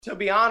To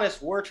be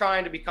honest, we're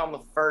trying to become the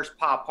first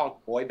pop punk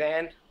boy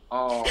band.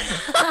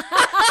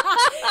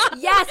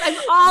 Yes, I'm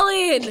all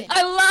in.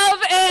 I love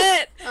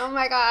it. Oh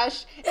my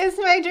gosh, it's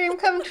my dream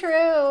come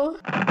true.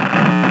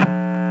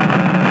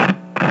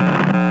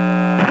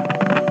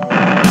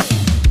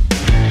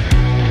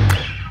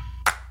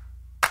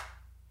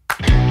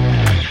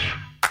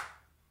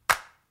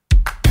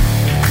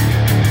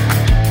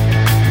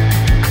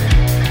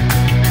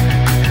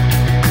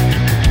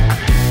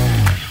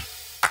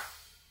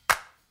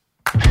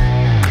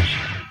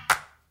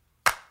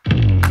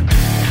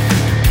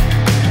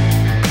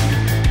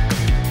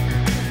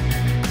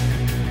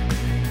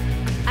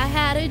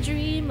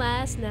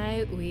 Last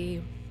night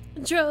we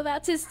drove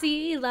out to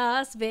see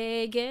Las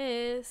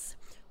Vegas.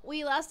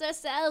 We lost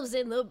ourselves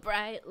in the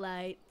bright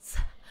lights.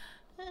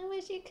 I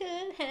wish you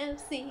could have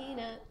seen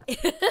it.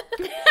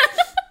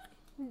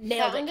 Nailed it,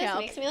 That one just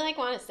makes me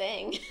want to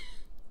sing.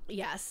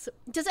 Yes.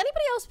 Does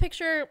anybody else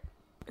picture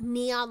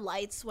neon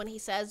lights when he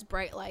says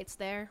bright lights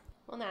there?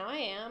 Well, now I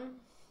am.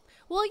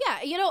 Well, yeah.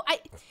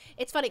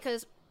 It's funny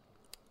because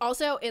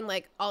also in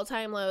All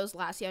Time Low's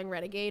Last Young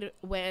Renegade,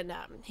 when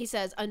he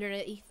says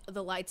underneath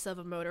the lights of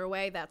a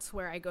motorway, that's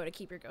where I go to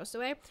keep your ghost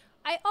away.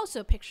 I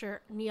also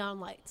picture neon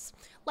lights.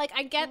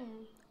 I get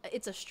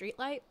it's a street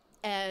light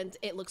and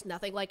it looks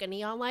nothing like a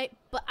neon light,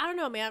 but I don't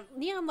know, man.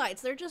 Neon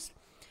lights, they're just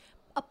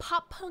a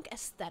pop punk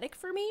aesthetic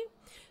for me.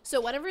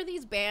 So whenever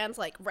these bands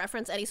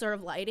reference any sort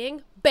of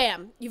lighting,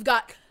 bam, you've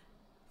got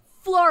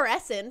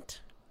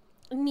fluorescent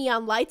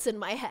neon lights in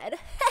my head.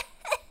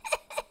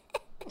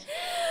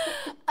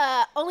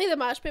 Only the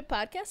Mosh Pit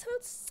podcast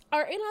hosts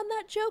are in on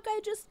that joke I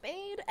just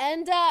made.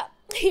 And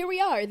here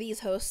we are, these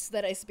hosts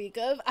that I speak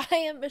of. I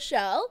am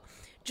Michelle,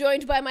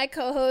 joined by my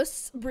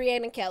co-hosts,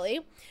 Brianne and Kelly.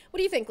 What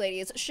do you think,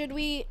 ladies? Should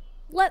we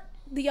let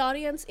the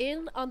audience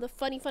in on the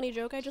funny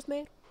joke I just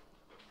made?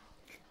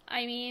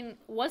 I mean,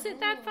 was it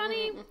that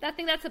funny? I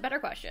think that's a better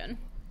question.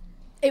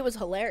 It was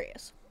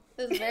hilarious.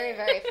 It was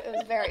it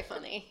was very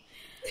funny.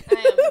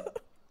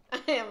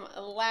 I am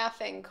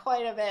laughing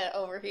quite a bit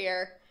over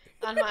here.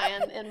 On my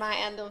end, in my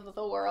end of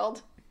the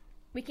world.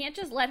 We can't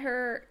just let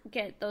her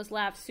get those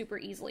laughs super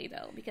easily,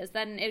 though, because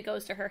then it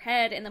goes to her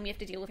head, and then we have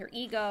to deal with her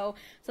ego.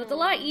 So it's a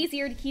lot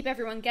easier to keep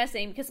everyone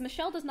guessing, because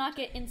Michelle does not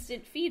get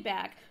instant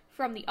feedback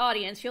from the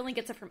audience. She only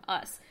gets it from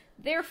us.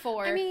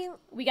 Therefore,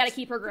 we gotta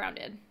keep her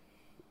grounded.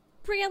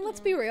 Brianne, let's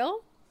be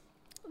real.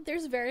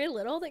 There's very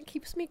little that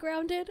keeps me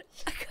grounded,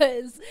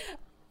 because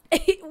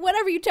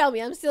whatever you tell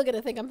me, I'm still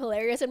gonna think I'm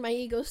hilarious, and my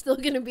ego's still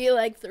gonna be,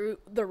 through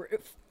the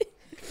roof.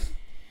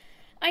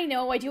 I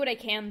know, I do what I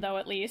can, though,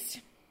 at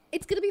least.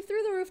 It's gonna be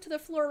through the roof to the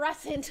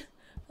fluorescent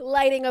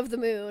lighting of the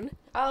moon.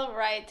 All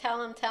right,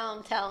 tell him.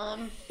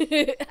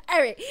 All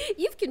right,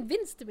 you've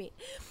convinced me.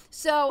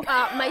 So,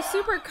 my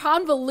super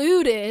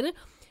convoluted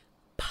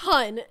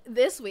pun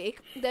this week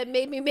that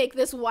made me make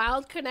this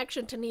wild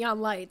connection to neon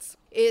lights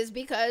is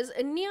because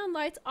neon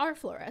lights are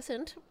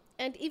fluorescent,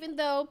 and even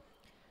though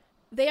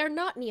they are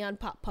not neon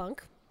pop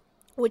punk,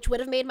 which would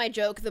have made my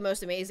joke the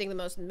most amazing, the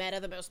most meta,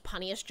 the most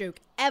punniest joke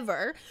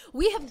ever,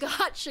 we have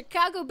got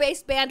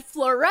Chicago-based band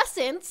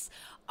Fluorescence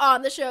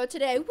on the show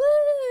today. Woo!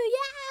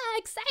 Yeah!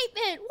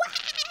 Excitement!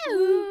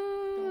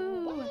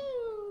 Wow!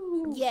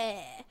 Woo!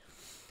 Yeah.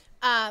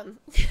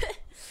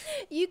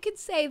 You could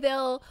say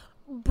they'll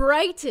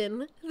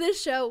brighten the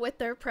show with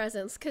their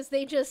presence because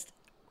they just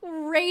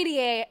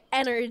radiate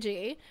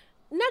energy.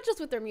 Not just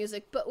with their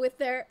music, but with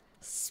their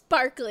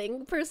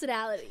sparkling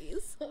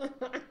personalities.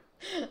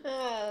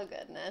 Oh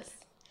goodness!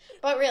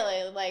 But really,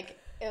 it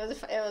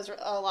was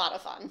a lot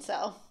of fun.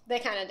 So they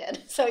kind of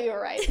did. So you were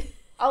right.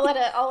 I'll let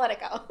it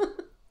go.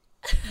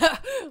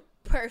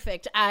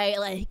 Perfect.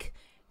 I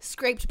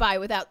scraped by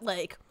without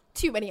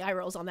too many eye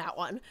rolls on that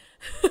one.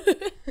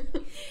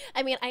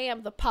 I mean, I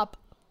am the pop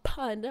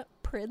pun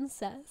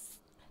princess.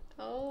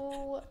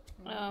 Oh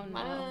no.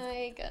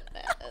 My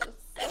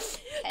goodness!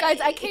 Okay.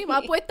 Guys, I came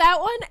up with that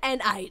one,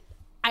 and I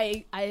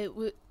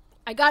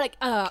got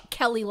a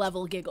Kelly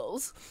level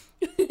giggles.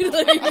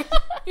 I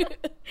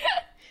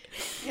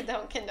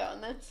don't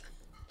condone this.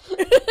 All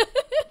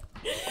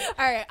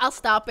right, I'll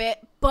stop it,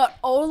 but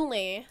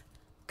only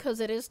because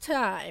it is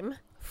time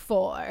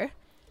for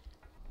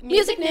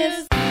Music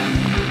News.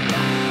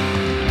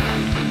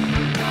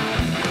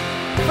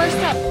 First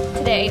up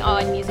today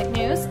on Music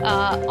News,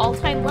 All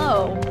Time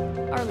Low,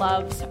 our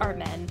loves, our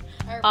men,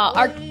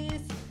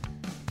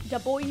 the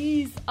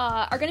boys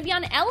are going to be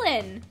on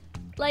Ellen.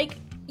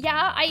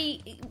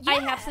 I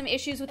have some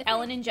issues with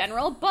Ellen in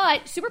general,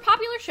 but super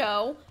popular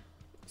show,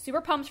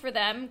 super pumped for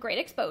them, great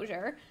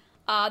exposure.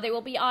 They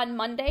will be on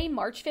Monday,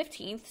 March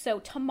 15th, so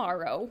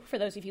tomorrow, for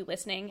those of you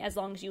listening, as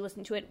long as you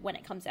listen to it when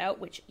it comes out,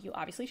 which you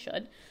obviously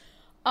should.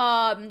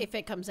 If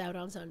it comes out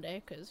on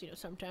Sunday, because,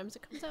 sometimes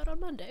it comes out on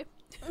Monday.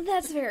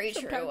 That's very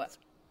true.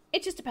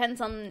 It just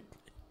depends on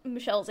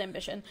Michelle's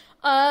ambition.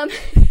 But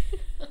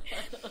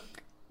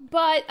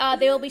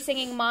they will be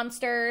singing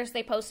Monsters.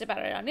 They posted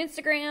about it on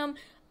Instagram.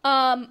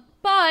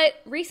 But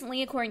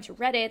recently, according to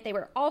Reddit, they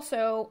were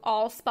also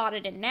all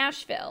spotted in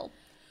Nashville,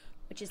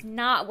 which is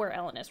not where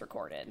Ellen is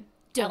recorded.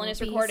 Ellen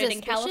is recorded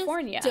in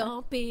California.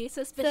 Don't be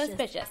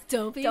suspicious.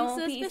 Don't be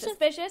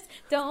suspicious.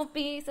 Don't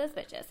be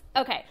suspicious.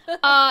 Okay.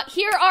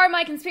 Here are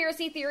my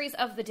conspiracy theories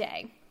of the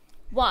day.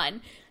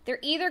 1, they're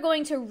either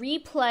going to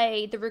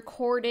replay the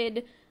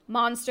recorded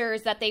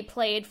monsters that they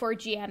played for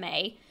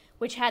GMA,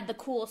 which had the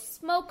cool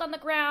smoke on the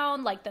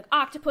ground, like the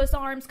octopus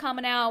arms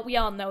coming out. We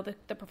all know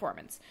the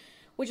performance,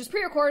 which was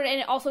pre-recorded, and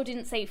it also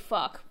didn't say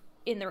fuck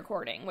in the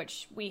recording,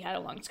 which we had a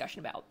long discussion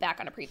about back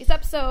on a previous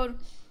episode,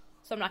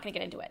 so I'm not going to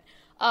get into it.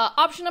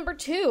 Option number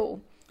 2,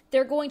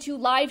 they're going to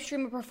live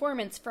stream a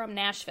performance from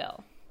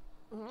Nashville.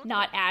 Mm-hmm.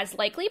 Not as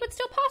likely, but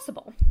still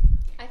possible.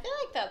 I feel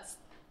like that's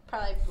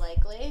probably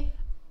likely.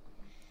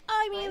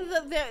 I mean,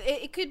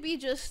 it could be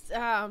just,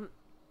 live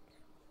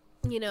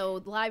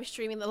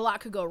streaming. A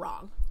lot could go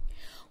wrong.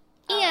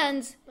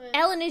 And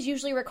Ellen is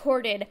usually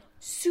recorded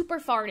super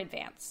far in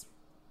advance.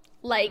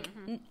 Like,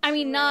 I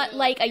mean, not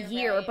like a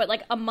year, right. but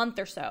like a month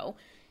or so.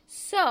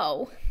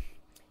 So,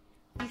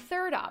 the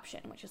third option,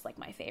 which is like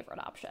my favorite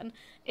option,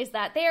 is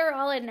that they're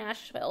all in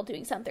Nashville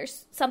doing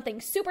something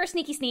super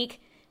sneaky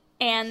sneak,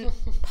 and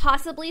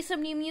possibly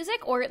some new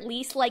music, or at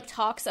least like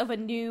talks of a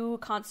new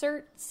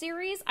concert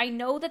series. I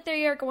know that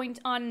they are going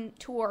on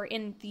tour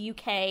in the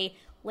UK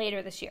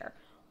later this year,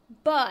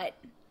 but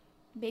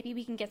maybe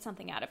we can get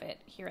something out of it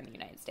here in the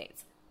United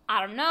States.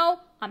 I don't know.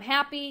 I'm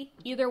happy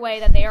either way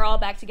that they are all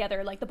back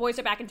together. Like, the boys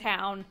are back in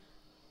town.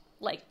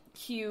 Like,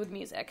 cue the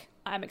music.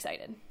 I'm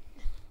excited.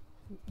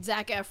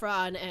 Zac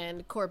Efron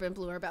and Corbin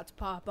Bleu are about to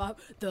pop up.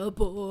 The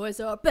boys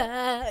are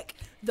back.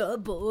 The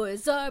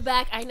boys are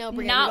back. I know,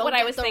 Brianna, Not what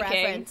I was thinking.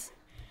 Reference.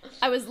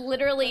 I was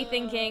literally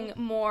thinking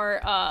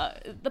more,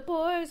 the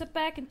boys are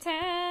back in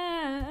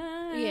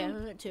town. Yeah,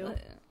 that too.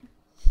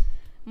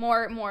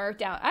 More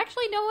down.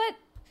 Actually, you know what?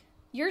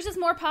 Yours is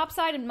more pop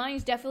side, and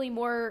mine's definitely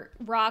more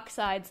rock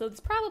side, so it's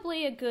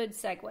probably a good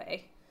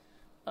segue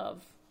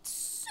of...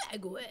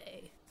 Segue.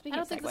 Speaking I don't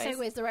of think the segues.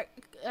 segue is the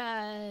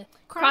right...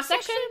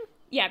 Cross-section?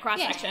 Yeah,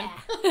 cross-section.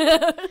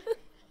 Yeah.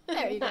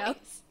 There you go.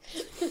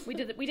 We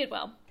did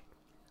well.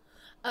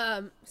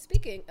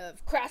 Speaking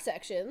of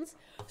cross-sections,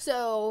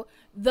 so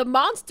the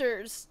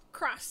Monsters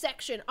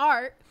cross-section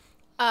art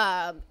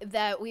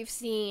that we've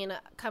seen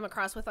come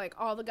across with, like,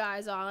 all the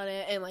guys on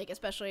it, and, like,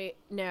 especially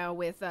now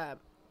with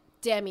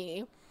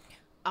Demi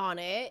on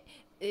it,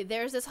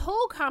 there's this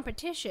whole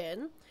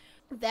competition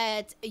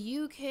that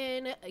you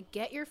can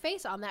get your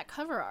face on that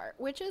cover art,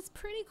 which is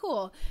pretty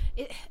cool.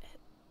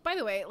 By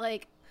the way,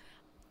 like,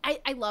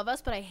 I love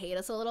us, but I hate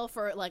us a little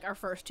for, like, our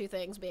first 2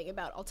 things being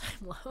about All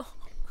Time Low.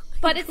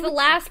 But it's the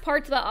last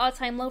part's about All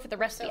Time Low for the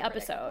rest of the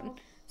episode.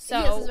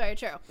 So this is very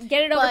true.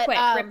 Get it over quick.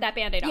 Rip that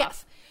Band-Aid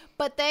off.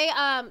 But they,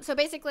 so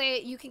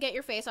basically, you can get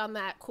your face on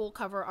that cool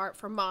cover art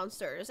for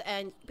Monsters,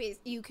 and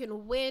you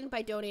can win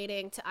by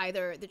donating to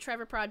either the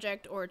Trevor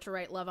Project or to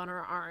Write Love on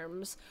Our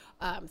Arms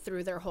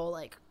through their whole,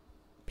 like,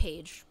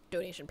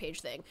 donation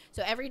page thing.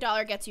 So every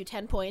 $1 gets you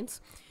 10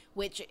 points,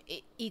 which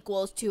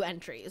equals 2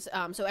 entries.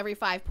 So every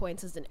 5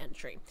 points is an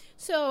entry.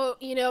 So,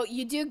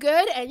 you do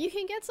good, and you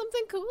can get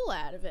something cool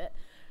out of it,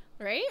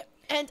 right?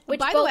 And which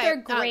by both the way, are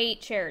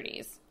great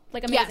charities.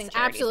 Like, amazing charities.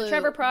 Absolutely. The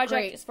Trevor Project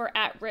great. is for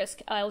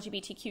at-risk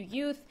LGBTQ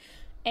youth,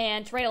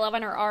 and To Write Love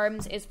on Our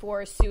Arms is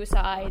for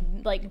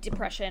suicide, like,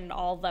 depression,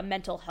 all the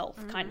mental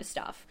health kind of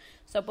stuff.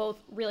 So both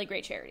really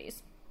great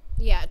charities.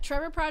 Yeah,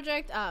 Trevor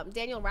Project,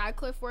 Daniel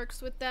Radcliffe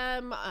works with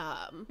them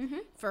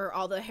for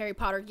all the Harry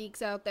Potter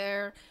geeks out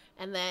there.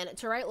 And then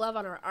To Write Love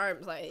on Our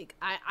Arms, like,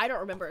 I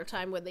don't remember a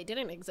time when they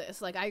didn't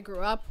exist. Like, I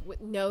grew up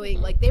with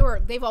knowing, like,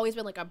 they've always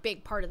been, like, a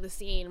big part of the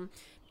scene.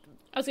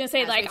 I was going to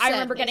say, like, I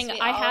remember getting,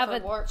 I have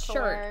a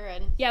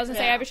shirt. Yeah, I was going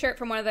to say, I have a shirt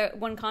from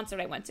one concert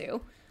I went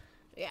to.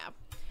 Yeah.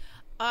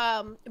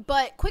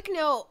 But quick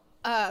note,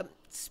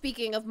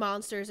 speaking of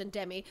Monsters and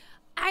Demi,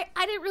 I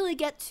didn't really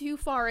get too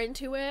far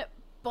into it,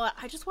 but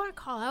I just want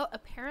to call out,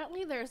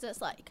 apparently there's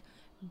this, like,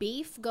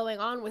 beef going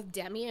on with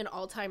Demi and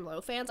All Time Low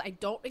fans. I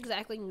don't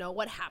exactly know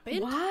what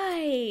happened.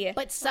 Why?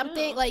 But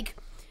something, like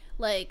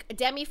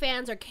Demi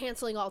fans are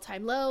canceling All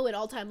Time Low, and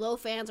All Time Low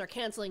fans are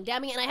canceling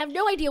Demi, and I have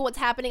no idea what's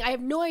happening. I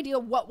have no idea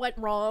what went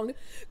wrong.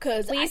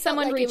 Please,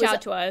 someone like reach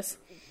out to us.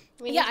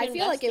 I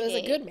feel like it was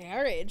a good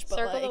marriage. But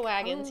Circle the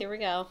wagons. Here we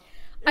go.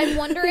 I'm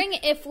wondering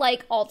if,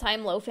 like, All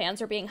Time Low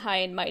fans are being high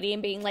and mighty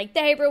and being like,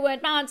 they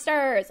ruined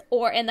Monsters,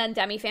 and then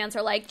Demi fans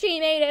are like, she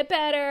made it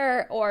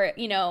better, or,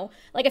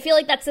 like, I feel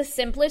like that's the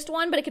simplest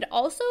one, but it could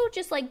also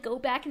just, like, go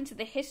back into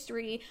the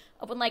history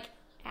of when, like,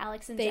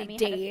 Alex and Demi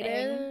dated. had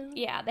a thing.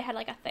 Yeah, they had,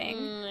 like, a thing.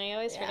 I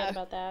always forget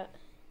about that.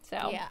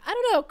 So yeah, I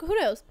don't know. Who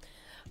knows?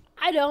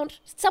 I don't.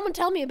 Someone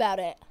tell me about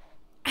it.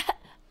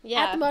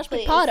 Yeah, at the Mosh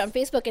Pit Pod on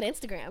Facebook and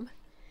Instagram.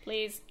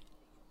 Please.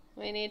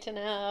 We need to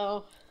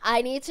know.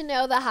 I need to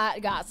know the hot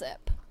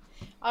gossip.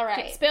 All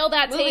right. Spill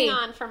that tea. Moving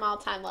on from All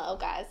Time Low,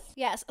 guys.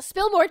 Yes.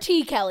 Spill more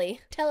tea, Kelly.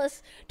 Tell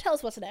us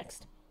what's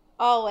next.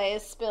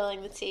 Always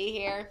spilling the tea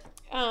here.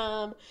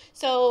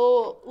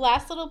 So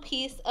last little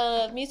piece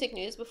of music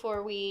news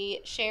before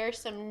we share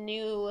some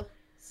new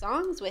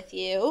songs with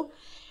you.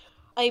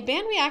 A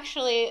band we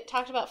actually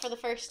talked about for the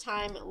first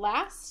time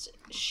last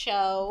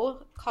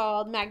show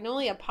called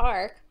Magnolia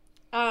Park.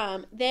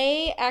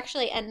 They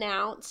actually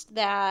announced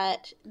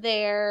that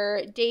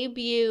their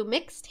debut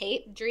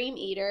mixtape, Dream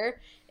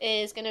Eater,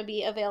 is going to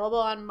be available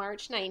on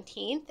March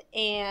 19th,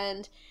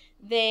 and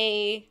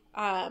they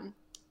are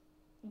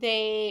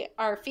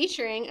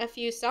featuring a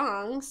few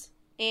songs,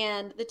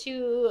 and the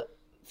two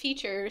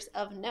features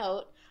of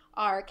note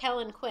are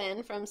Kellen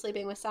Quinn from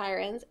Sleeping with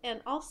Sirens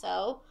and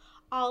also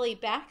Ollie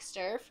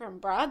Baxter from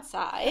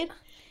Broadside.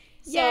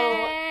 So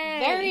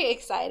very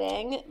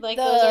exciting. Like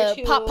The those are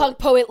two pop punk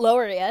poet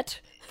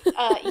laureate.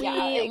 Yeah,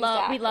 We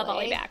love exactly.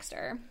 Ollie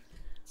Baxter.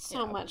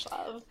 So much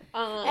love.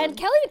 And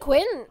Kellen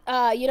Quinn,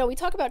 we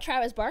talk about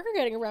Travis Barker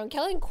getting around.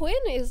 Kellen Quinn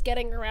is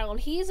getting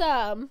around. He's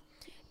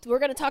we're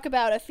going to talk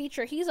about a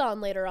feature he's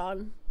on later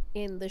on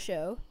in the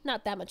show.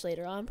 Not that much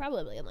later on,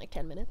 probably in like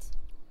 10 minutes.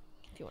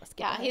 If you want to skip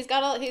yeah,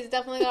 ahead. he's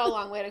definitely got a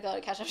long way to go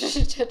to catch up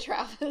to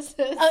Travis.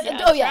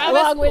 A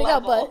long way to go,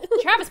 but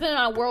Travis been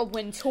on a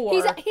whirlwind tour.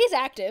 he's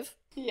active.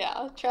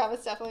 Yeah,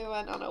 Travis definitely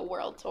went on a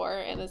world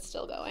tour and is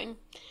still going.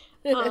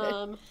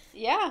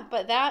 Yeah,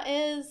 but that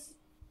is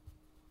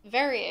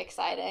very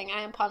exciting.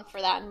 I am pumped for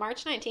that. And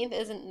March 19th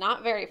isn't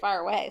not very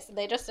far away. So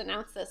they just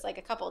announced this like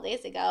a couple of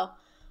days ago.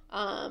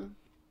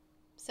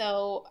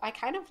 So I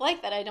kind of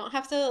like that I don't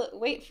have to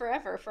wait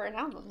forever for an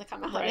album to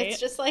come out. Right.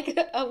 It's just like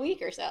a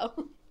week or so.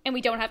 And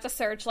we don't have to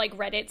search like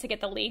Reddit to get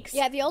the leaks.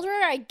 Yeah, the older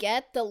I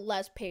get, the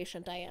less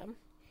patient I am.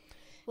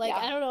 Like, Yeah.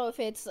 I don't know if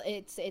it's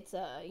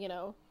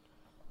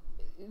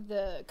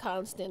the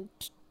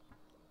constant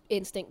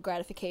instant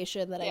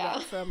gratification that I Yeah.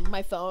 get from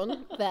my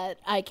phone that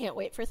I can't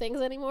wait for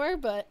things anymore,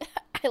 but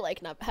I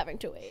like not having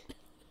to wait.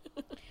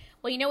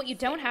 Well, you know what you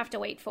don't have to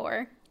wait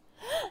for?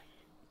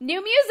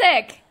 New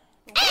music!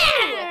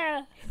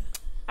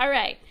 All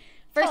right.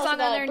 First Tell us song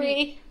about on it, our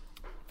Bree.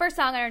 First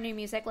song on our new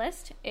music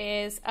list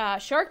is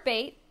Shark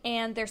Bait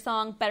and their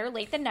song Better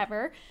Late Than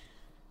Never.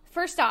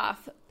 First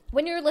off,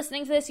 when you're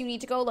listening to this, you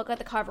need to go look at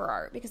the cover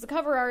art, because the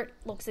cover art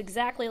looks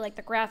exactly like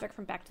the graphic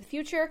from Back to the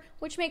Future,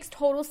 which makes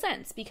total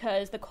sense,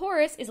 because the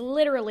chorus is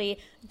literally,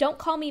 "Don't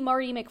call me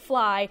Marty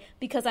McFly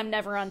because I'm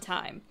never on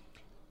time."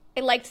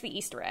 I liked the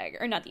Easter egg,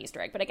 or not the Easter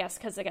egg, but I guess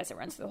it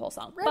runs through the whole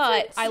song.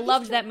 Reference, But I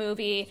loved Easter that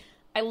movie.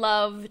 I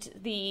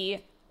loved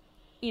the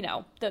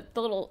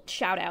little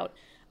shout out.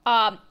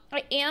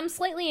 I am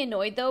slightly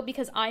annoyed though,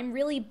 because I'm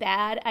really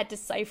bad at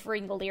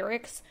deciphering the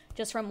lyrics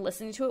just from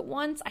listening to it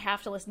once. I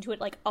have to listen to it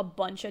like a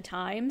bunch of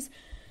times.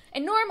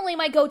 And normally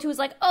my go-to is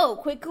like, oh,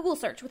 quick Google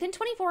search. Within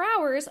 24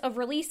 hours of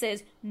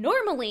releases,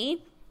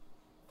 normally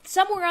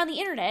somewhere on the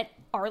internet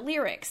are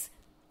lyrics.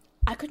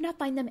 I could not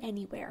find them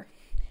anywhere.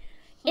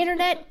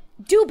 Internet,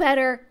 do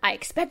better. I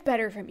expect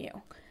better from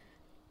you.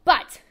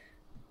 But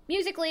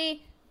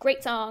musically,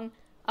 great song,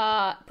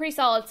 pretty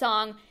solid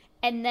song.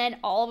 And then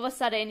all of a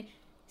sudden,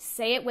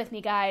 say it with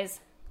me, guys,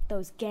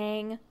 those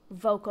gang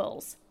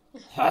vocals.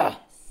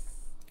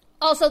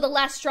 Also, the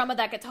last strum of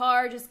that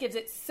guitar just gives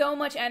it so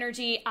much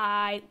energy.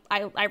 I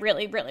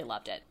really, really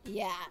loved it.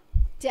 Yeah,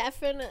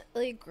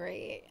 definitely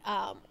great.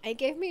 It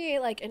gave me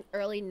like an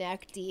early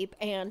Neck Deep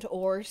and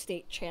or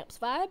State Champs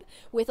vibe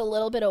with a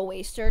little bit of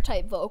Waster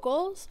type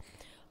vocals.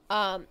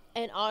 And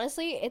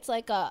honestly, it's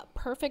like a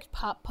perfect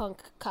pop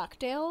punk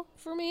cocktail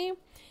for me.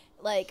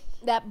 Like,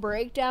 that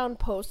breakdown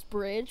post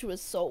bridge was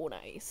so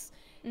nice.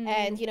 Mm-hmm.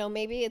 And,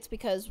 maybe it's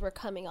because we're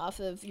coming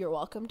off of Your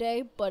Welcome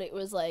Day, but it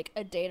was like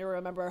a day to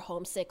remember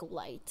homesick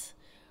light.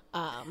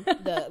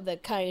 The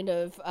kind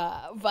of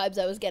vibes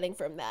I was getting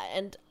from that.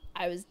 And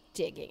I was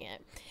digging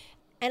it.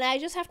 And I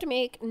just have to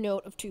make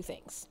note of two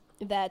things.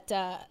 That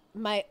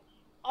my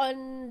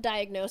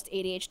undiagnosed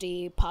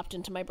ADHD popped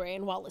into my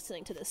brain while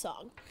listening to this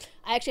song.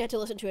 I actually had to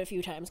listen to it a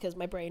few times because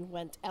my brain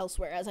went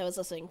elsewhere as I was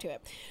listening to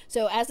it.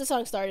 So as the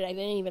song started, I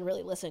didn't even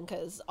really listen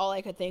because all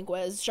I could think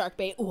was shark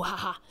bait, ooh ha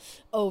ha,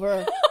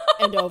 over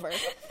and over.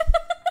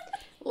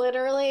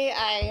 Literally,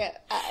 I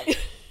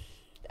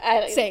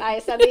Same. I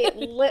said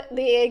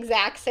the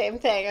exact same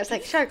thing. I was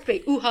like, shark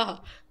bait, ooh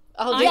ha.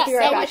 I'll just be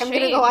right so back. I'm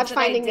gonna go watch ashamed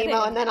that I Finding Nemo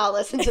didn't. and then I'll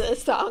listen to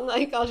this song.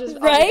 Like, I'll be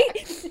Right?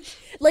 back.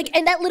 Like,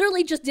 and that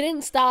literally just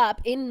didn't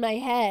stop in my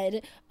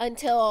head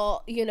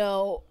until,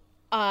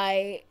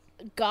 I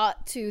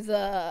got to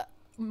the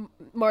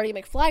Marty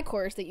McFly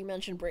chorus that you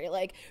mentioned, Brie,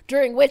 like,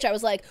 during which I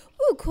was like,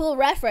 ooh, cool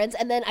reference,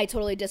 and then I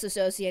totally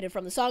disassociated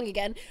from the song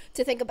again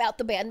to think about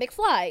the band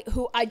McFly,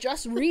 who I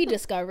just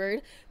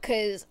rediscovered,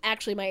 because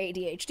actually my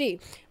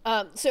ADHD.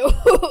 So,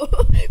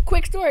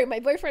 quick story, my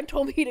boyfriend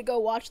told me to go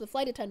watch The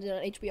Flight Attendant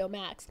on HBO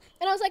Max,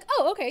 and I was like,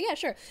 oh, okay, yeah,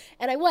 sure,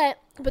 and I went,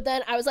 but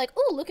then I was like,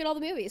 ooh, look at all the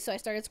movies, so I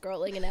started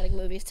scrolling and adding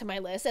movies to my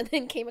list, and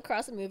then came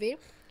across a movie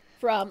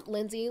from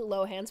Lindsay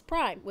Lohan's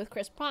Prime, with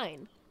Chris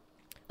Pine.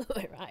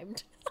 I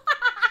rhymed.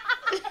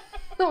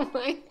 Oh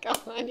my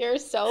god, you're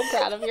so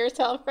proud of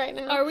yourself right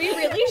now. Are we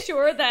really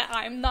sure that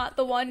I'm not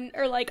the one,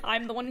 or like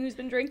I'm the one who's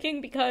been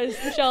drinking? Because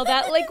Michelle,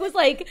 that rant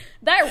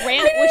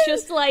was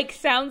just like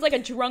sounds like a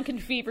drunken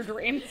fever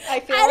dream.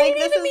 I feel I like didn't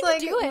this even is mean to like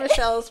do it.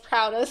 Michelle's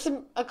proudest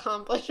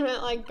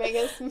accomplishment, like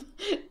biggest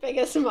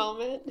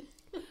moment.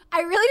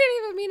 I really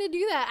didn't even mean to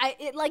do that.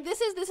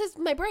 This is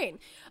my brain.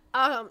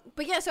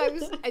 But yeah, so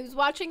I was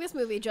watching this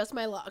movie, Just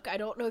My Luck. I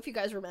don't know if you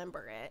guys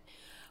remember it.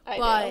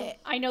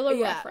 I know the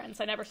yeah.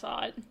 reference. I never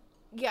saw it.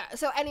 Yeah,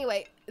 so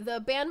anyway, the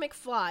band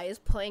McFly is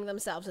playing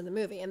themselves in the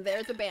movie, and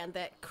they're the band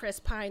that Chris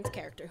Pine's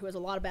character, who has a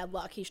lot of bad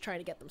luck, he's trying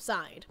to get them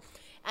signed.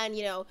 And,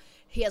 you know,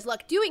 he has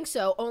luck doing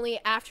so only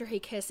after he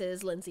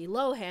kisses Lindsay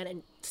Lohan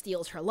and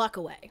steals her luck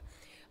away.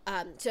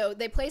 So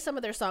they play some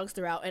of their songs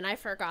throughout, and I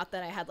forgot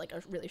that I had, like,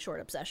 a really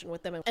short obsession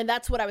with them. And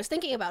that's what I was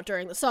thinking about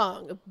during the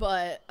song,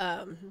 but,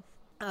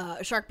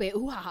 Shark Bait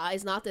Ooh Ha Ha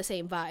is not the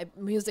same vibe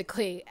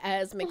musically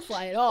as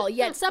McFly at all,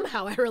 yet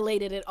somehow I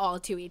related it all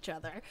to each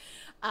other.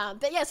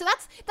 But yeah, so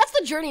that's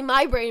the journey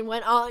my brain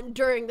went on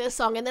during this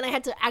song, and then I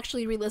had to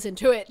actually re-listen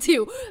to it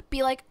to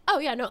be like, oh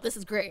yeah, no, this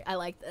is great. I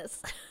like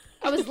this.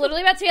 I was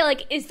literally about to say,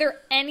 like, is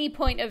there any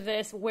point of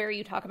this where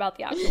you talk about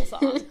the actual song?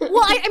 Well,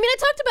 I mean, I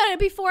talked about it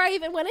before I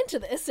even went into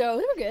this, so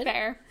we're good.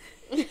 Fair.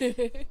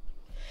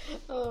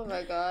 Oh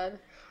my god.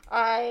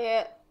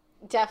 I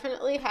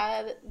definitely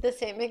had the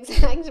same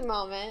exact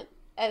moment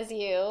as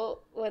you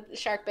with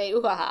Shark Bait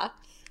Ooh Ha Ha.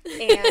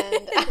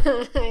 And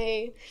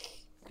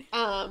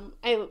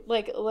I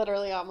like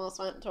literally almost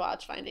went to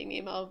watch Finding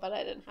Nemo, but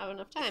I didn't have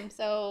enough time,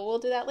 so we'll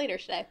do that later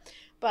today.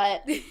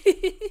 But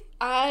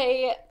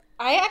I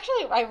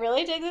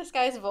really dig this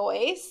guy's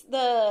voice.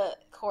 The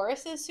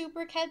chorus is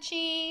super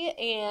catchy,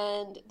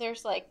 and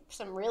there's like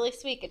some really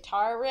sweet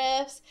guitar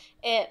riffs.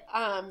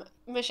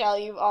 Michelle,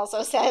 you've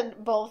also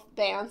said both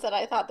bands that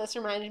I thought this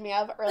reminded me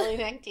of, Early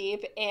Neck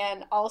Deep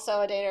and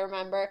also A Day to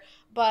Remember.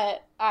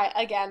 But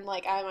I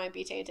might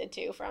be tainted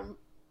too from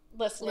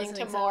listening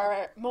to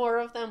more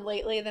of them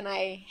lately than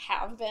I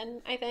have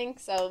been, I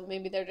think. So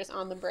maybe they're just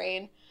on the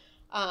brain.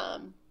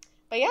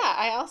 But yeah,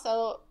 I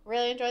also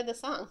really enjoyed the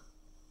song.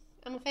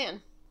 I'm a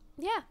fan.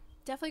 Yeah,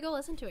 definitely go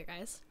listen to it,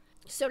 guys.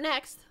 So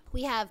next,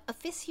 we have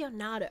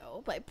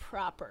Aficionado by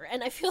Proper.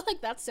 And I feel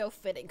like that's so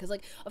fitting, because,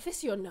 like,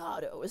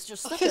 aficionado is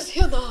just such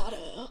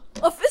Aficionado.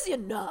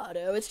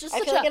 Aficionado. It's just I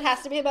such feel like it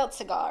has to be about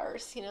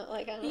cigars, you know?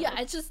 Like, I don't know. Yeah,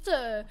 it's just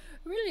a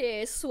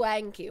really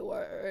swanky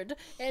word.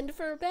 And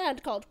for a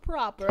band called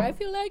Proper, I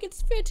feel like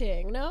it's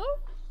fitting, no?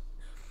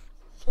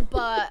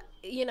 But,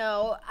 you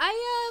know,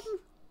 I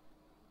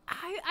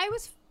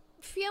was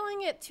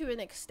feeling it to an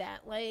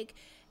extent. Like,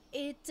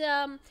 it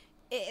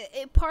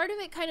part of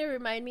it kind of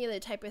reminded me of the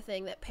type of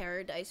thing that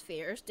Paradise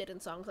Fears did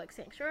in songs like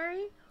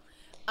Sanctuary.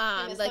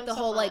 Like the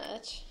whole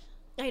much.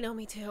 I know,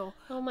 me too.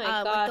 Oh my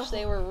gosh,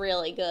 they were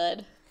really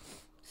good.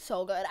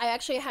 So good. I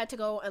actually had to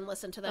go and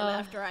listen to them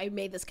after I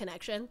made this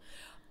connection.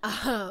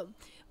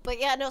 But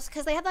yeah, no,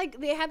 because they had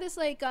this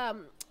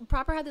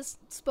Proper had this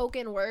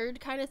spoken word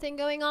kind of thing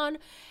going on,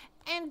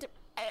 and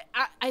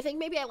I think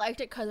maybe I liked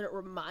it because it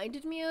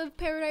reminded me of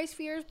Paradise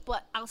Fears,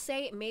 but I'll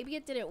say maybe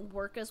it didn't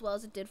work as well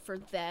as it did for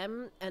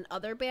them and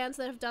other bands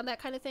that have done that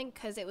kind of thing,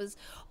 because it was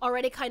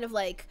already kind of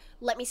like,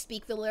 let me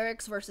speak the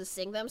lyrics versus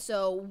sing them.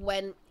 So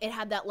when it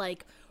had that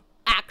like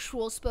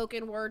actual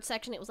spoken word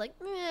section, it was like,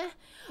 meh.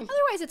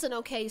 Otherwise, it's an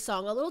okay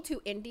song, a little too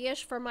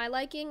indie-ish for my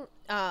liking.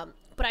 But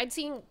I'd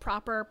seen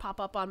Proper pop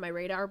up on my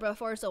radar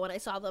before, so when I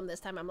saw them this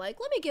time, I'm like,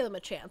 let me give them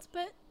a chance.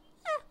 But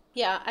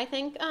yeah, I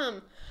think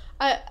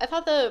I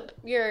thought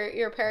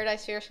your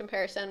Paradise Fears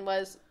comparison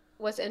was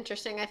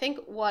interesting. I think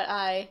what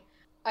I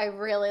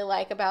really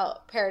like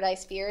about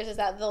Paradise Fears is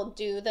that they'll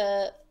do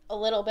a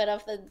little bit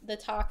of the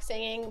talk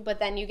singing, but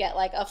then you get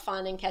like a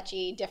fun and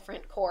catchy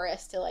different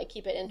chorus to like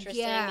keep it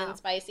interesting and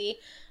spicy.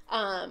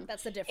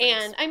 That's the difference.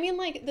 And I mean,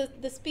 like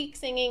the speak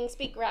singing,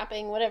 speak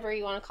rapping, whatever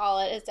you want to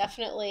call it, is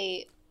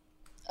definitely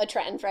a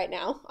trend right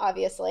now,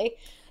 obviously.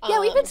 Yeah,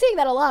 we've been seeing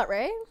that a lot,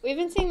 right? We've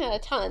been seeing that a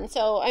ton.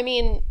 So, I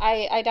mean,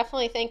 I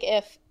definitely think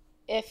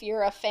if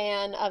you're a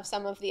fan of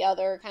some of the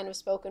other kind of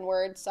spoken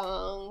word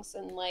songs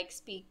and like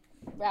speak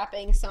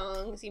rapping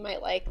songs, you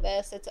might like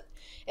this.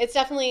 It's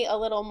definitely a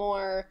little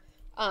more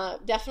on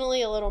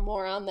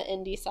the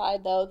indie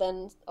side though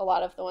than a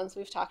lot of the ones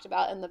we've talked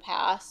about in the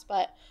past.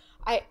 But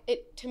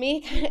to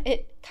me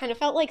it kind of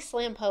felt like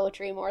slam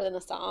poetry more than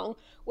a song,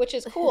 which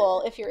is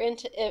cool if you're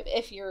into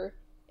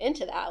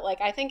that.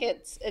 Like, I think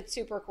it's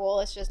super cool.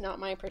 It's just not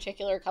my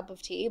particular cup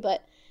of tea,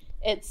 but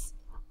I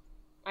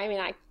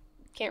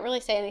can't really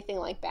say anything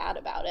like bad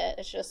about it.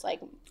 It's just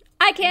like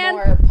I can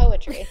more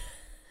poetry.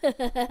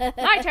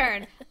 My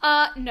turn.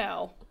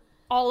 No.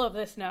 All of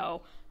this,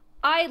 no.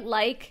 I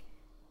like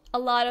a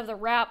lot of the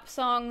rap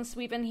songs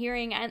we've been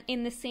hearing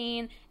in the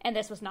scene, and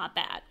this was not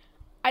that.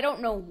 I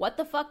don't know what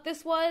the fuck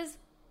this was,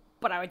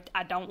 but I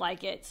don't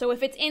like it. So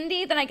if it's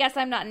indie, then I guess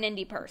I'm not an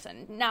indie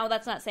person. Now,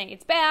 that's not saying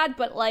it's bad,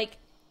 but like,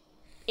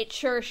 it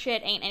sure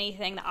shit ain't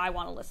anything that I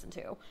want to listen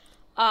to.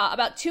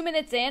 About 2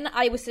 minutes in,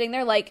 I was sitting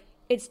there like,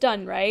 it's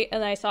done, right?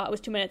 And then I saw it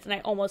was 2 minutes, and I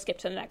almost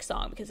skipped to the next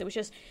song because it was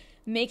just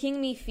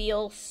making me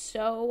feel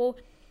so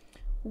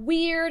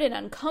weird and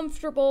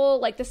uncomfortable.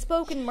 Like the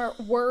spoken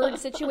word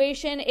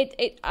situation,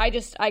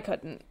 I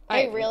couldn't.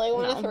 I really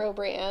want to throw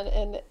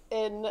Brienne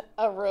in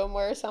a room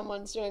where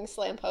someone's doing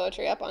slam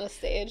poetry up on a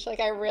stage. Like,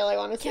 I really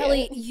want to see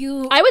Kelly,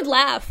 it. I would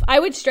laugh. I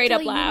would straight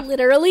up laugh. You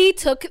literally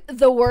took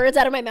the words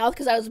out of my mouth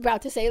because I was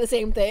about to say the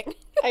same thing.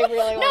 I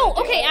really want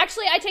to do it.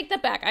 Actually, I take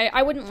that back.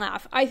 I wouldn't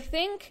laugh. I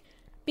think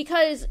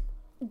because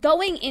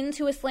going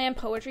into a slam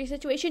poetry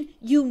situation,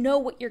 you know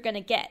what you're going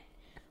to get.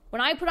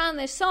 When I put on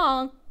this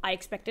song, I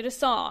expected a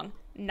song,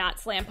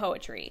 not slam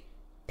poetry.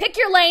 Pick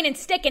your lane and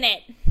stick in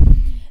it.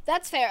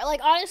 That's fair.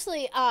 Like,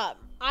 honestly,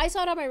 I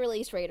saw it on my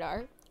release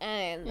radar,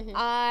 and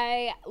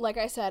like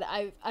I said,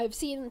 I've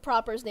seen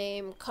Proper's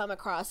name come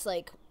across,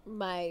 like,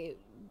 my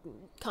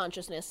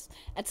consciousness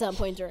at some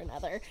point or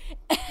another.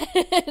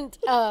 And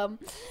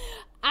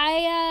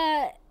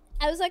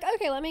I was like,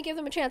 okay, let me give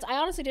them a chance. I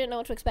honestly didn't know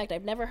what to expect.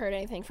 I've never heard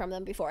anything from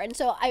them before. And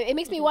so it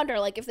makes me wonder,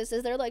 like, if this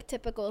is their, like,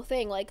 typical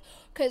thing. Like,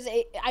 because,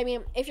 I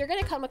mean, if you're going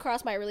to come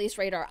across my release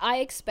radar, I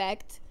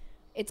expect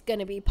it's going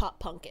to be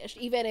pop punkish,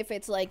 even if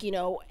it's, like, you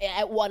know,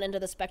 at one end of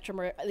the spectrum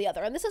or the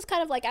other. And this is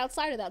kind of, like,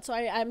 outside of that. So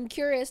I'm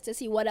curious to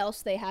see what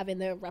else they have in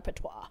their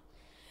repertoire.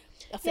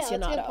 Aficionado. Yeah,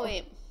 that's a good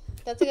point.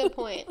 That's a good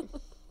point.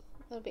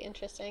 That'll be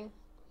interesting.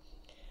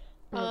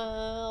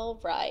 All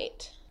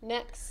right.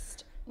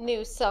 Next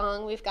new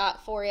song we've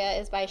got for you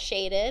is by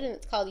Shaded, and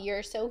it's called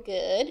You're So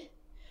Good.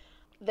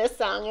 This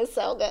song is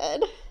so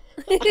good.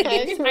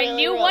 I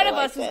knew one of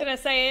us was going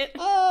to say it.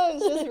 Oh,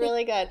 it's just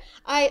really good.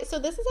 So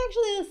this is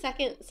actually the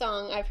second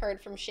song I've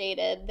heard from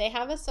Shaded. They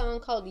have a song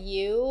called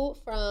You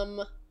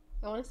from,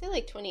 I want to say,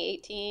 like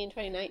 2018,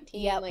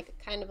 2019, like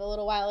kind of a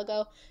little while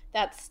ago.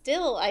 That's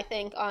still, I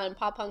think, on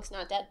Pop Punk's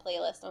Not Dead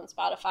playlist on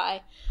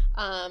Spotify.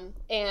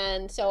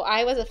 And so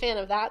I was a fan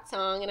of that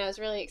song, and I was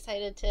really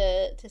excited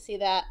to see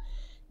that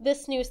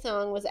this new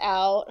song was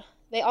out.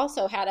 They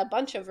also had a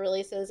bunch of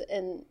releases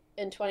in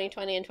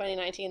 2020 and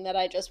 2019 that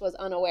I just was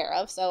unaware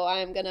of. So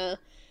I'm going to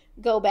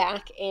go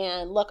back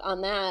and look on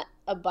that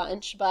a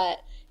bunch. But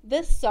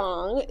this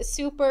song,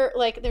 super,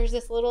 like, there's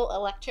this little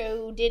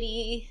electro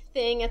ditty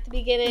thing at the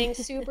beginning,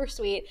 super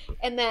sweet.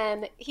 And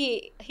then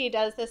he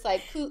does this,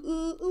 like,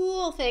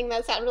 ooh thing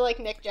that sounded like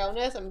Nick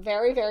Jonas. I'm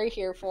very, very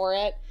here for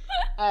it.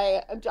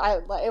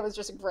 It was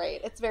just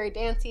great. It's very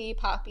dancey,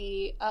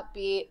 poppy,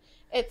 upbeat.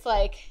 It's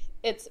like,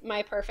 it's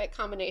my perfect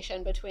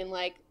combination between,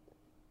 like,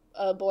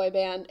 a boy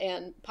band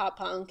and pop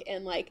punk,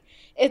 and, like,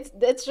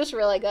 it's just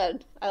really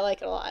good. I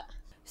like it a lot.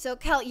 So,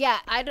 Kel, yeah,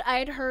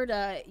 I'd heard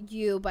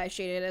You by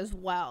Shaded as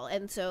well,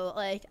 and so,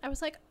 like, I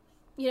was, like,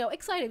 you know,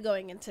 excited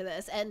going into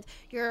this, and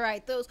you're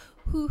right, those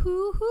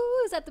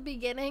hoo-hoo-hoos at the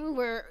beginning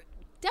were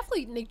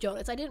definitely Nick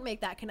Jonas. I didn't make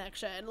that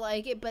connection,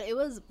 like, but it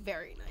was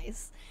very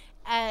nice,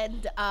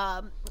 and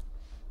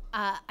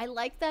I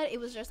like that it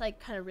was just, like,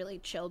 kind of really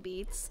chill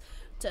beats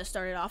to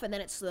start it off, and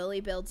then it slowly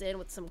builds in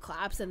with some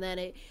claps, and then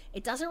it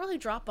doesn't really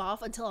drop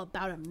off until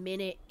about a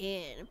minute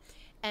in.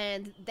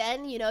 And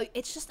then, you know,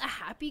 it's just a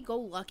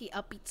happy-go-lucky,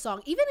 upbeat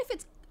song. Even if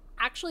it's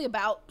actually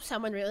about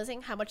someone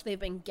realizing how much they've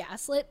been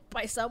gaslit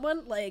by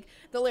someone, like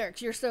the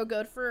lyrics, "You're so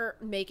good for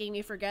making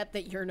me forget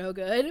that you're no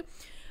good."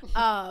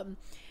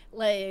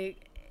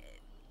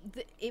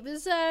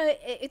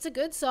 It's a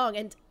good song,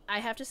 and I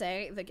have to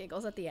say, the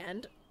giggles at the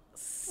end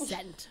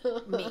sent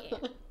me.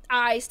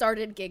 I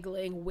started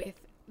giggling with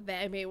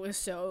them. It was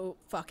so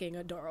fucking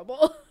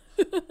adorable.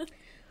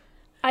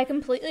 I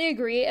completely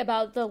agree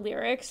about the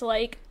lyrics.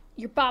 Like,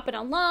 you're bopping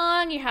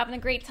along, you're having a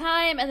great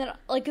time, and then,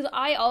 like, because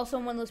I also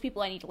am one of those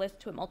people, I need to listen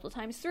to it multiple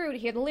times through to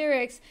hear the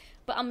lyrics,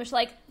 but I'm just,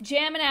 like,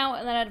 jamming out,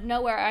 and then out of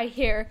nowhere I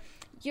hear,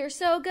 "You're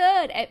so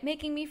good at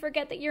making me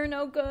forget that you're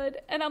no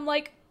good," and I'm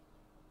like,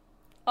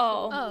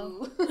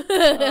 oh,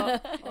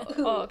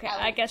 okay,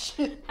 I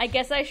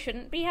guess I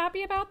shouldn't be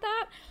happy about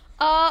that.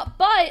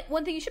 But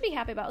one thing you should be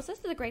happy about is this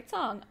is a great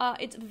song.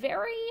 It's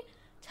very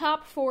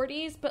top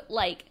 40s, but,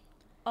 like,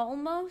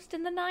 almost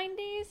in the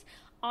 90s.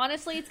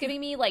 Honestly, it's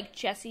giving me, like,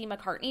 Jesse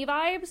McCartney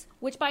vibes,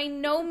 which by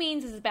no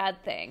means is a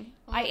bad thing.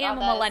 I am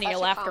a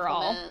millennial after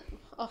all.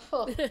 Oh,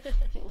 I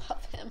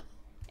love him.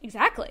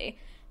 Exactly.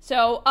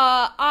 So,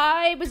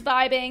 I was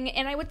vibing,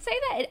 and I would say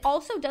that it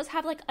also does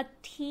have, like, a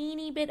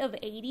teeny bit of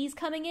 80s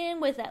coming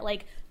in with that,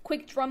 like,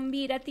 quick drum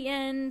beat at the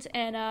end,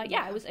 and,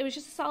 yeah, it was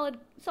just a solid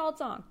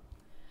song.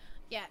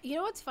 Yeah, you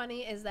know what's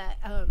funny is that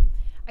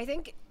I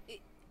think,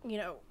 you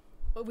know,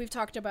 we've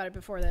talked about it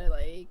before that,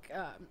 like,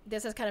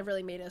 this has kind of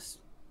really made us,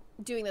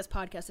 doing this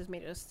podcast has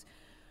made us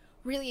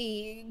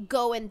really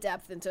go in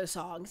depth into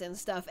songs and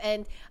stuff.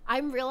 And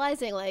I'm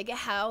realizing, like,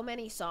 how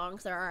many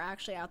songs there are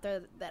actually out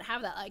there that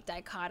have that, like,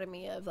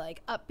 dichotomy of,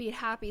 like, upbeat,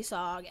 happy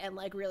song and,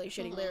 like, really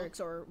shitty lyrics,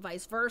 or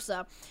vice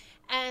versa.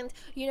 And,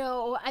 you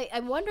know,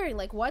 I'm wondering,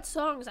 like, what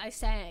songs I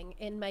sang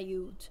in my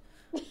youth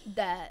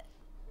that,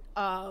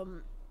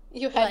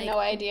 you had, like, no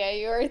idea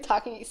you were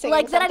singing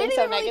like, that I something didn't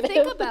so even really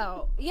negative. think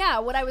about. Yeah,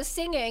 when I was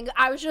singing,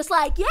 I was just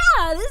like,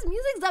 yeah, this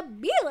music's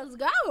upbeat, let's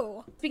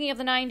go. Speaking of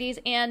the 90s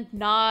and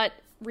not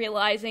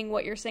realizing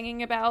what you're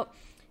singing about,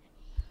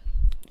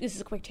 this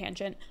is a quick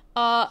tangent.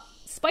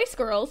 Spice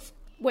Girls,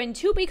 When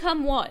Two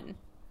Become One.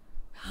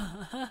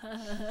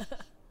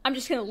 I'm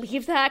just going to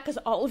leave that because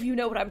all of you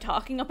know what I'm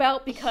talking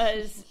about,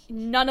 because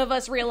none of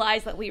us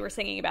realized that we were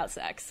singing about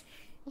sex.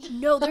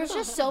 No, there's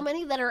just so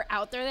many that are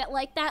out there that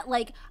like that.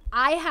 Like,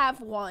 I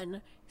have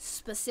one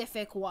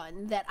specific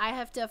one that I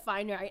have to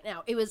find right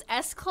now. It was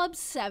S Club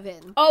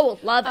 7. Oh,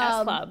 love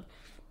S Club.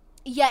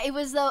 Yeah, it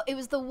was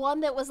the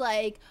one that was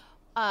like,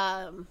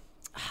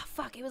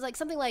 fuck, it was like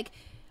something like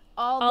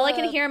all I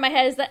can hear in my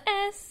head is the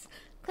S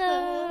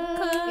Club.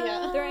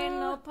 Yeah. There ain't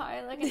no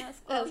party like an S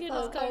Club. You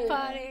just go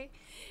party.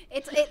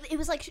 It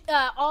was like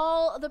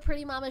all the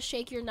pretty mamas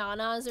shake your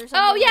nanas or something.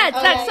 Oh yeah,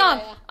 it's that yeah, song.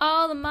 yeah, yeah.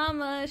 All the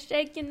mamas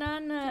shake your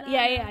nana.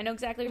 Yeah, I know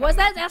exactly. What Was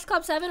you're that talking S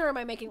Club 7 or am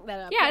I making that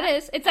up? about. Yeah, it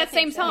is. It's that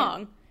same so.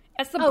 song.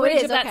 That's the Oh, it bridge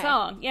is, of that okay.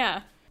 song.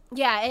 Yeah.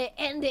 Yeah,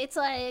 and it's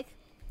like,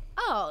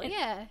 oh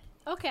yeah,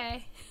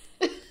 okay,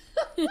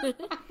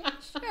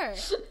 sure.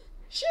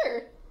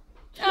 Sure.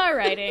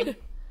 Alrighty.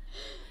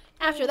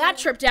 After that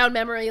trip down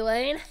memory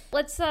lane.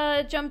 Let's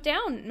jump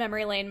down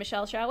memory lane,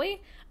 Michelle, shall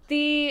we?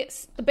 The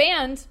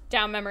band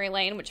Down Memory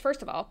Lane, which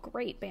first of all,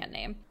 great band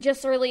name,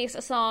 just released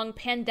a song,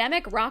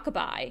 Pandemic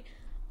Rockabye.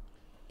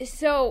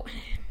 So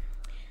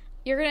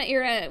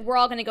we're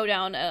all gonna go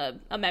down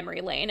a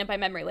memory lane, and by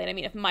memory lane I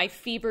mean my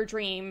fever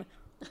dream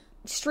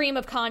stream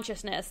of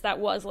consciousness that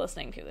was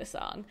listening to this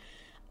song.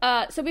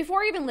 So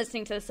before even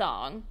listening to the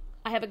song,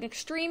 I have an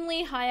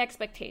extremely high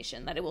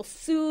expectation that it will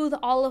soothe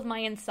all of my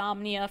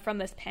insomnia from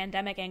this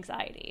pandemic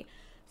anxiety.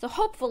 So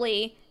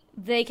hopefully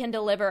they can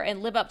deliver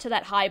and live up to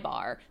that high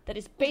bar that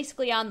is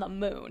basically on the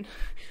moon,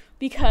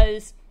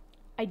 because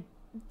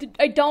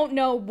I don't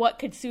know what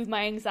could soothe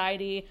my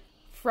anxiety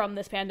from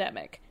this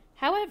pandemic.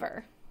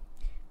 However,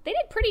 they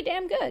did pretty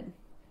damn good.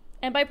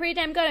 And by pretty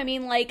damn good, I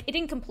mean, like, it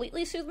didn't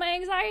completely soothe my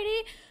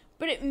anxiety,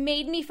 but it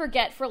made me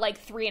forget for, like,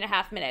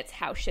 3.5 minutes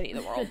how shitty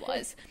the world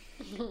was.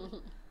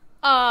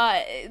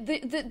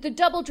 The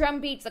double drum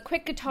beats, the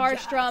quick guitar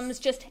strums,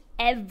 just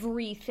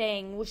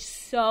everything was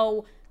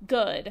so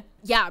good.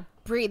 Yeah,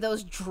 Brie,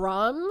 those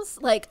drums,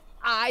 like,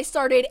 I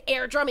started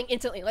air drumming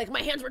instantly. Like,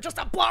 my hands were just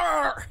a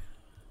blur.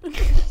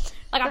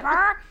 Like a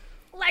brr.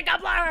 Like a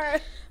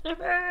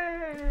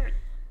blur.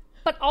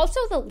 But also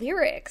the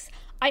lyrics.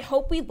 I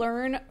hope we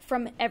learn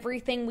from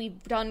everything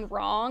we've done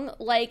wrong.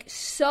 Like,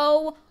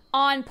 so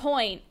on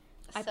point.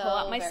 I pull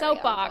out my very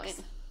soapbox. on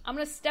point. I'm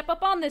going to step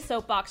up on this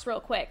soapbox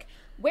real quick.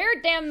 Wear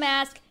a damn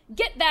mask.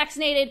 Get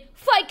vaccinated.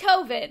 Fight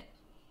COVID.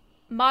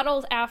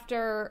 Modeled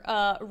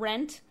after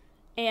Rent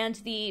and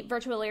the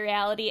virtual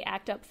reality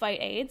Act Up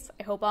Fight AIDS.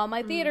 I hope all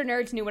my theater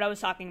nerds knew what I was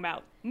talking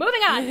about.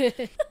 Moving on.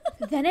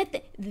 Then at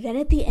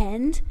the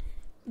end,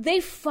 they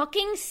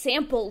fucking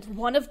sampled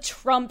one of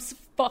Trump's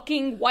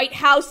fucking White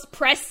House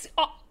press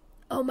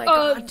Oh my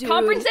god, dude.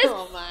 conferences.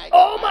 Oh my god.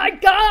 Oh my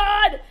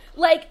god!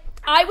 Like,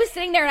 I was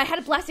sitting there and I had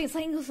it blasting and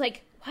something was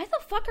like, why the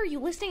fuck are you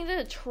listening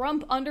to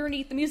Trump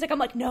underneath the music? I'm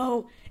like,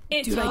 no,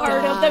 it's Dude, I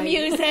part of the died.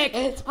 music.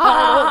 It's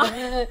part of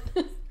it.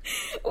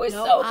 It was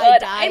No, so good. I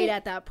died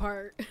at that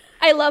part.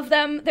 I love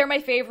them. They're my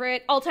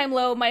favorite. All Time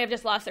Low might have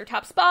just lost their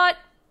top spot,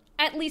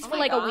 at least for my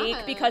like a God. week,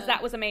 because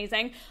that was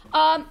amazing.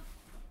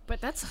 But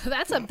that's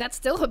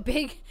still a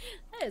big.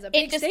 That is a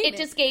big statement. It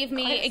just gave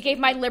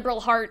my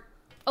liberal heart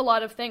a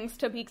lot of things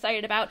to be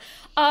excited about.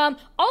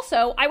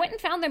 Also, I went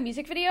and found their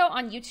music video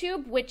on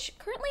YouTube, which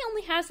currently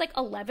only has like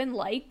 11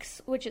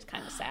 likes, which is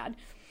kind of sad.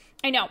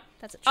 I know.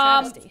 That's a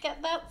travesty.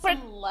 Get that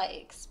some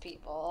likes,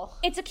 people.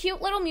 It's a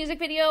cute little music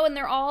video, and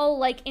they're all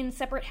like in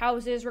separate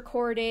houses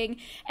recording.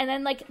 And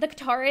then like the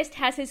guitarist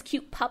has his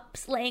cute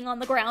pups laying on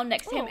the ground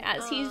next to him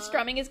as he's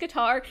strumming his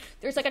guitar.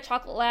 There's like a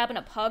chocolate lab and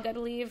a pug, I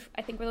believe.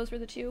 I think those were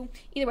the two.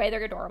 Either way,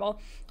 they're adorable.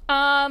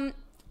 And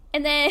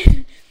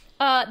then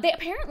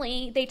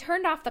they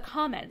turned off the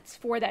comments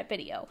for that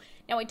video.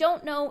 Now I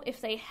don't know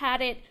if they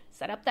had it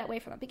set up that way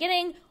from the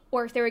beginning,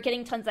 or if they were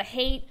getting tons of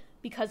hate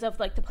because of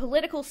like the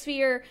political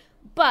sphere.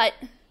 But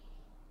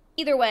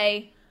either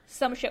way,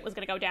 some shit was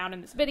gonna go down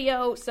in this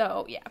video,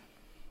 so yeah.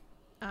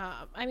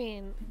 I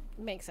mean,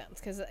 makes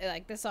sense because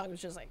like this song was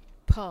just like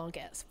punk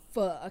as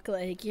fuck.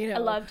 Like, you know, I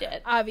loved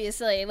it.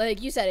 Obviously,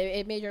 like you said,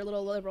 it made your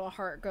little liberal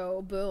heart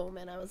go boom,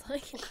 and I was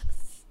like,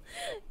 yes,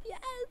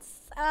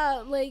 yes.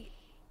 Like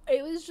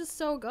it was just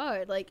so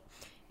good. Like,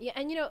 yeah,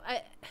 and you know,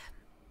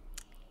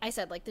 I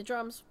said, like, the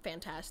drums,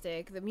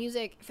 fantastic. The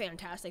music,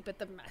 fantastic. But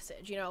the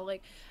message, you know,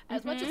 like,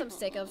 as much as I'm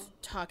sick of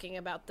talking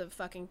about the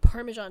fucking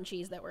Parmesan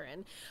cheese that we're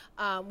in,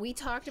 we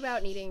talked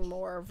about needing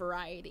more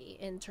variety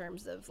in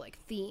terms of, like,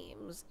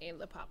 themes in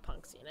the pop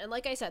punk scene. And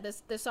like I said,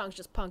 this song's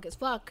just punk as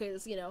fuck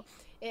because, you know,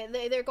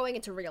 they're going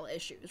into real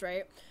issues,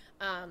 right?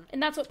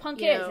 And that's what punk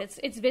you is. know.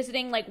 It's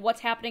visiting, like, what's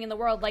happening in the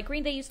world. Like,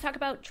 Green Day used to talk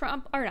about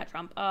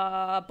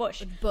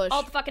Bush.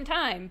 All the fucking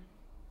time.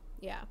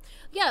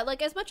 Yeah,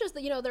 like, as much as,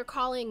 you know, they're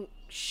calling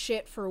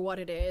shit for what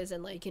it is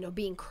and, like, you know,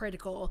 being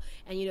critical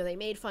and, you know, they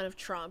made fun of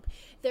Trump,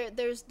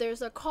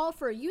 there's a call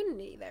for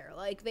unity there.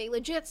 Like, they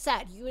legit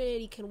said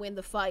unity can win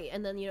the fight.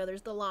 And then, you know,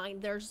 there's the line,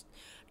 there's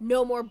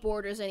no more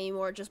borders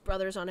anymore, just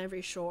brothers on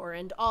every shore,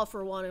 and all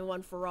for one and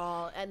one for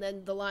all. And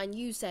then the line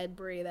you said,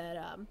 Brie,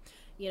 that,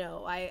 you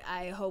know,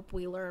 I hope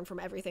we learn from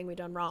everything we've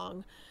done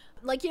wrong.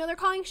 Like, you know, they're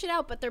calling shit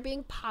out, but they're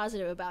being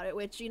positive about it,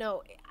 which, you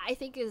know, I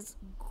think is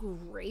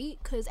great,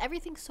 because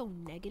everything's so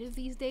negative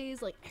these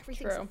days. Like,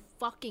 everything's a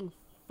fucking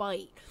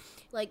fight.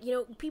 Like, you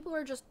know, people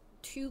are just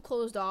too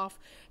closed off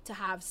to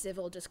have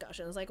civil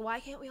discussions. Like, why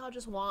can't we all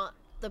just want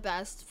the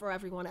best for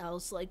everyone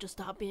else? Like, just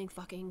stop being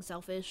fucking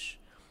selfish.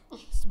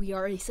 We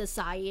are a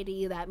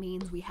society. That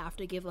means we have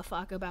to give a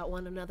fuck about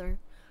one another.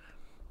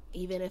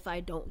 Even if I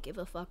don't give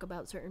a fuck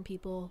about certain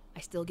people, I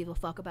still give a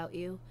fuck about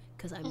you,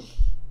 because I'm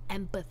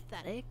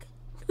empathetic.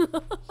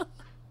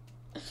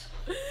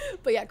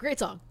 But yeah, great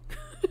song.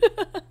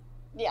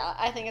 Yeah,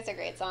 I think it's a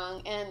great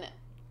song, and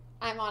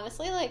I'm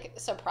honestly, like,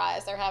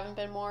 surprised there haven't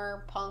been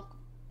more punk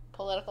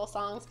political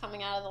songs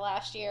coming out of the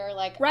last year.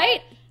 Like,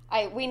 right?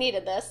 We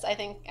needed this. I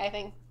think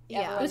Yeah.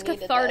 everyone It was needed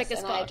cathartic this,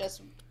 as and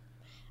fuck.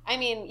 I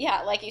mean,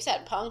 yeah, like you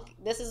said, punk.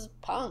 This is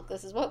punk.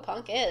 This is what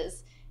punk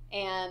is,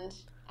 and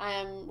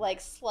I'm,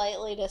 like,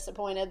 slightly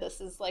disappointed.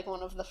 This is, like,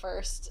 one of the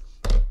first,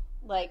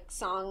 like,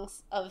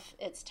 songs of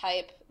its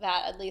type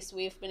that at least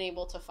we've been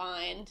able to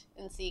find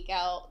and seek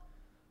out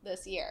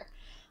this year.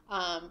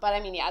 But I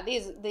mean, yeah,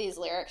 these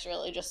lyrics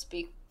really just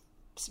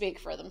speak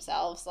for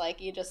themselves. Like,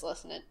 you just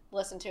listen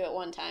to it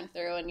one time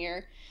through, and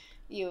you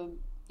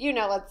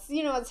know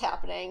what's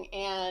happening.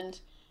 And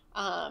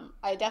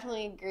I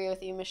definitely agree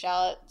with you,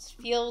 Michelle. It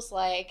feels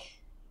like,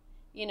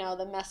 you know,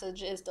 the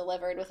message is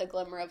delivered with a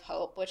glimmer of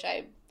hope, which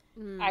I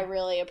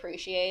really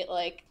appreciate.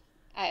 Like,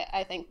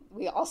 I think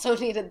we also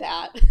needed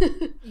that.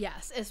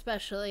 Yes,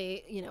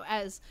 especially, you know,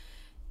 as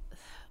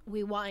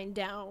we wind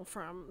down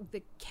from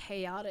the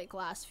chaotic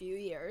last few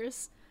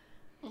years.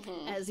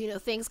 As, you know,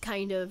 things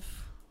kind of,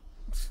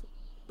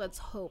 let's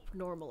hope,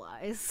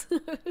 normalize.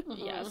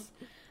 Yes.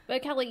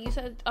 But Kelly, you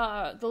said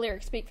the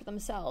lyrics speak for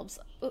themselves.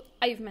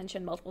 I've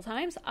mentioned multiple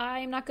times,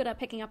 I'm not good at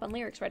picking up on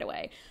lyrics right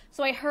away.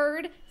 So I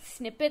heard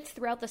snippets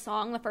throughout the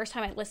song the first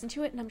time I listened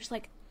to it, and I'm just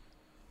like,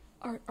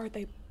 are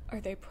they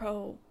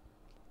pro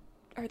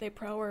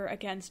or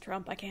against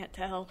Trump? I can't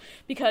tell,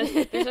 because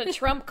there's a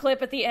Trump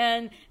clip at the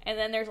end, and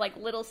then there's, like,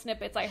 little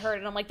snippets I heard,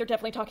 and I'm like, they're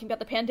definitely talking about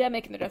the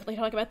pandemic, and they're definitely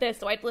talking about this.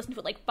 So I'd listen to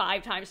it, like,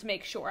 5 times to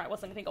make sure I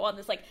wasn't going to go on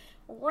this, like,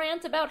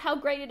 rant about how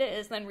great it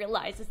is, and then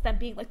realize it's them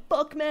being like,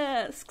 fuck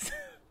masks.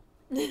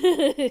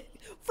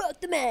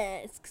 Fuck the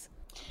masks.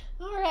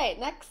 All right,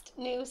 next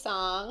new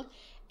song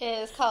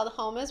is called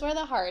Home Is Where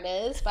the Heart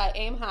Is by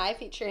Aim High,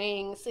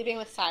 featuring Sleeping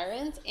with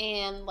Sirens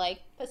and, like,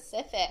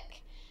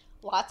 Pacific.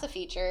 Lots of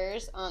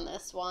features on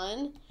this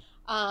one.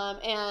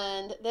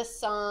 And this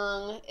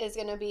song is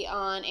going to be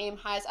on Aim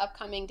High's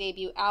upcoming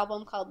debut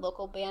album called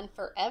Local Band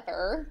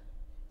Forever.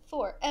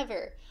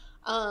 Forever.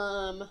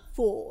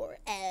 Forever.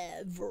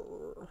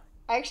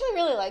 I actually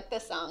really like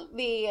this song.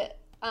 The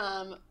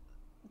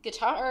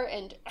guitar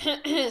and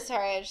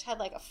sorry, I just had,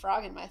 like, a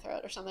frog in my throat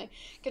or something.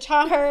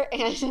 Guitar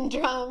and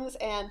drums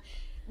and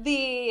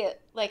the,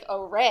 like,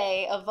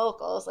 array of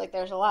vocals. Like,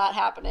 there's a lot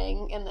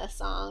happening in this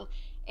song.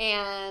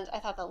 And I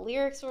thought the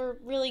lyrics were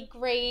really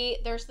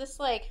great. There's this,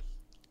 like,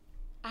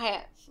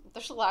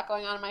 there's a lot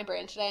going on in my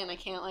brain today, and I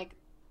can't, like,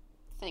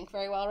 think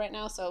very well right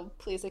now, so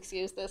please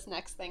excuse this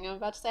next thing I'm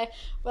about to say.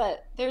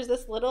 But there's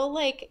this little,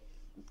 like,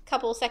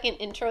 couple second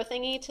intro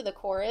thingy to the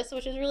chorus,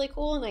 which is really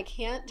cool, and I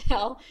can't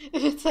tell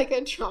if it's, like,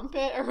 a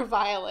trumpet or a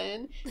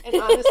violin. And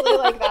honestly,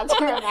 like, that's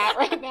where I'm at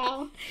right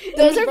now.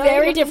 Those are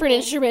very different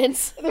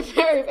instruments. They're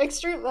very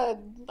extreme,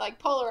 like,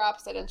 polar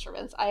opposite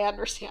instruments. I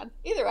understand.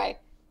 Either way,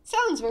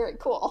 sounds very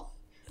cool.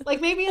 Like,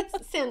 maybe it's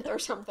synth or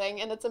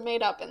something, and it's a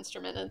made-up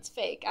instrument, and it's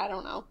fake. I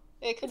don't know.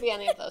 It could be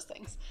any of those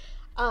things.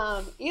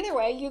 Either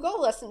way, you go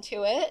listen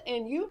to it,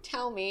 and you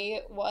tell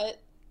me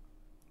what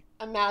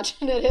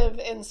imaginative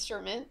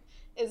instrument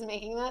is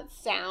making that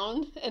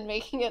sound and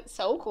making it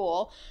so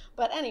cool.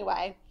 But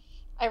anyway,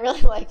 I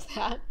really liked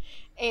that.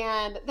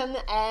 And then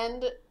the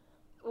end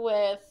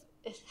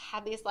it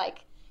had these,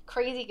 like,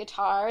 crazy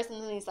guitars,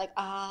 and then these, like,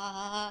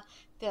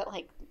 that,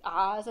 like,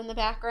 ahs in the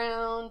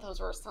background. Those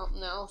were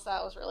something else.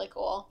 That was really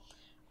cool.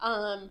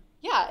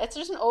 Yeah, it's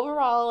just an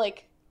overall,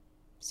 like,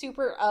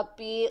 super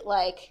upbeat,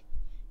 like,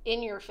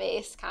 in your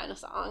face kind of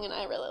song, and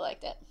I really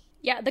liked it.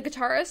 Yeah, the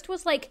guitarist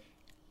was, like,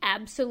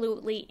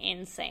 absolutely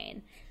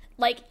insane.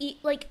 Like,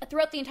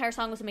 throughout the entire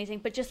song was amazing,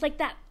 but just, like,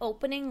 that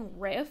opening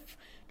riff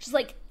just,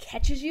 like,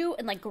 catches you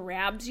and, like,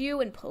 grabs you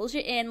and pulls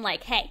you in,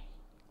 like, hey,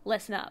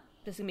 listen up.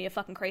 This is gonna be a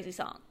fucking crazy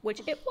song,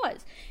 which it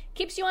was.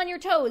 Keeps you on your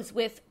toes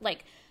with,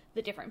 like,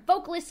 the different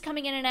vocalists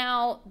coming in and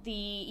out,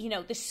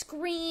 the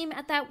scream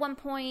at that one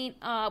point,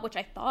 which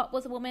I thought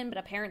was a woman, but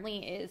apparently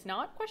is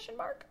not, ?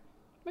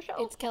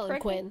 Michelle? It's Kellen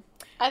Quinn.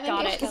 I think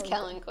Got it's it.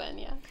 Kellen Quinn,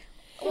 yeah.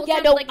 Well, Yeah,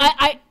 no, like,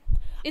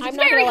 it's I'm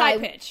not very gonna high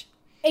lie. pitch.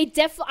 I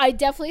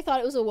definitely thought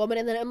it was a woman,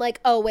 and then I'm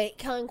like, oh wait,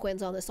 Kellen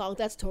Quinn's on this song.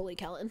 That's totally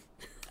Kellen.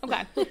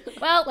 Okay.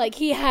 Well, Like,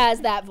 he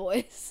has that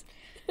voice.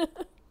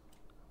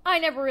 I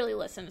never really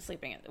listened to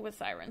Sleeping with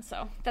Sirens,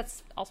 so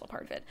that's also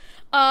part of it.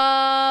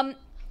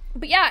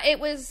 But yeah, it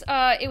was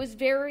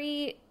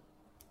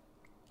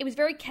it was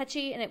very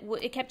catchy, and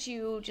it kept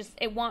you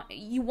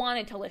you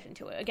wanted to listen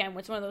to it. Again,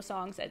 it's one of those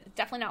songs that it's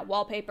definitely not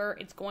wallpaper.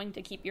 It's going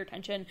to keep your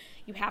attention.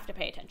 You have to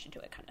pay attention to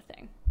it, kind of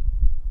thing.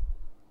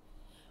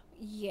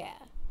 Yeah.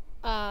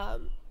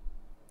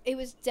 It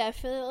was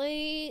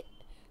definitely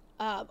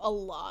a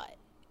lot,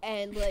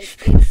 and like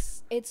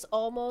it's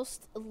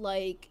almost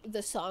like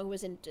the song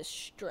was in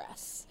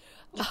distress.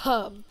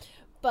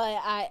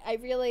 But I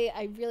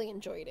really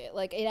enjoyed it.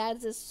 Like, it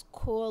adds this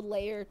cool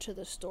layer to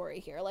the story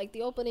here. Like,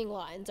 the opening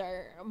lines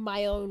are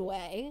 "my own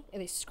way," and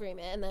they scream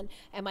it, and then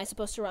 "am I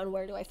supposed to run?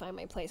 Where do I find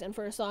my place?" And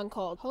for a song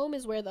called "Home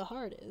is Where the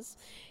Heart Is,"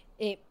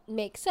 it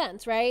makes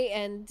sense, right?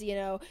 And, you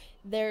know,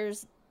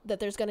 there's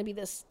going to be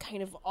this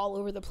kind of all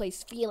over the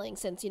place feeling,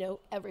 since, you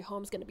know, every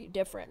home's going to be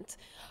different,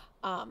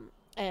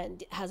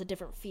 and has a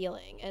different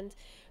feeling. And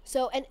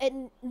so,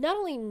 and not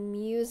only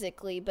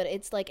musically, but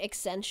it's like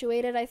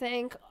accentuated, I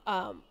think,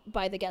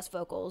 by the guest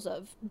vocals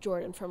of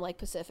Jordan from like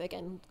Pacific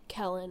and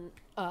Kellen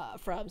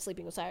from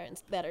Sleeping with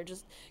Sirens, that are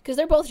just, because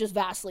they're both just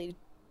vastly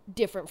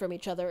different from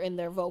each other in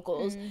their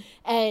vocals.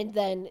 And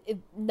then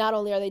not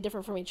only are they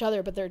different from each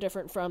other, but they're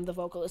different from the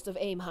vocalist of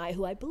Aim High,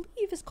 who I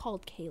believe is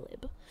called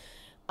Caleb.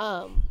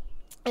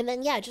 And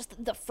then, yeah,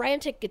 just the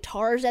frantic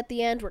guitars at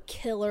the end were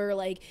killer.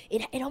 Like,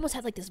 it almost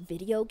had, like, this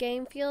video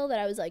game feel that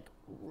I was, like,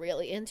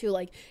 really into.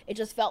 Like, it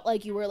just felt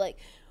like you were,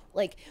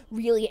 like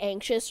really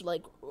anxious,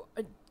 like,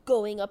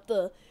 going up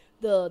the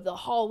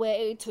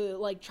hallway to,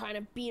 like, trying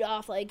to beat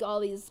off, like, all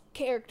these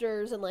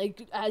characters. And,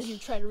 like, as you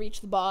try to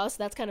reach the boss,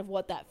 that's kind of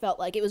what that felt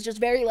like. It was just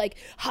very, like,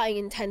 high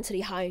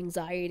intensity, high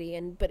anxiety,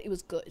 but it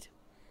was good.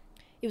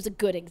 It was a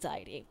good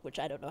anxiety, which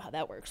I don't know how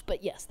that works,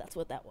 but yes, that's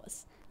what that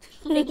was.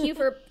 Thank you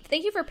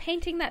for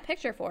painting that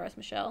picture for us,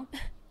 Michelle.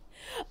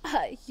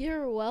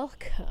 You're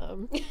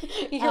welcome.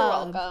 You're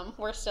welcome.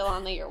 We're still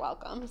on the you're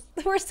welcomes.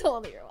 We're still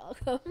on the you're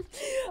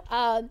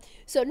welcome.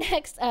 So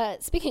next,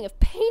 speaking of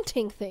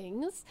painting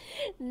things,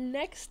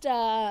 next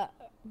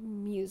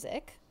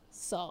music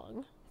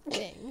song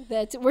thing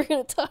that we're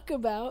going to talk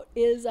about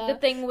is the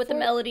thing with the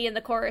melody and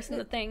the chorus and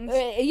the things.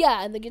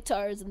 Yeah, and the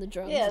guitars and the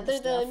drums. Yeah, and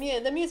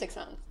the music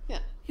songs. Yeah.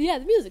 Yeah,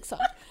 the music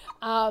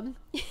song.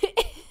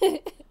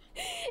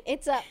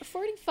 It's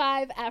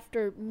 45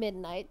 After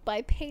Midnight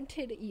by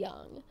Painted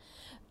Young.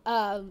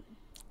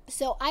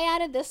 So I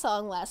added this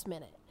song last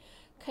minute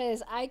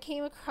because I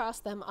came across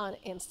them on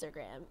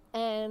Instagram,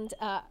 and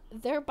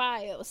their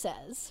bio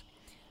says,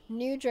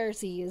 New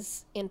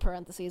Jersey's, in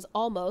parentheses,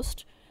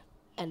 almost,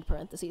 end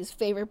parentheses,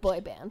 favorite boy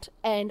band.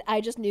 And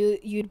I just knew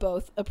you'd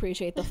both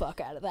appreciate the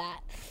fuck out of that.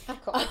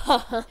 Of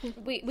course.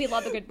 We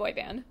love a good boy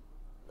band.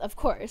 Of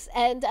course.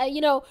 And,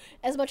 you know,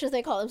 as much as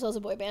they call themselves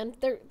a boy band,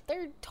 they're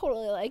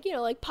totally like, you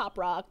know, like pop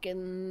rock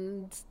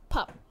and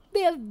pop.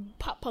 They have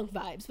pop punk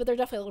vibes, but they're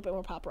definitely a little bit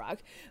more pop rock.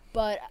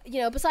 But,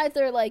 you know, besides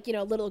their, like, you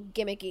know, little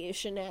gimmicky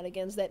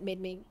shenanigans that made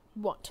me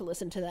want to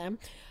listen to them,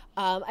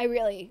 I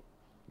really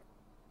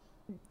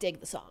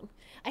dig the song.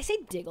 I say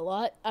dig a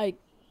lot.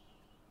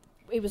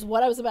 It was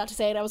what I was about to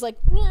say, and I was like,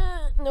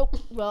 nah, nope.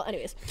 Well,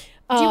 anyways.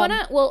 Do you want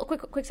to, well,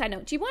 quick side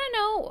note. Do you want to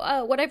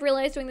know what I've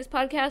realized doing this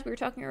podcast? We were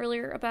talking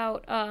earlier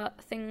about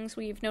things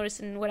we've noticed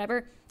and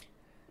whatever.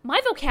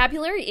 My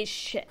vocabulary is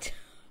shit.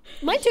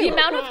 Mine too. The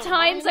amount of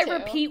times I too.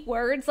 repeat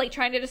words, like,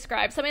 trying to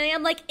describe something,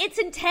 I'm like, it's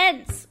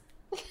intense.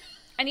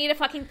 I need a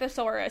fucking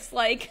thesaurus.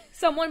 Like,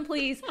 someone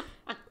please.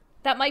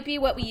 That might be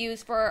what we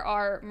use for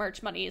our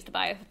merch money, is to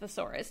buy a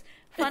thesaurus.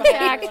 Fun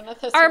fact,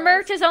 our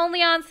merch is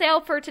only on sale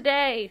for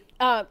today.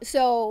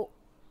 So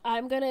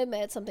I'm going to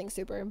admit something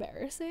super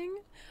embarrassing.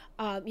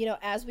 You know,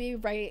 as we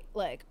write,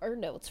 like, our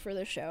notes for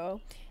the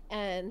show,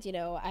 and, you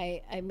know,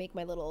 I make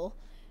my little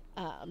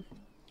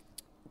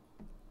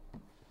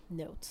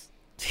notes.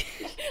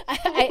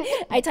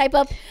 I type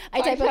up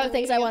the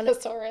things I want to.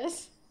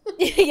 Thesaurus.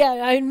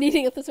 Yeah, I'm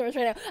needing a thesaurus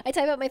right now. I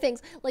type out my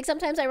things. Like,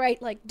 sometimes I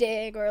write, like,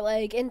 dig or,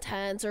 like,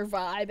 intense or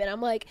vibe, and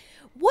I'm like,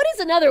 what is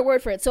another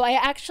word for it? So I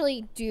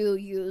actually do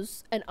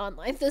use an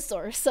online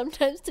thesaurus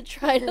sometimes to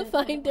try to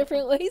find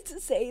different ways to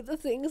say the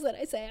things that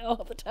I say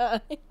all the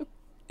time.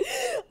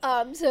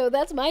 So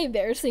that's my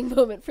embarrassing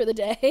moment for the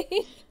day.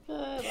 I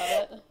love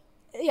it.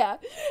 Yeah.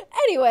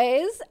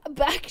 Anyways,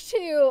 back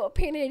to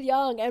Painted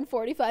Young and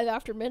 45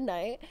 After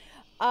Midnight.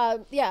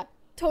 Yeah.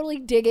 Totally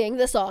digging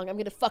the song. I'm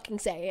gonna fucking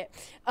say it.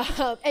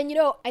 And, you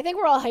know, I think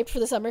we're all hyped for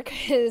the summer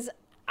because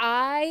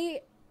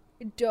I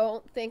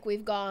don't think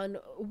we've gone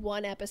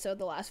one episode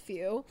the last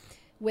few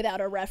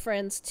without a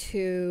reference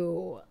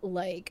to,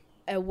 like,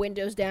 a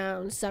windows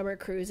down summer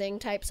cruising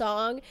type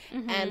song.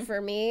 And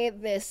for me,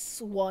 this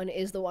one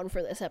is the one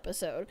for this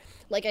episode.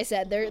 Like I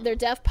said, they're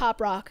def pop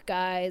rock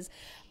guys.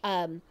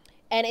 And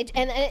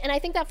I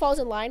think that falls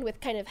in line with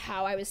kind of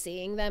how I was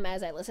seeing them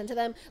as I listened to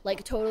them.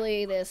 Like,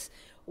 totally this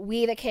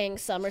We the King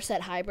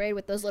Somerset hybrid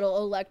with those little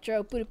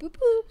electro boop boop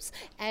boops,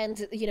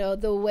 and, you know,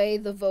 the way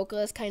the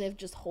vocalist kind of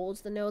just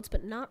holds the notes,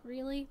 but not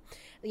really.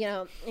 You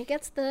know, it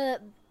gets the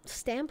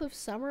stamp of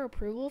summer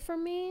approval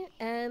from me,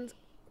 and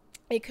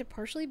it could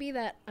partially be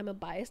that I'm a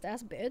biased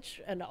ass bitch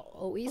and I'll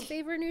always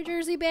favor New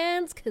Jersey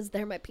bands because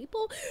they're my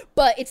people,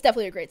 but it's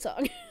definitely a great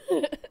song.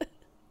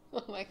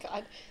 Oh my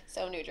god,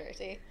 so New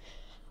Jersey.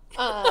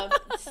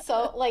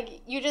 So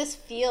like you just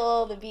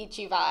feel the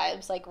beachy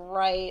vibes like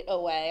right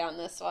away on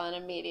this one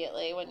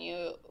immediately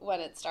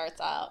when it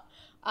starts out.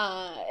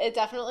 It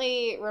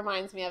definitely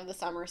reminds me of the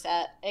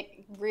Somerset.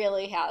 It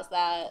really has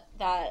that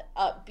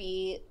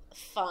upbeat,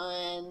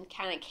 fun,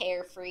 kind of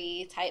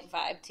carefree type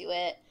vibe to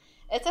it.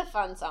 It's a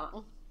fun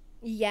song.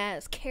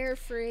 Yes,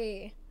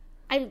 carefree.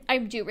 I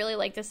do really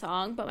like the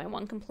song, but my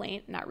one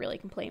complaint, not really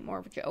complaint, more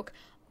of a joke.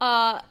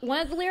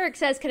 One of the lyrics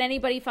says, "Can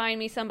anybody find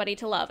me somebody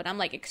to love?" And I'm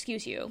like,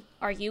 excuse you,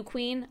 are you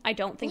Queen? I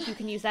don't think you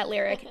can use that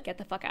lyric. Get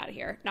the fuck out of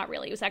here. Not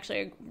really. It was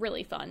actually a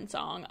really fun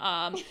song.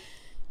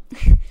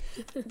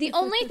 The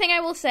only thing I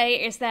will say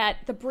is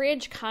that the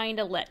bridge kind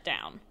of let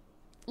down.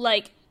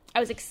 Like, I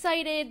was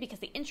excited because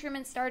the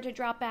instruments started to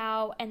drop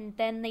out, and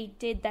then they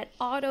did that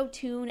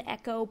auto-tune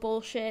echo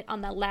bullshit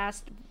on the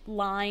last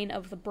line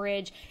of the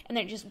bridge, and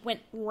then it just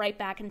went right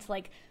back into,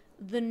 like,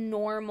 the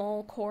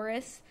normal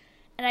chorus.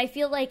 And I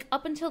feel like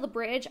up until the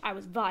bridge, I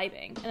was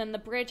vibing. And then the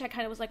bridge, I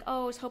kind of was like,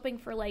 oh, I was hoping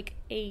for, like,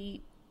 a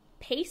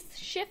pace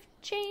shift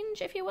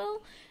change, if you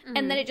will. Mm-hmm.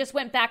 And then it just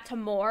went back to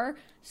more.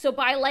 So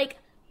by, like,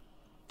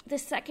 the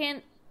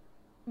second,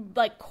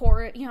 like,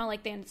 chorus, you know,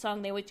 like, the end of the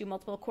song, they always do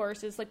multiple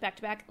choruses, like,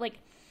 back-to-back. Like,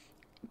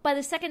 by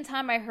the second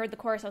time I heard the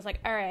chorus, I was like,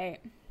 all right,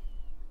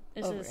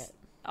 this over is it.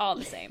 all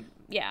the same.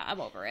 Yeah,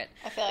 I'm over it.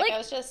 I feel like I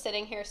was just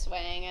sitting here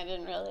swaying. It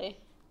didn't really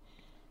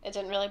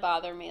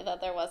bother me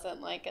that there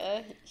wasn't, like,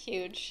 a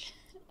huge...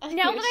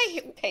 Now that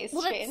I pace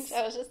change,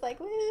 I was just like,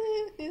 well,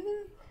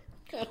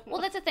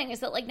 that's the thing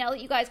is that like now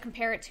that you guys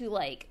compare it to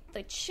like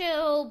the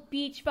chill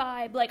beach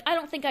vibe, like I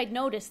don't think I'd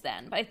notice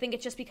then, but I think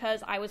it's just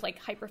because I was like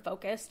hyper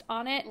focused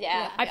on it.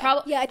 I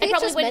probably I think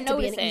it's just wouldn't meant to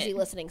be notice an it. easy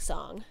listening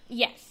song.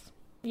 Yes.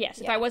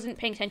 If Yeah. I wasn't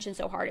paying attention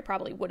so hard, it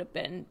probably would have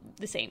been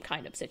the same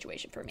kind of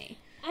situation for me.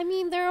 I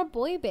mean, they're a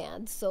boy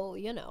band, so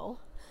you know.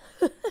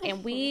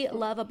 And we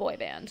love a boy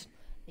band.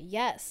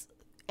 Yes.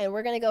 And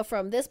we're going to go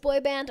from this boy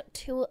band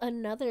to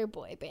another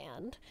boy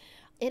band.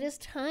 It is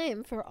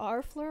time for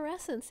our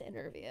Fluorescence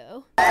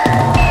interview.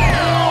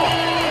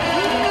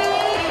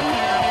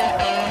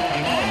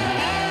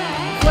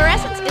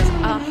 Fluorescence is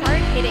a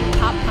hard-hitting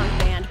pop-punk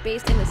band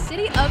based in the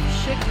city of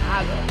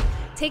Chicago.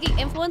 Taking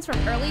influence from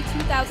early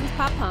 2000s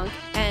pop-punk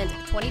and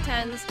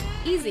 2010s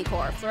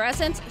easycore,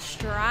 Fluorescence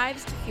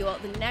strives to fuel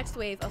the next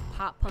wave of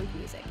pop-punk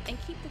music and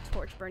keep the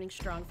torch burning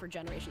strong for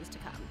generations to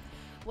come.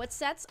 What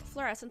sets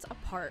Fluorescence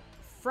apart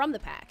from the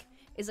pack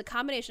is a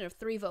combination of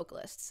three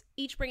vocalists,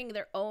 each bringing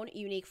their own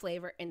unique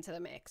flavor into the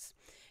mix.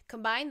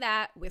 Combine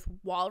that with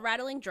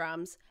wall-rattling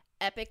drums,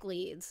 epic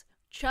leads,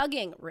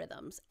 chugging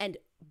rhythms, and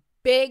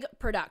big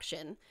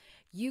production,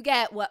 you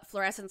get what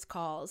Fluorescence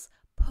calls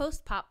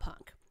post-pop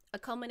punk, a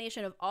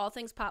culmination of all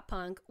things pop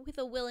punk with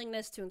a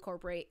willingness to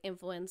incorporate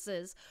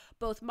influences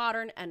both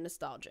modern and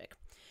nostalgic.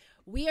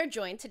 We are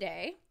joined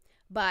today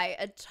by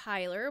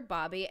Tyler,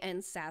 Bobby,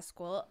 and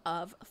Sasquatch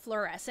of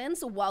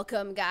Fluorescence.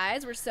 Welcome,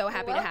 guys. We're so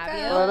happy to have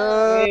you. What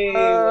up? Hey,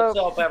 what's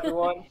up,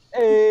 everyone?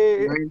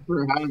 Hey. Thanks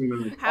for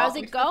having us. How's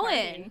it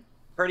going?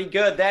 Pretty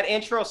good. That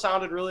intro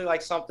sounded really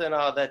like something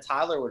that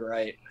Tyler would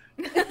write.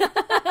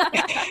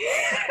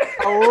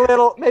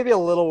 Maybe a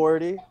little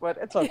wordy, but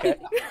it's okay.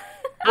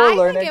 I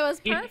learning. think it was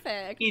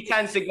perfect. He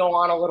tends to go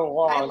on a little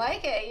long. I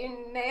like it.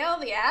 You nail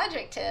the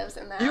adjectives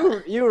in that.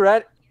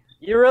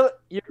 You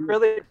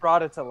really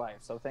brought it to life.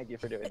 So thank you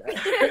for doing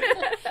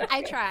that.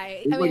 I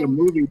try. It's I like a mean,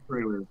 movie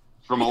trailer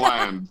from a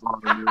land.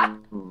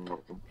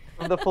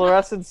 From the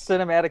Fluorescence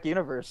cinematic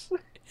universe.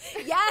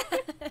 yes.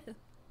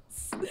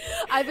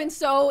 I've been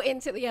so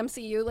into the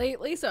MCU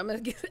lately, so I'm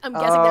guessing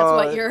that's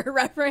what you're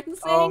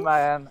referencing. Oh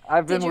man,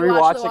 I've been Did you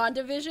watch the rewatching.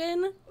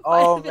 WandaVision?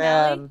 Oh finale?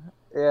 man,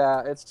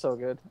 yeah, it's so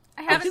good.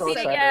 I haven't so seen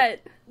it excited.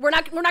 yet. We're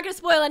not going to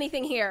spoil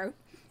anything here.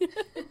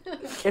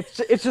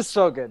 It's just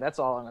so good. That's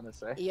all I'm gonna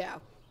say. Yeah.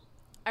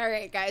 All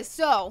right, guys.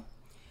 So,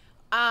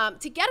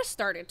 to get us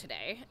started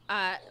today,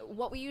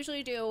 what we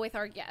usually do with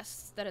our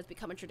guests that has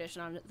become a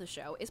tradition on the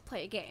show is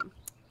play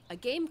a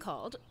game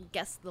called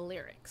Guess the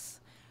Lyrics.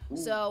 Ooh.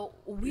 So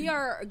we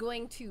are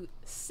going to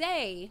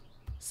say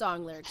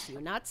song lyrics to you,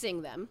 not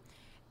sing them,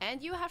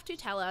 and you have to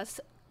tell us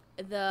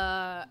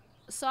the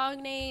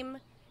song name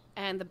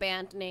and the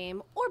band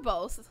name, or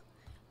both,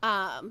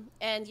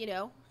 and, you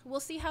know, we'll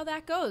see how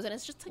that goes. And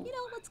it's just, you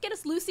know, let's get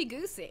us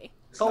loosey-goosey.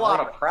 It's a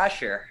lot of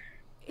pressure.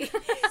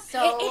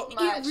 So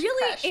much it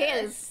really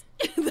pressure. is,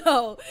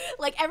 though.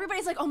 Like,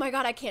 everybody's like, oh my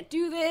god, I can't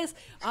do this.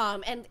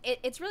 And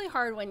it's really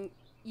hard when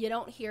you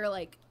don't hear,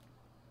 like,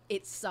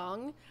 it's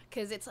sung,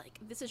 because it's like,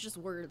 this is just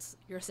words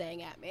you're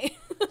saying at me.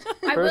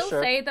 I For will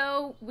sure. say,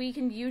 though, we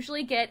can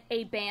usually get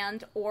a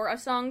band or a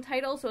song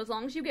title, so as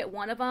long as you get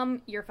one of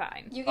them, you're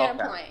fine. You get Okay.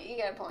 a point. You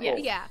get a point. Yeah.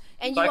 Yeah,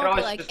 and So you I can won't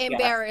be always like, just guess.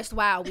 embarrassed,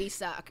 wow, we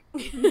suck.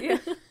 All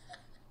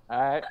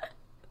right,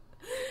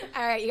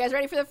 All right, you guys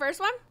ready for the first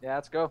one? yeah,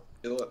 let's go.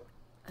 Do it.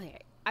 Okay.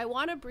 I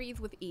want to breathe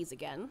with ease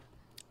again.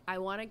 I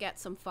want to get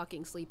some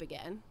fucking sleep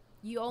again.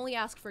 You only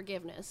ask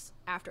forgiveness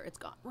after it's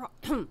gone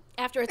wrong.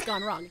 After it's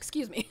gone wrong,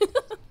 excuse me.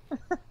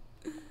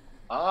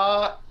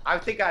 I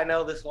think I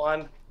know this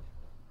one.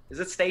 Is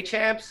it State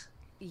Champs?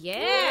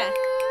 Yeah.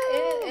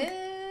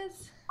 It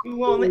is.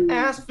 You only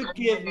ask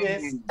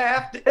forgiveness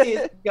after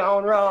it's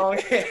gone wrong.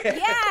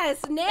 Yes,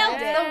 nailed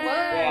That's the it.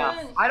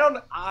 one.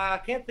 Yeah, I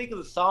can't think of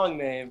the song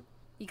name.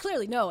 You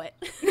clearly know it.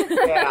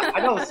 Yeah,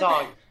 I know the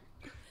song.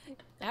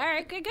 All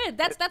right, good.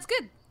 That's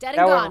good. Dead and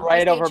That gone. went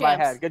right by over State my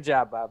Champs. head. Good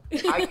job, Bob.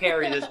 I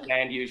carry this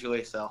band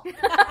usually, so.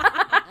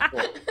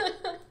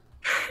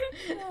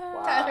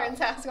 Tyler and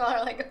Sasquatch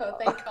are like, oh,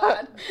 thank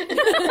God.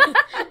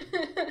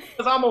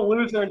 Because I'm a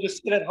loser and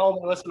just sit at home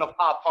and listen to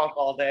pop punk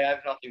all day. I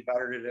have nothing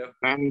better to do.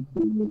 I don't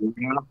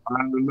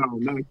know.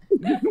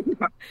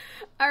 No.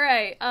 All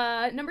right,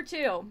 number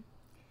 2.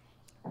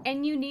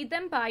 And you need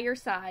them by your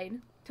side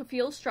to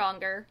feel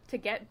stronger, to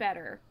get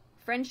better.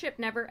 Friendship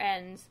never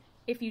ends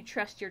if you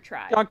trust your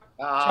tribe. Chunk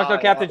no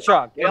Captain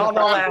Chunk. We all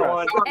know that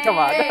one. Come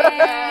on.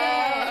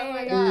 Oh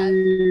my God.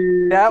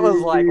 That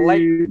was like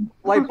light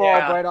bulb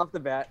Yeah. right off the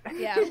bat.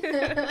 Yeah.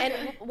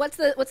 And what's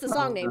the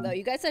song name though?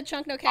 You guys said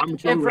Chunk No Captain I'm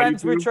Chunk. And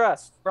friends we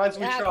trust. Friends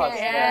we Okay. trust.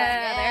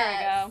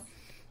 Yeah, there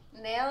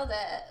we go. Nailed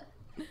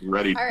it.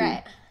 Ready. All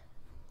right.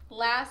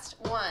 Last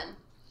one.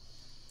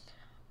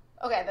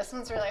 Okay, this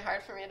one's really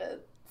hard for me to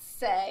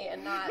say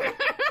and not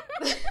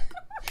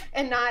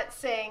and not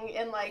sing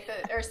in like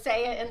the or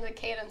say it in the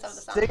cadence of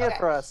the song. Sing it Okay.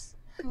 for us.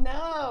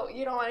 No,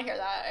 you don't want to hear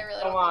that. I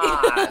really Come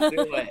don't. on,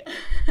 do it.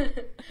 All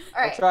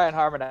I'll right. try and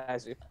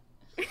harmonize you.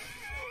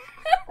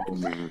 Oh,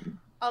 man.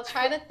 I'll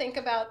try to think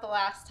about the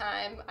last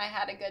time I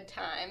had a good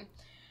time.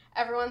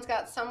 Everyone's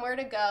got somewhere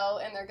to go,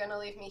 and they're gonna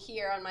leave me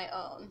here on my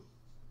own.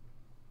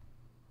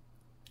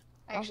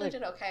 I actually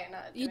did okay.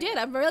 Not You doing did.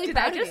 it. I'm really Did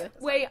I proud of just you.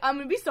 wait? I'm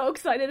gonna be so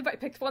excited if I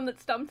picked one that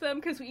stumped them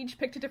because we each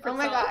picked a Oh different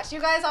my song. gosh, you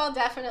guys all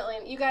definitely.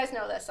 You guys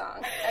know this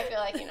song. I feel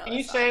like you know. Can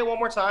you this say song. it one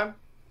more time?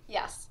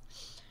 Yes.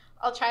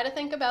 I'll try to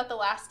think about the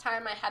last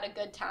time I had a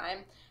good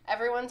time.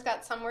 Everyone's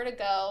got somewhere to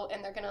go,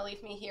 and they're gonna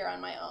leave me here on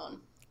my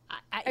own.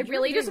 I you're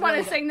really doing just want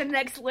to good. sing the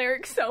next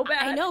lyric so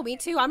bad. I know, me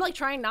too. I'm like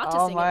trying not to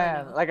Oh sing it right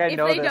man, now. like I If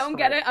know they this don't one.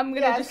 get it, I'm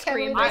gonna Yeah, just can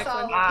we scream just back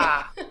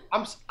all-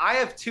 one. I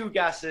have 2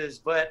 guesses,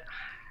 but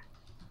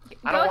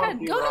I Go don't ahead, want to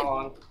be go ahead.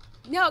 wrong.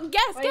 No,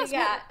 guess. What do you Guess.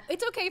 got?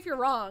 It's okay if you're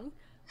wrong.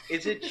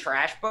 Is it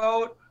Trash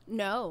Boat?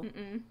 No.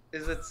 Mm-mm.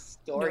 Is it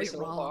Story you're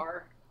So wrong.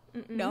 Far?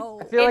 Mm-mm. No.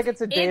 I feel like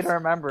It's- it's a day it's- to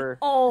remember.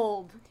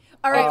 Old.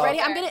 All right, Oh. ready?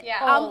 I'm gonna.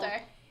 Yeah, older.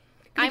 Can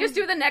we I'm- just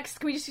do the next?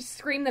 Can we just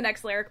scream the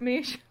next lyric,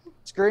 Mish?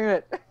 Scream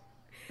it.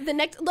 The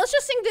next. Let's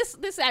just sing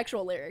this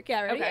actual lyric.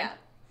 Yeah, ready? Okay.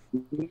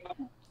 Yeah.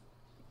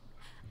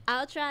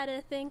 I'll try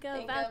to think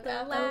Think about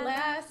the about the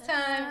last. last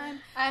time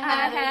I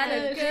had had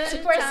a a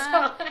good good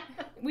time. time.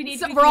 We need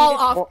So to. we're all we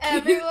need off.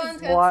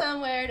 Everyone's got What?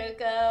 somewhere to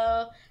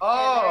go.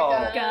 Oh.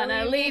 and they're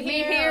Gonna leave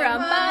me here on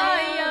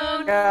my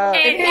own. Yeah.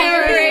 And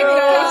here it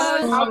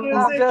goes. How I'm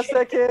is it? just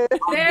a kid.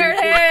 There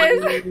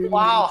it is.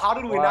 Wow, how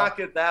did we Wow. not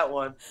get that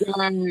one?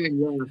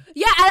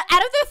 Yeah,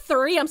 out of the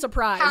 3, I'm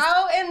surprised.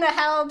 How in the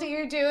hell do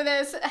you do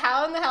this?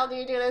 How in the hell do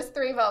you do this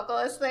 3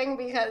 vocalist thing?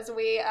 Because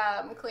we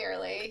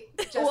clearly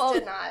just Well,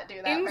 did not do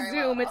that In very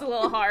Zoom, well. it's a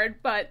little hard,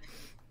 but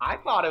I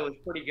thought it was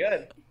pretty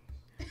good.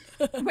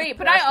 wait.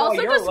 But That's I why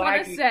also you're just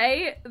want to laggy.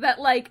 say that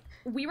like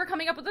we were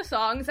coming up with the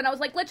songs, and I was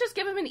like, let's just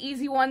give him an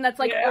easy one that's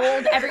like Yeah.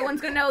 old.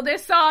 Everyone's gonna know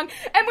this song.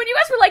 And when you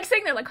guys were like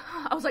saying, they're like,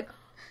 I was like,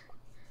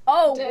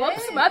 oh, Dang.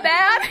 whoops, my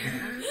bad.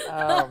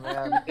 Oh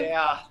man,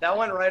 Yeah, that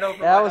went right over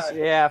that my was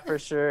head. for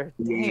sure.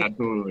 Yeah,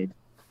 totally.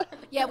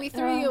 Yeah, we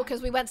threw you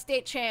because we went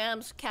state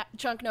champs,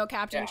 Chunk No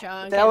Captain Yeah.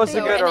 Chunk. That and was a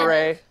so- good and then-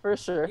 array for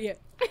sure. Yeah.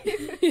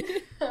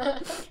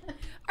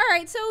 All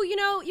right, so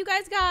you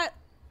guys got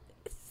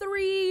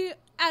 3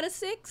 out of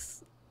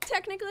 6,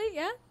 technically,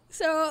 yeah.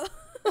 So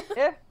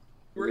Yeah.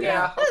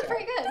 Yeah, That's okay.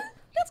 pretty good.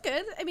 that's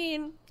good. I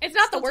mean, It's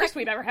not the Still worst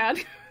we've ever had.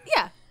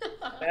 yeah.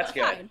 That's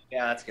good. Fine.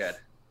 Yeah, that's good.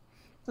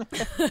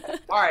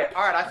 All right,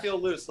 I feel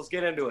loose. Let's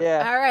get into it.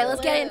 Yeah. All right,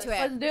 let's get into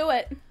Let's it. do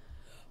it.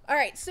 All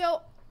right,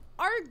 so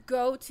our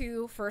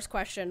go-to first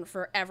question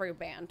for every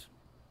band,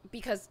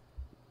 because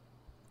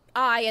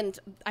I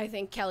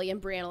think Kelly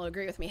and Brianna will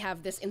agree with me,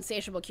 have this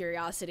insatiable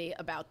curiosity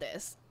about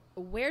this.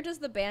 Where does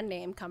the band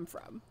name come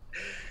from?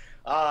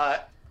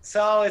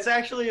 So it's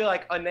actually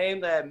like a name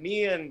that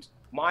me and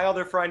my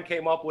other friend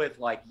came up with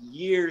like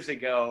years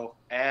ago,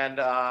 and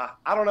I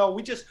don't know.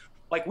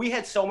 We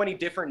had so many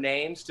different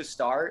names to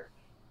start.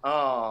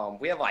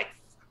 We have like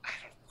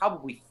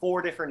probably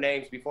 4 different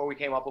names before we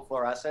came up with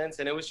Fluorescence,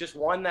 and it was just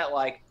one that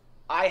like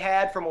I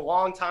had from a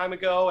long time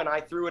ago, and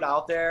I threw it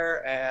out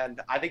there, and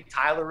I think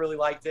Tyler really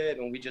liked it,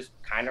 and we just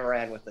kind of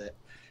ran with it.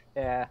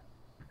 Yeah.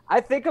 I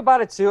think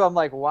about it too. I'm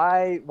like,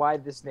 why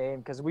this name?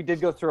 Because we did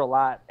go through a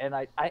lot, and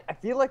I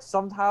feel like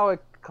somehow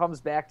it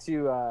comes back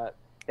to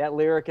that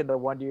lyric in the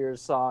Wonder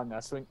Years song.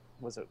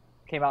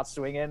 Came out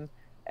swinging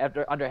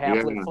after under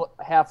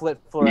half lit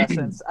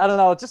fluorescence. I don't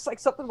know, just like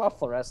something about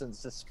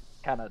fluorescence just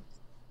kind of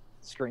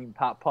screamed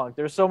pop punk.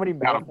 There's so many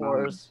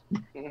metaphors.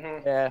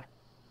 Mhm. Yeah.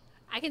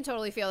 I can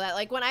totally feel that.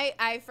 Like when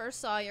I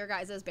first saw your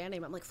guys' band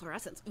name, I'm like,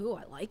 Fluorescence. Ooh,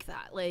 I like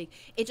that. Like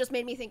it just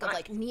made me think of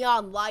like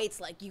neon lights.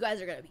 Like you guys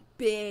are gonna be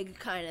big,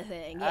 kind of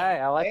thing. Hey,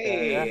 Yeah. I like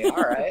Hey, that. Yeah.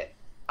 all right.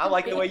 I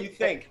like the way you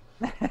think.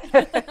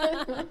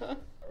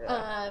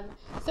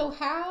 So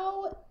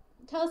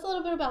tell us a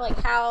little bit about like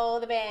how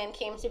the band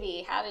came to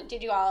be.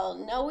 Did you all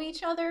know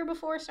each other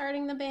before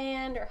starting the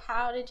band, or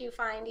how did you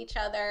find each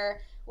other?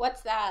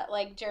 What's that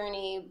like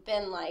journey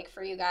been like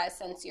for you guys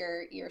since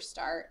your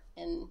start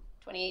in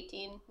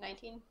 2018,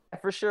 19?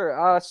 For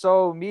sure.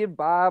 So me and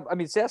Bob,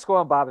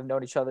 Sasquatch and Bob have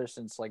known each other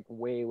since like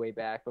way, way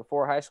back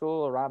before high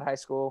school, around high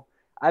school.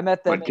 I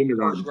met them Like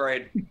kindergarten. First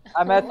grade.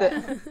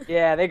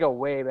 yeah, they go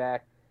way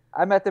back.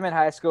 I met them in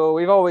high school.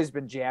 We've always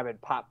been jamming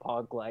pop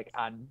punk like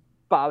on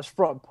Bob's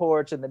front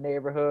porch in the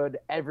neighborhood,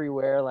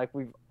 everywhere.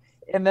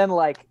 And then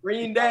like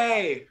Green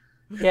Day.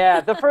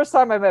 yeah, the first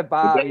time I met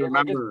Bob, I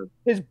remember.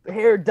 his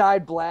hair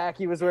dyed black.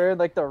 He was wearing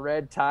like the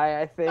red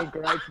tie, I think,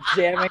 right?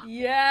 Jamming.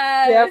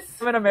 Yes. Yeah,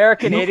 I'm an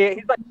American idiot.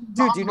 He's like,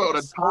 dude, do you know About the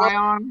a song? tie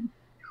on?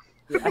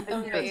 I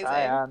think he had a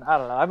tie on. I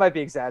don't know. I might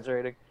be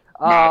exaggerating.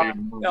 Not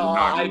even. No,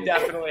 Not I even.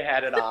 definitely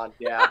had it on.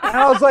 Yeah. And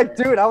I was like,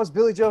 dude, I was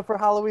Billy Joe for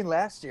Halloween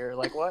last year.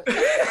 Like, what?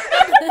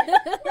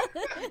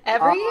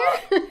 Every year?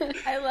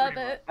 I love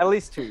it. At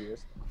least 2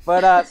 years.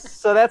 But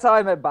so that's how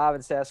I met Bob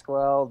and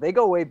Sasquatch. They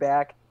go way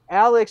back.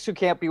 Alex, who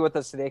can't be with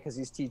us today because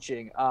he's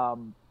teaching,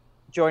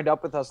 joined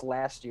up with us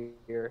last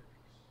year.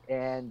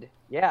 And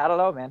yeah, I don't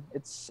know, man.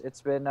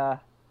 It's been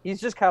he's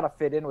just kind of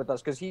fit in with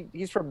us because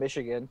he's from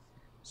Michigan.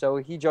 So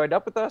he joined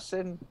up with us,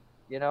 and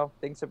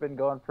things have been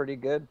going pretty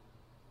good.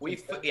 He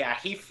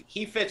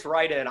fits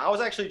right in. I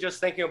was actually just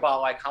thinking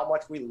about like how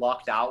much we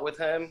lucked out with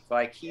him.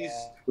 Like he's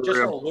just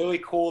a really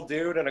cool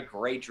dude and a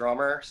great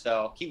drummer.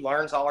 So he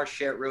learns all our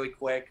shit really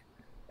quick.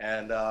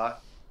 And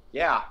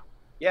yeah.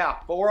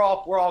 But we're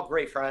all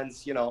great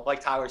friends.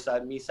 Like Tyler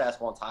said, me,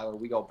 Sasquatch, and Tyler,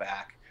 we go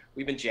back.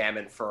 We've been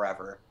jamming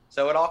forever.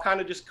 So it all kind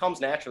of just comes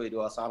naturally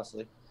to us,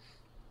 honestly.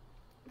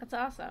 That's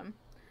awesome.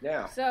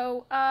 Yeah.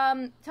 So,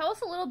 tell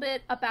us a little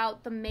bit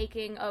about the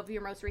making of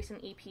your most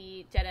recent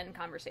EP, Dead End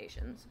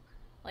Conversations.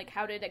 Like,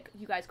 how did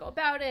you guys go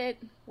about it?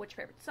 What's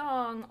your favorite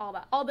song? All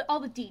that, all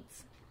the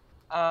deets.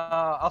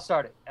 I'll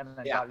start it, and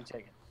then Yeah. Bob, you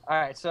take it. All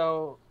right,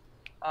 so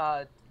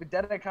with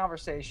Dead End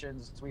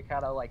Conversations, we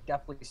kind of like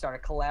definitely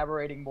started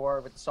collaborating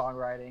more with the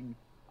songwriting,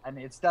 and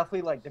it's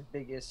definitely like the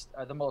biggest,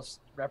 the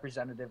most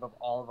representative of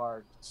all of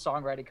our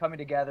songwriting coming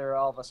together,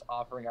 all of us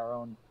offering our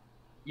own,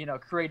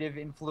 creative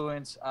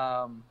influence.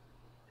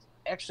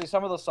 Actually,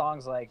 some of those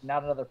songs, like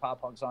Not Another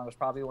Pop Punk Song, was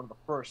probably one of the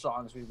first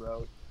songs we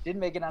wrote. Didn't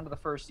make it onto the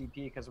first EP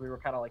because we were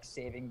kind of like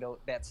saving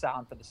that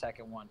sound for the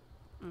second one.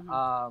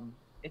 Mm-hmm.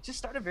 It just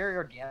started very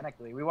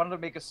organically. We wanted to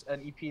make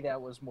an EP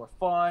that was more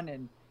fun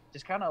and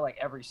just kind of like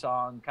every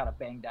song kind of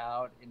banged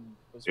out and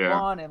was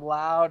fun and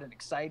loud and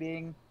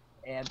exciting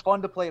and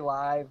fun to play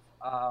live.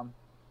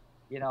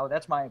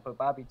 That's my input.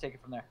 Bobby, take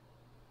it from there.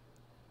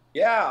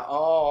 Yeah.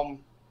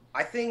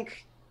 I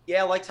think.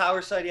 Yeah, like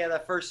Tyler said,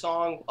 that first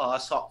song,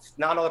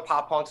 Not Another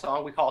Pop Punk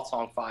Song, we call it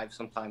Song 5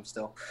 sometimes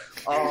still.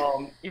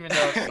 Even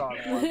though it's song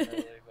 1.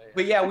 Really,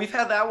 but yeah, we've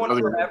had that one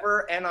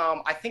forever, and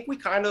I think we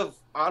kind of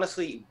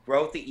honestly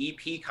wrote the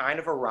EP kind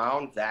of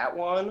around that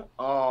one.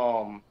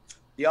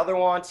 The other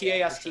one,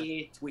 TAST,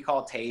 we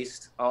call it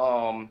Taste.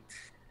 That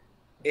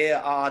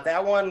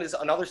one is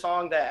another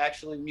song that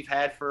actually we've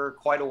had for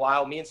quite a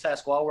while. Me and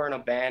Sasquatch were in a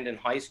band in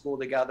high school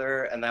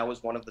together, and that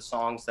was one of the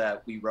songs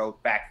that we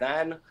wrote back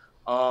then.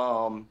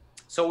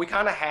 So we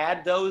kind of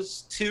had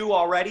those two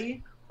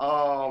already.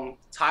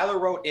 Tyler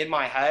wrote In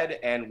My Head,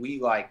 and we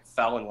like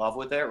fell in love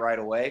with it right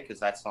away because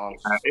that song.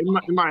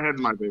 In my head,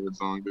 my favorite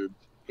song, dude.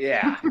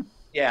 Yeah,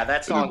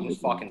 that song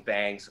just fucking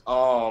bangs.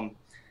 And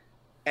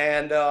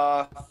then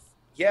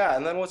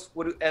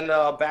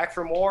Back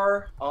for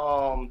More.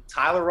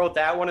 Tyler wrote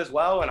that one as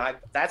well, and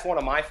that's one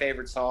of my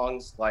favorite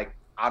songs, like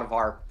out of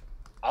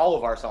all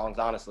of our songs,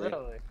 honestly.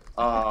 Really?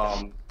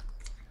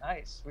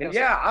 Nice. And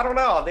I don't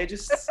know. They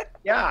just,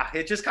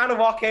 it just kind of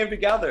all came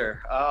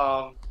together.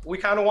 We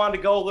kind of wanted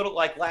to go a little,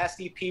 like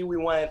last EP, we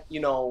went, it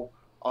was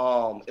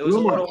a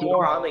little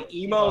more on the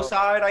emo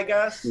side, I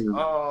guess.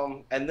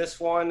 And this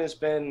one has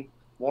been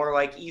more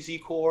like easy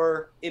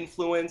core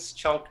influence,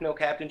 Chunk, No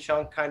Captain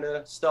Chunk kind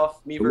of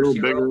stuff. Me A little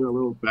versus bigger, Hero. a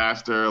little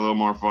faster, a little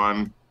more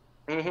fun.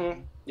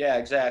 Yeah,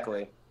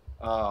 exactly.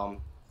 And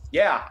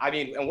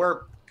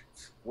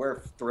we're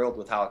thrilled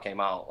with how it came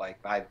out. Like,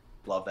 I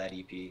love that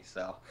EP,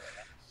 so.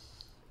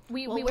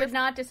 We would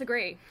not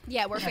disagree.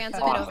 Yeah, we're fans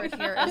of it over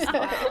here as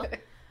well.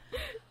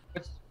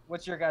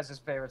 What's your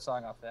guys' favorite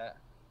song off that?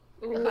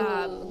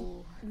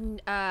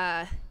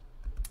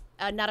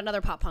 Not Another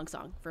Pop Punk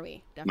Song for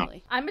me,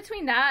 definitely. I'm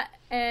between that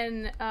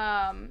and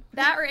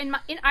that or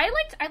I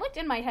liked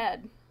In My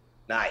Head.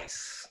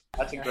 Nice.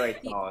 That's a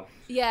great song.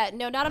 Yeah,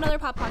 no, Not Another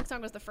Pop Punk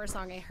Song was the first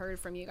song I heard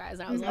from you guys,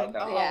 and I was like,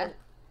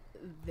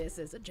 this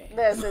is a jam.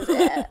 This is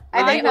it.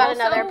 I think Not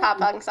Another Pop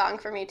Punk Song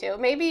for me too.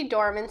 Maybe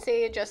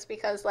Dormancy, just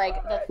because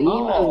like the theme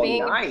of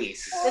being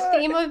nice. the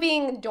theme of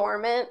being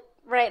dormant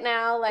right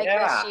now, like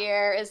Yeah. this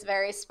year is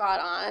very spot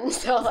on.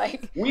 So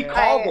like We Yeah.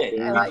 called I it.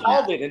 We like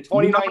called that. it in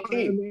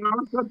 2019.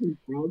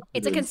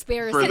 It's a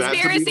conspiracy. For that to be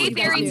Conspiracy the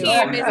theory new.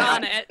 team is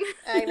on it.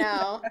 I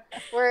know.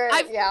 We're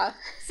I've- yeah.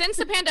 Since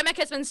the pandemic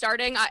has been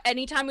starting,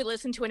 anytime we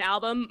listen to an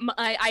album,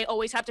 I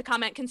always have to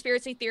comment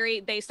conspiracy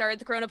theory. They started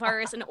the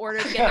coronavirus in order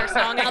to get their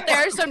song out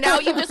there. So now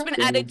you've just been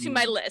added to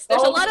my list.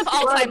 There's a lot of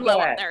Oh, all-time low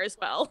on that. there as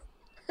well.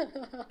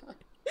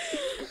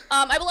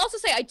 I will also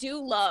say I do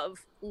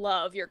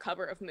love your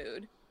cover of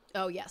Mood.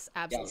 Oh yes,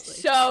 absolutely.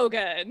 So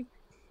good.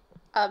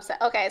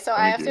 Upset. Okay, so I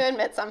Thank have you. to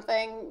admit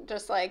something,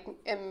 just like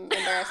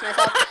embarrass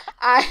myself.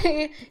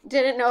 I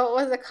didn't know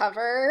it was a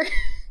cover.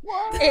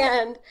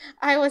 And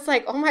I was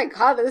like, oh my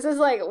god, this is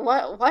like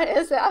what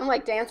is it? I'm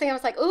like dancing. I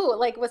was like, ooh,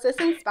 like was this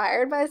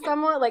inspired by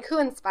someone? Like who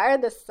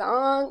inspired this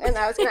song? And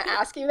I was gonna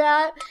ask you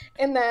that.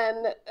 And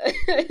then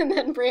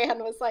Brianne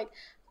was like,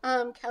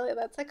 Kelly,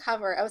 that's a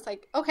cover. I was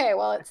like, okay,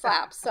 well it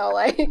slaps. So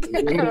like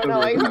I don't know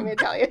what you want me to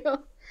tell you.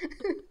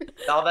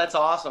 Oh, that's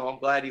awesome. I'm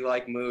glad you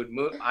like Mood.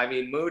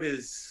 Mood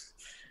is,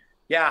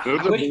 yeah.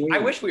 Mood's I a wish, baby. I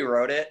wish we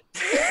wrote it.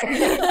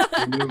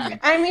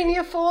 I mean,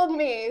 you fooled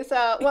me.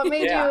 So what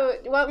made Yeah.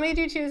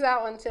 you choose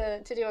that one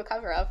to do a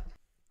cover of?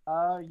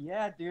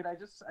 Yeah, dude. I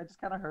just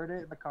kind of heard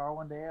it in the car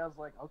one day. I was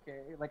like,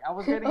 okay. Like I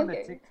was getting in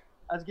Okay.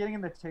 I was getting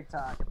in the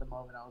TikTok at the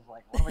moment. I was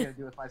like, what am I gonna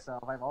do with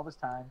myself? I have all this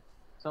time.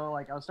 So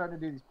like I was starting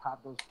to do these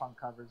Pop Goes Punk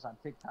covers on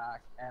TikTok,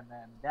 and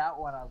then that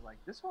one I was like,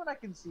 this one I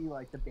can see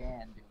like the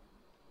band doing.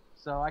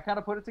 So I kind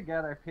of put it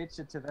together, pitched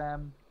it to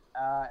them,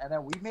 and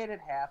then we made it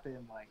happen.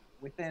 Like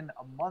within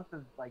a month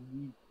of like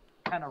me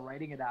kind of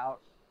writing it out,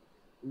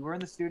 we were in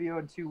the studio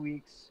in 2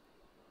 weeks,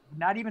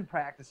 not even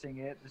practicing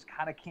it. Just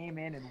kind of came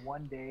in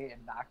one day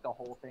and knocked the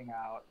whole thing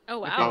out.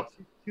 Oh Within wow.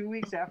 2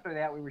 weeks after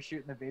that, we were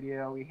shooting the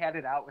video. We had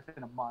it out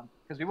within a month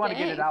because we wanted to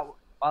get it Dang. out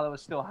while it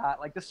was still hot.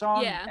 Like the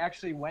song Yeah.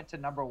 actually went to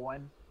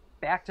 #1,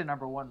 back to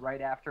 #1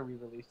 right after we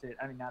released it.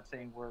 I mean, not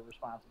saying we're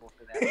responsible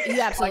for that. You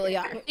absolutely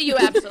are. You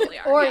absolutely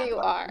are. Or yeah. you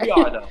are. We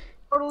are though.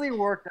 Totally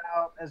worked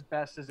out as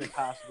best as it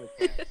possibly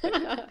could.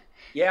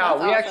 Yeah,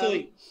 That's we awesome.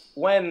 actually,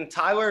 when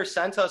Tyler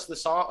sent us the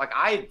song, like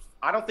I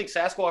don't think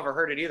Sasquatch ever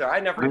heard it either. I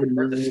never I even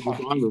heard never the heard the song.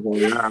 song before,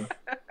 yeah.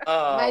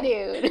 My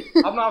dude.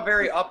 I'm not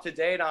very up to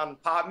date on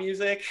pop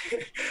music,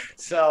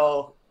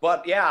 so.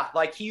 But yeah,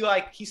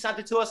 he sent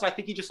it to us, and I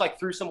think he just like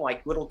threw some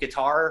like little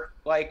guitar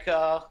like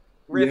riffs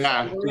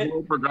Yeah, over just it.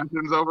 little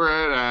progressions over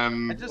it I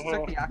and just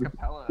took the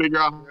acapella. figure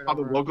out how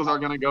the vocals are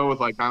going to go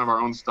with like kind of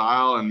our own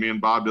style. And me and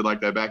Bob did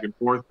like that back and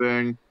forth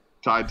thing.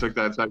 Ty took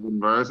that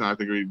second verse, and I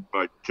think we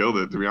like killed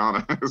it, to be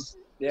honest.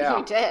 Yeah,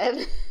 You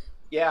did.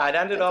 yeah. It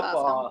ended That's up.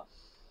 awesome.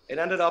 It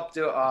ended up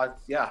to.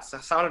 Yeah,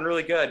 sounded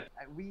really good.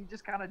 We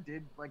just kind of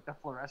did like the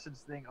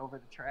fluorescence thing over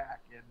the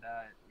track, and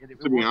it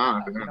To be worked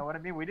honest, out, yeah. you know what I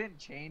mean? We didn't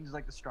change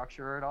like the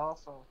structure at all,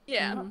 so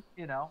Yeah.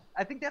 you know,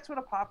 I think that's what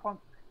a pop punk.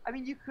 I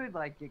mean, you could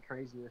like get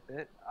crazy with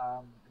it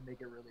and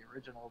make it really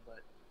original, but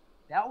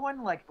that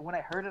one, like when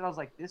I heard it, I was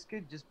like, this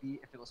could just be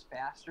if it was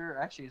faster.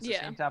 Actually, it's the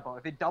Yeah. same tempo.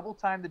 If it double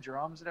timed the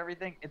drums and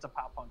everything, it's a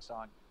pop punk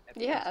song. at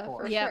its Yeah,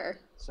 core. for Yeah. sure.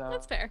 So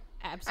That's fair.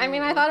 I Absolutely.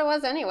 mean, I thought it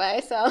was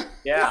anyway, so.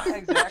 Yeah.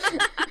 exactly.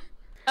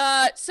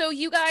 So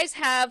you guys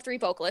have 3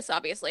 vocalists,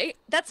 obviously.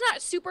 That's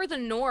not super the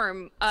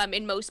norm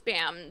in most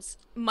bands,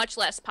 much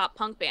less pop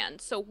punk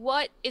bands. So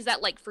what is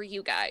that like for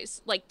you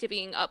guys? Like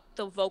divvying up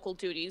the vocal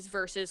duties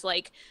versus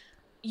like,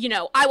 you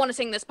know, I want to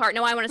sing this part.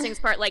 No, I want to sing this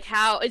part. Like,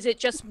 how is it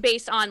just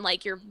based on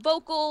like your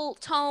vocal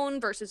tone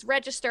versus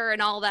register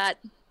and all that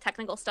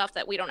technical stuff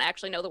that we don't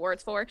actually know the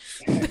words for?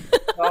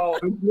 So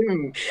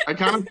Again, I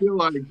kind of feel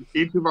like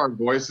each of our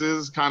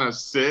voices kind of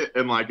sit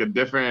in like a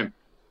different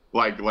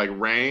like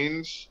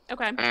range.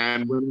 Okay.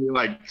 And when we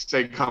like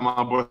say come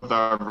up with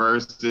our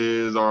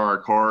verses or our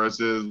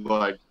choruses,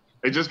 like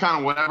it just kind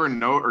of whatever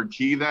note or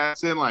key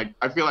that's in, like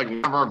I feel like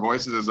one of our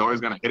voices is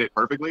always gonna hit it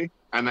perfectly.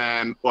 And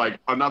then like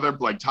another,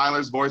 like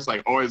Tyler's voice,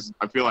 like always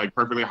I feel like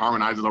perfectly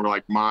harmonizes over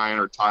like mine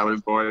or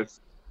Tyler's voice,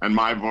 and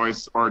my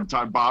voice or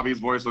Bobby's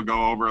voice will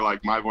go over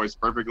like my voice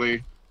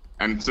perfectly.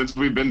 And since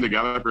we've been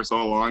together for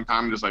so long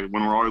time, just like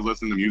when we're always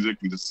listening to music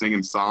and just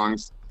singing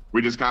songs,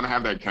 we just kind of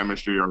have that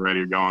chemistry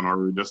already going, or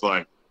we're just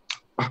like,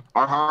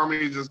 our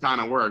harmonies just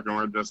kind of work, and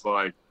we're just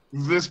like,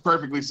 this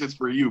perfectly sits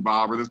for you,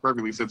 Bob, or this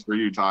perfectly sits for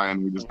you, Ty,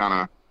 and we just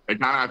I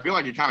feel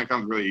like it kind of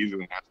comes really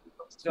easily naturally.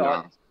 To be So-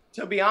 honest.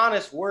 to be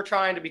honest, we're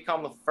trying to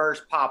become the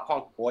first pop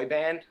punk boy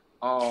band.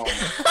 Oh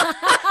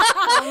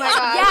my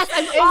god. Yes,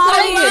 I'm It's all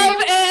my in.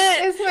 Love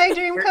it. It's my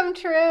dream come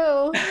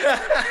true.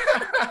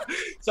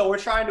 So we're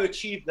trying to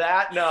achieve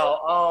that.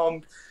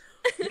 No,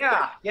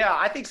 yeah.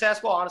 I think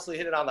Sasquatch honestly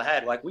hit it on the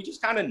head. Like we just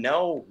kind of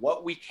know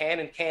what we can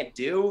and can't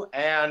do,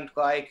 and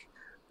like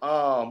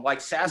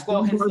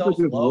Sasquatch hits those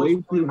Just lows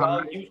way really too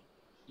well. high.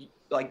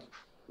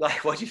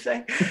 Like what'd you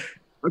say?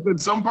 I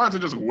said some parts are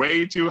just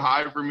way too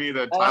high for me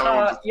that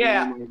Tyler would just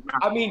yeah. be like,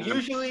 I mean,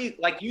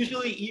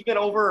 usually even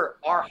over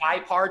our high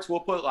parts, we'll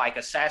put like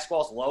a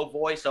Sasquatch's low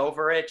voice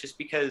over it, just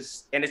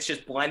because, and it's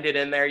just blended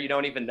in there. You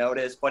don't even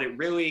notice, but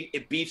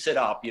it beefs it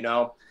up, you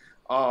know.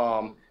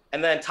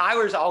 And then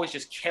Tyler's always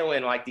just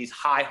killing like these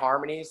high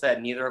harmonies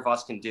that neither of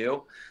us can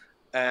do.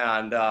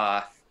 And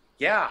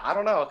yeah, I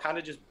don't know. It kind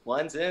of just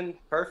blends in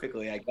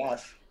perfectly, I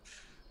guess.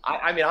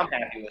 I mean, I'm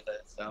happy with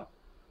it. So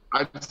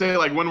I'd say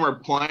like when we're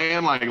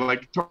playing,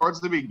 like towards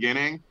the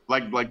beginning,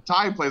 like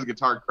Ty plays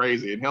guitar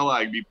crazy, and he'll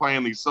like be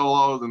playing these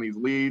solos and these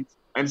leads.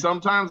 And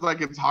sometimes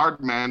like it's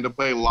hard, man, to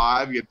play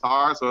live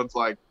guitar. So it's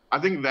like I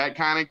think that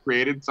kind of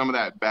created some of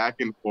that back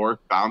and forth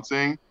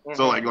bouncing. Mm-hmm.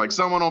 So like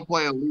someone will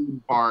play a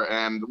lead part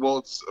and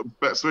we'll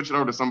switch it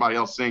over to somebody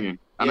else singing,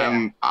 and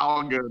then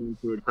I'll get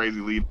into a crazy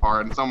lead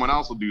part, and someone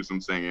else will do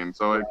some singing.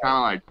 So it kind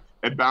of like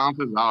it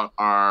balances out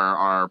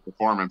our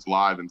performance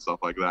live and stuff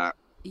like that.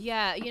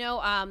 Yeah, you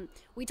know,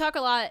 we talk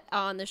a lot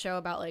on the show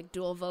about like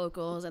dual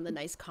vocals and the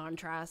nice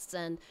contrasts,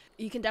 and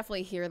you can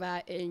definitely hear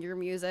that in your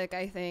music,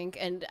 I think.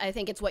 And I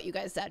think it's what you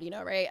guys said, you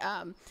know, right?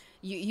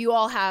 You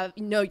all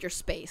know your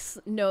space,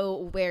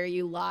 know where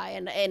you lie,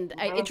 and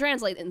it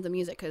translates into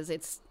music because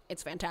it's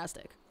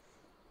fantastic.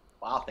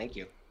 Wow, thank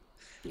you.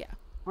 Yeah.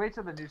 Wait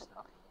till the new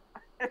stuff.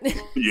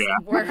 Yeah.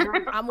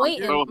 I'm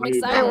waiting. I'm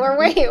excited.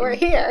 We're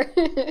here.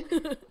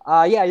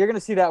 Yeah, you're gonna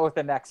see that with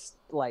the next,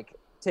 like,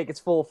 take its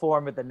full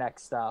form with the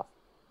next stuff.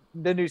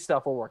 The new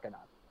stuff we're working on.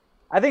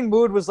 I think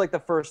Mood was like the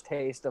first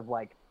taste of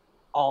like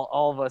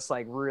all of us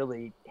like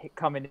really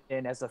coming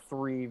in as a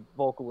 3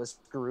 vocalist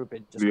group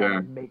and just kind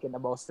of making the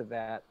most of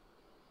that.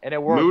 And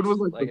it worked. Mood was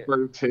like the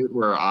first hit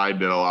where I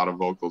did a lot of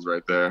vocals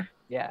right there.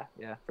 Yeah,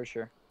 for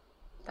sure.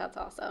 That's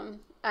awesome.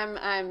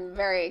 I'm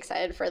very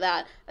excited for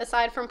that.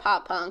 Aside from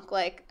pop punk,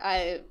 like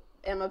I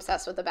am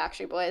obsessed with the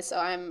Backstreet Boys, so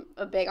I'm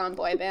a big on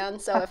boy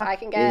band. So if I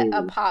can get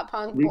a pop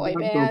punk boy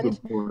band,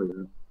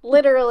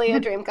 literally a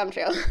dream come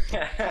true.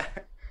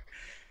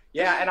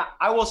 Yeah, and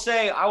I will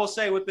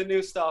say with the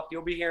new stuff,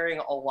 you'll be hearing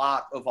a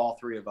lot of all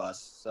 3 of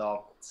us.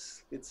 So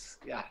it's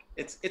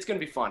gonna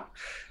be fun.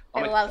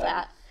 I love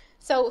that.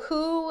 So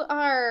who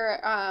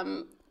are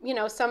you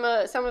know, some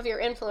of your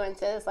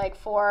influences, like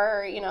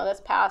for, you know,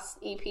 this past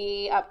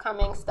EP,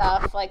 upcoming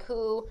stuff, like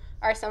who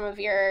are some of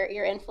your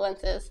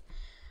influences?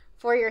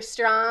 For Your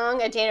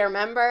Strong, A Day to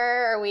Remember,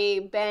 are we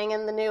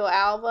banging the new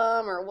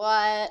album or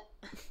what?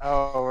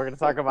 Oh, we're going to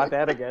talk about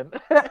that again.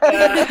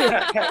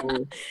 It's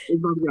going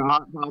to be a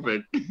hot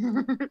topic.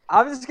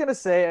 I'm just going to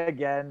say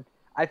again,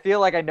 I feel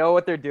like I know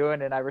what they're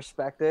doing and I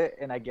respect it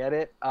and I get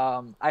it.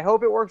 I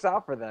hope it works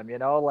out for them, you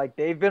know, like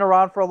they've been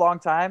around for a long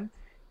time.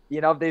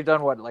 You know, they've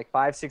done what, like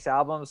 5-6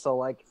 albums. So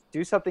like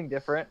do something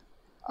different.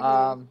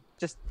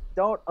 Just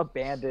don't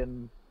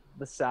abandon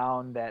the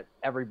sound that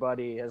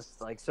everybody has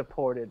like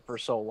supported for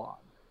so long.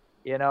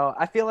 You know,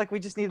 I feel like we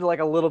just need like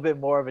a little bit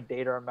more of a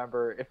Day to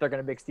Remember if they're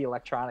going to mix the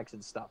electronics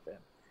and stuff in.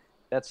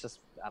 That's just,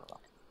 I don't know.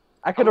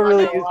 I could have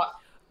really used...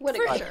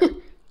 For sure.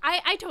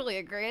 I totally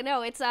agree. I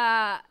know it's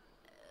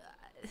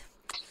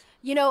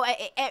you know,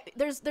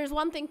 there's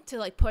one thing to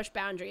like push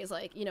boundaries,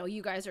 like, you know,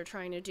 you guys are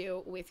trying to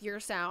do with your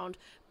sound,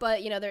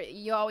 but you know,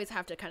 you always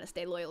have to kind of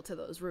stay loyal to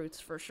those roots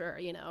for sure.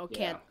 You know,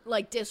 can't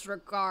like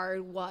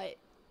disregard what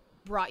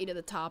brought you to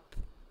the top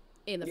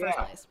in the first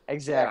place.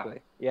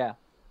 Exactly. Yeah.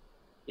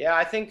 Yeah,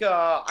 I think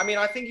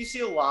I think you see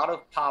a lot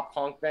of pop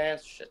punk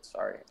bands.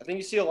 I think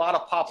you see a lot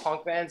of pop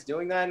punk bands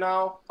doing that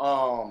now.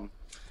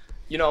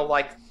 You know,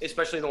 like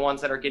especially the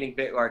ones that are getting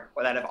big or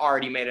that have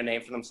already made a name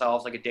for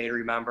themselves, like A Day to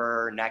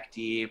Remember, Neck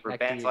Deep, or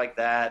bands like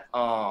that.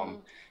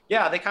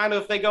 Yeah,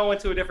 they go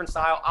into a different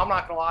style. I'm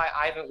not gonna lie,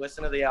 I haven't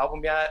listened to the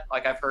album yet.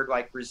 Like I've heard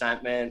like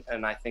Resentment,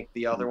 and I think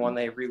the other one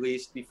they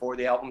released before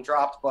the album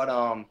dropped. But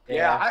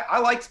I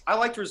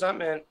liked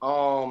Resentment.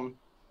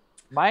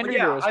 Mind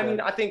Reader was I good. mean,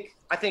 I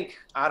think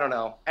I don't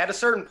know. At a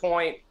certain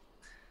point,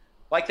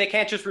 like they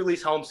can't just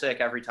release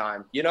Homesick every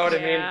time. You know what I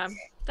mean? Yeah,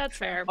 that's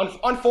fair.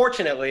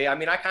 Unfortunately, I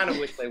mean, I kind of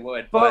wish they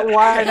would. But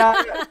why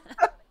not?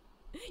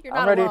 You're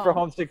not I'm ready alone. for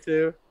Homesick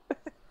too.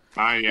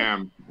 I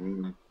am.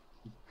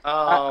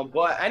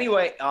 But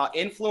anyway,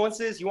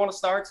 influences. You want to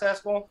start,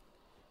 Sasquatch?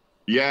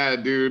 Yeah,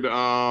 dude.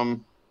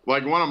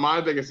 Like one of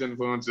my biggest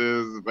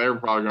influences, they're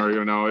probably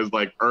gonna know, is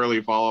like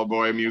early Fall Out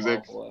Boy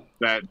music.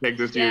 That Take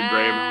This to Your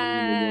Grave.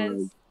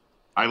 Yes.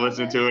 I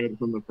listen to it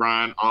from the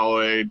front all the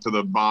way to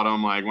the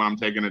bottom, like when I'm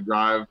taking a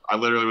drive. I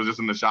literally was just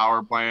in the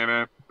shower playing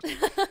it.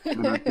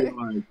 And I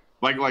feel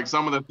like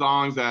some of the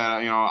songs that,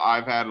 you know,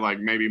 I've had like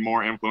maybe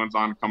more influence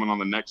on coming on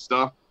the next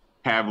stuff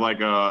have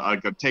like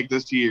a Take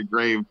This to Your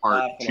Grave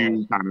part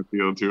 2 kind of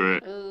feel to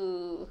it.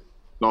 Ooh.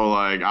 So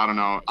like, I don't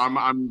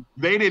know.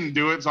 They didn't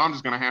do it, so I'm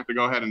just gonna have to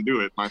go ahead and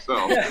do it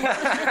myself.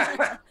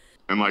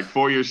 And like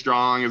For Your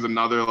Strong is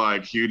another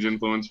like huge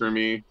influence for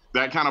me.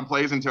 That kind of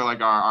plays into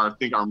like our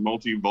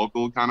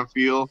multi-vocal kind of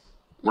feel,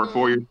 where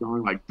For Your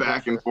Strong like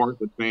back and forth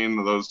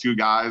between those 2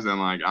 guys,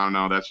 and like I don't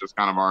know, that's just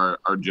kind of our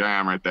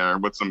jam right there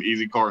with some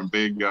easy chord and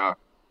big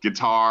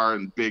guitar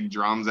and big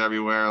drums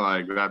everywhere.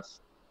 Like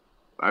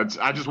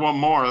I just want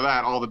more of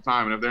that all the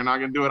time, and if they're not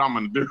gonna do it, I'm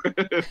gonna do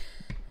it.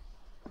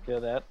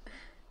 Feel that.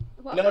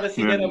 Well, Notice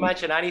he didn't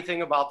mention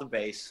anything about the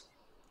bass.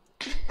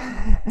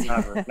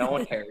 Never. No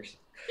one cares.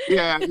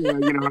 Yeah, you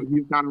know,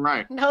 he's kind of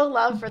right. no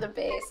love for the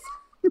bass.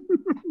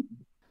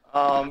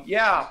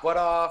 Yeah,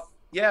 but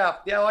Yeah,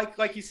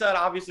 like you said,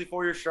 obviously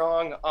 4 Year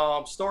Strong.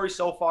 Story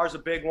So Far is a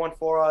big one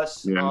for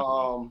us.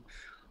 Yeah.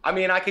 I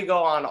mean, I could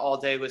go on all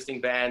day listing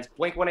bands.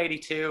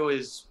 Blink-182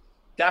 is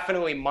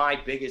definitely my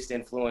biggest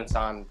influence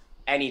on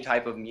any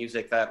type of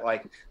music. That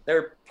like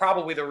they're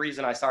probably the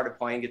reason I started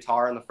playing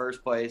guitar in the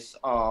first place.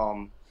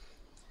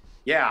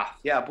 Yeah,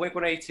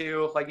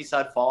 Blink-182, like you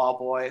said, Fall Out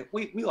Boy.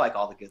 We like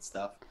all the good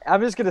stuff. I'm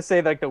just gonna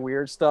say like the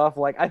weird stuff.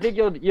 Like I think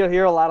you'll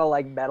hear a lot of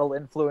like metal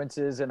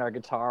influences in our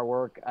guitar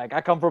work. Like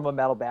I come from a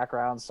metal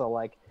background, so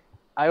like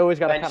I always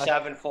gotta Avenged kind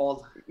of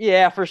Sevenfold.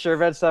 yeah, for sure.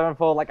 Avenged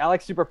Sevenfold. Like I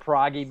like super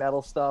proggy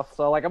metal stuff,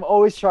 so like I'm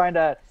always trying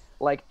to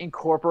like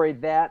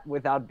incorporate that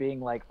without being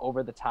like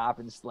over the top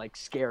and just like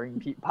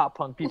scaring pop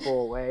punk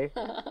people away.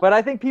 But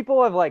I think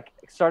people have like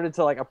started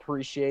to like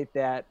appreciate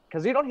that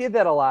because you don't hear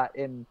that a lot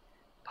in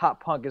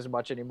pop punk as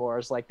much anymore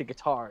as like the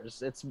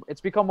guitars.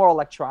 It's become more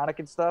electronic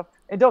and stuff.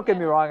 And don't get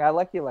me wrong, I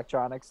like the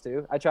electronics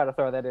too. I try to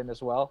throw that in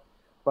as well.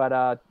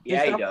 But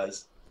Yeah, he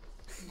does.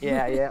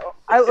 Yeah.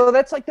 Well,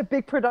 that's like the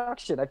big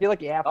production. I feel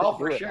like you have to do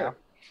for it sure. now.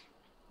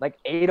 Like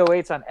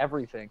 808s on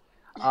everything.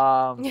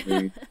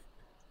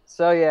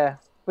 So yeah,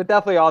 but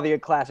definitely all the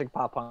classic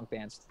pop punk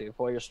bands too.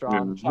 4 Year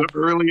Strong. The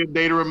earlier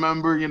day to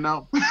remember, you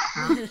know.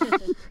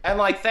 And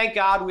like, thank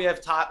God we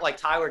have like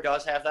Tyler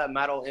does have that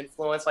metal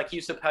influence. Like he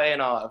used to play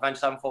in a Avenged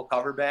Sevenfold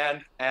cover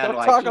band, and Don't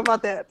like talk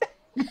about that.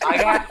 I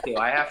have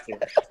to.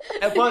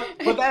 And,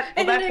 but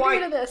that's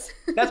why this.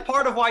 that's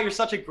part of why you're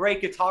such a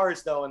great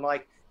guitarist though, and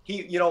like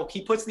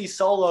he puts these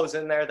solos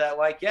in there that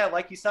like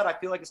like you said, I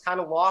feel like it's kind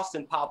of lost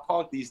in pop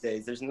punk these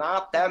days. There's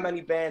not that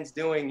many bands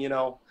doing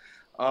technical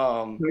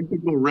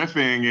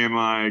riffing and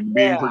like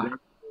being progressive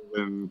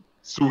and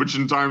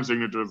switching time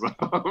signatures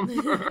up.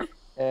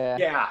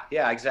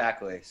 Yeah,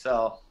 exactly.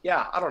 So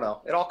yeah, I don't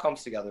know. It all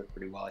comes together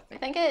pretty well, I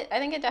think. I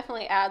think it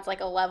definitely adds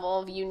like a level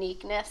of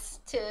uniqueness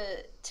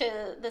to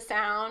the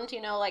sound,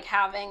 like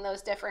having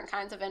those different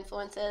kinds of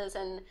influences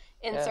and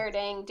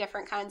inserting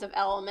different kinds of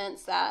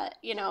elements that,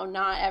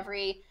 not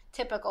every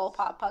typical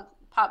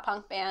pop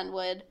punk band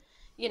would,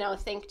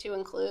 think to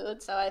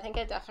include. So I think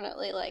it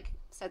definitely like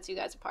sets you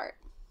guys apart.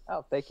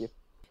 Oh, thank you.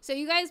 So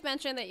you guys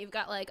mentioned that you've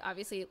got like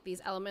obviously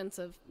these elements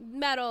of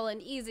metal and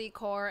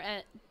easycore,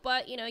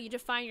 but you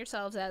define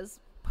yourselves as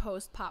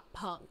post-pop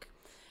punk.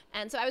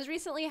 And so I was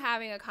recently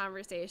having a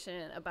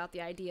conversation about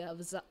the idea of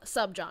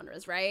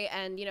subgenres, right?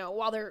 And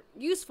while they're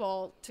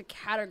useful to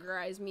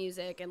categorize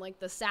music and like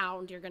the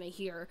sound you're gonna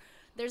hear,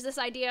 there's this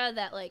idea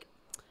that like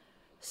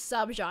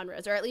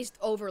subgenres, or at least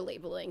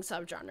over-labeling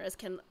subgenres,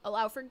 can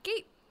allow for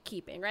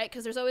gatekeeping, right?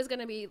 Because there's always going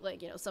to be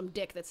like some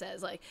dick that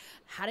says like,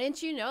 how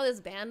didn't you know this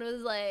band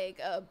was like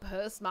a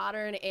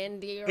postmodern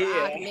indie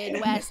rock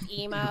Midwest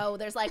emo?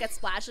 There's like a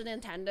splash of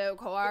Nintendo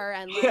core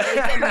and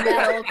like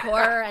metal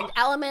core and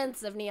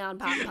elements of neon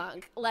pop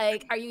punk.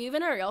 Like, are you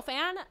even a real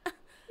fan?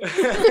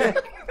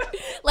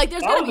 Like,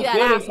 there's gonna be that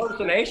good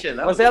impersonation.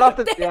 Was that off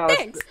the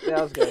Thanks.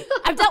 That was good.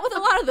 I've dealt with a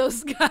lot of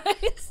those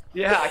guys.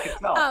 Yeah, I can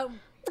tell.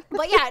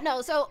 But yeah,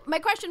 no, so my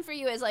question for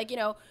you is like,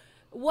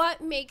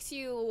 what makes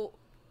you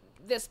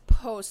this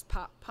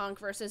post-pop punk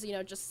versus,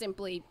 just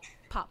simply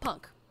pop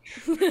punk?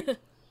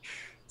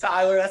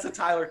 Tyler, that's a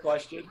Tyler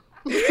question.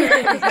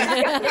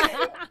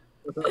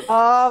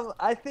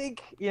 I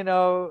think,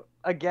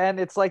 again,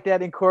 it's like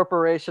that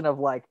incorporation of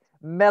like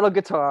metal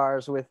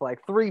guitars with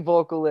like 3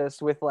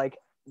 vocalists with like,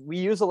 we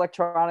use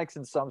electronics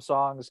in some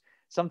songs.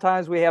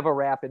 Sometimes we have a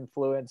rap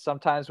influence.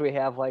 Sometimes we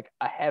have like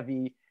a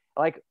heavy,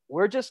 like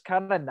we're just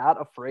kind of not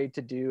afraid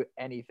to do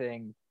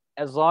anything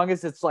as long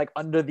as it's like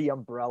under the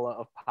umbrella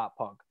of pop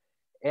punk.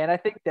 And I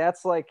think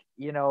that's like,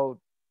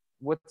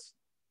 what's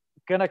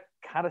gonna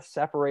kind of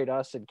separate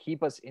us and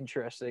keep us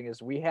interesting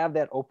is we have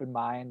that open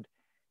mind.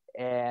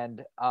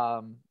 And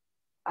I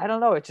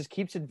don't know, it just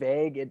keeps it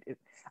vague.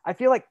 I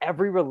feel like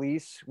every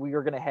release we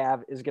are gonna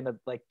have is gonna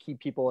like keep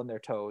people on their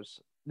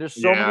toes. There's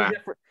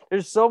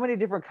so many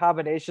different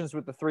combinations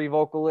with the 3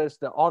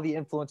 vocalists, all the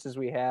influences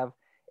we have.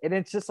 And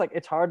it's just like,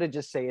 it's hard to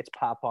just say it's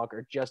pop punk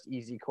or just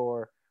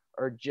easycore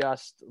or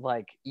just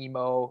like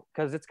emo,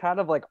 because it's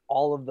kind of like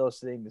all of those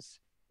things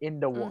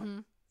into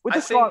one with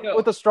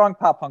a strong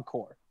pop punk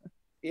core.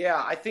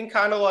 Yeah, I think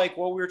kind of like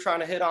what we were trying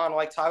to hit on,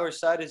 like Tyler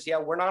said, is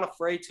we're not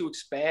afraid to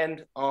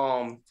expand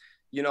where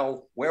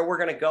we're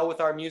gonna go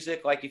with our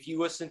music. Like if you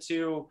listen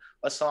to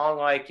a song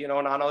like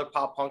another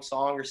pop punk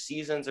song or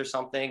Seasons or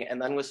something, and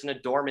then listen to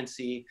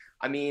Dormancy,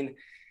 I mean,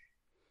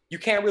 you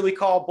can't really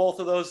call both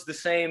of those the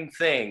same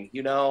thing,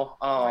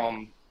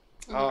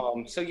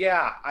 So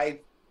yeah,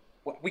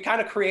 we kind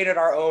of created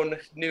our own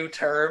new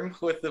term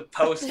with the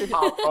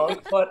post-pop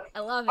punk, but I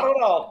love it. I don't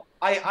know.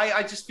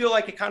 I just feel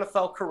like it kind of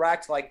felt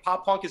correct. Like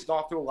pop punk has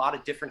gone through a lot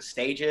of different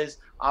stages.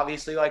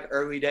 Obviously, like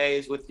early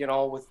days with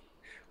with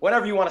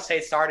whatever you want to say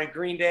it started,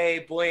 Green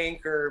Day,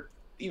 Blink, or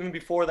even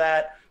before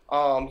that.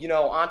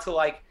 Onto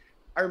like,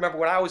 I remember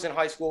when I was in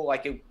high school,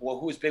 like who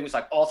was big was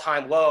like All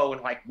Time Low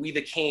and like We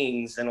the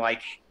Kings and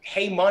like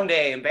Hey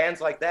Monday and bands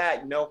like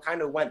that.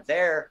 Kind of went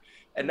there.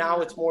 And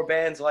now it's more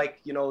bands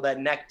like, that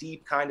neck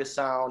deep kind of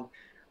sound.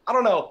 I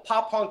don't know.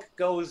 Pop punk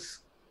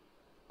goes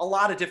a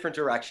lot of different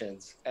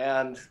directions,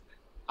 and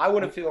I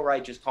wouldn't feel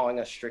right just calling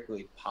us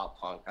strictly pop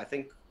punk. I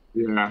think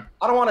Yeah.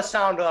 I don't want to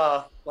sound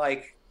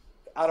like,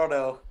 I don't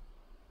know.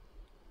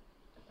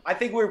 I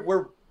think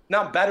we're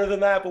not better than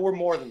that, but we're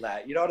more than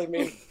that. You know what I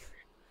mean?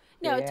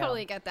 No, Yeah.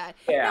 totally get that.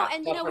 Yeah. No,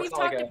 and you know, Not we've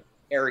like talked.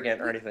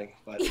 arrogant or anything,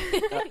 but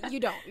You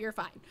don't. You're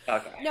fine.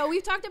 okay. No,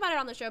 we've talked about it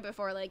on the show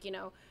before, like, you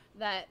know,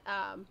 that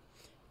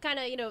kind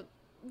of, you know,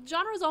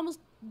 genres almost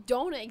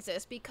don't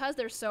exist because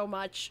there's so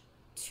much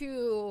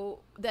to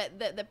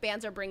that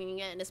bands are bringing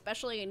in,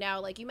 especially now.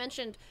 Like you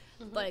mentioned,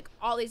 like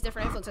all these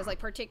different influences, like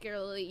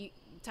particularly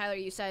Tyler,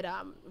 you said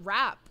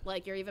rap,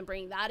 like you're even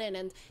bringing that in,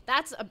 and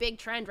that's a big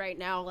trend right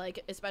now,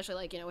 like especially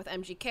like, you know, with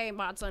MGK,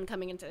 Modson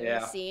coming into the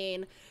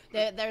scene,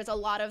 there's a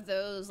lot of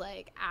those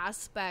like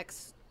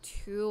aspects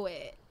to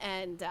it,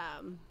 and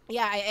I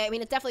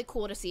mean, it's definitely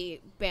cool to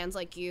see bands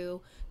like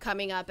you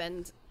coming up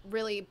and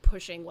really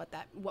pushing what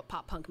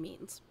pop punk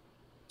means.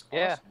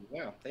 Yeah. Awesome.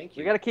 Yeah, thank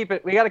you.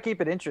 We gotta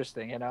keep it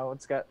interesting, you know.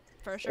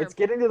 For sure. It's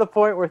getting to the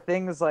point where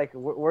things like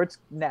where it's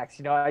next.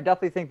 You know, I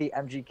definitely think the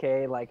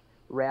MGK like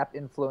rap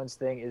influence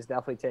thing is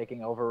definitely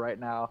taking over right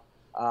now.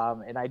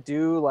 And I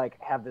do like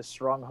have this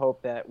strong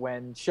hope that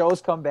when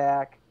shows come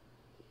back,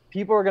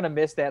 people are gonna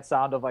miss that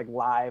sound of like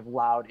live,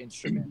 loud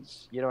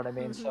instruments. You know what I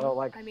mean? So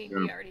like, I mean,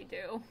 we already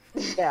do.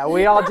 yeah,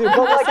 we all do, but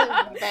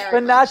like, Very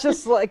but not much.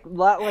 just like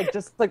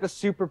just like the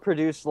super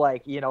produced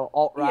like, you know,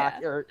 alt rock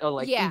or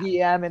like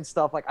EDM and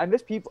stuff. Like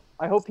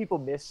I hope people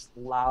miss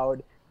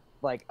loud,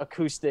 like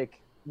acoustic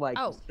like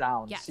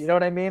sounds. yes. You know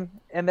what I mean?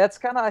 And that's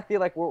kind of, I feel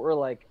like what we're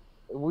like,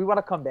 we want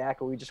to come back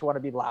and we just want to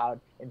be loud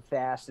and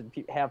fast and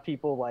have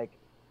people like,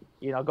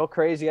 you know, go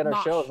crazy at our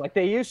Mosh. shows like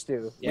they used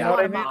to. Yeah, You know what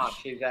I mean?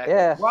 Mosh, exactly.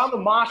 Yeah. We're on the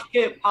Mosh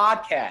Pit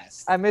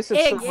podcast. I miss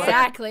it so much.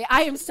 Exactly.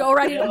 I am so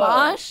ready to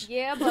mosh.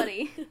 Yeah,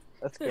 buddy.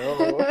 Let's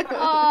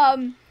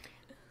go.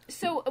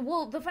 So,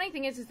 well, the funny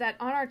thing is that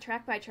on our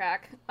track by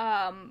track,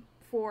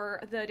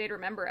 for the Day to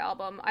Remember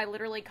album, I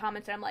literally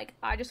commented, I'm like,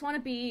 I just want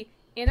to be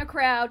in a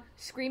crowd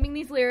screaming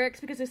these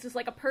lyrics because this is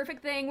like a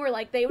perfect thing where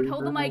like they would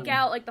hold the mic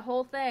out, like the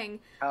whole thing.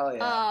 Hell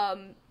yeah.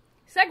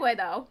 Segue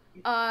though,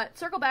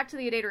 circle back to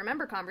the Day to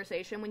Remember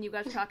conversation when you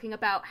guys were talking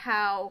about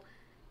how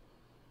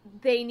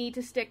they need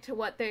to stick to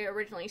what they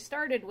originally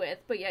started with,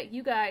 but yet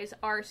you guys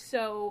are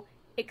so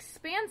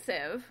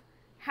expansive.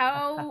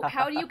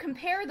 How do you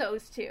compare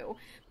those two?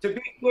 To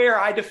be clear,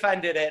 I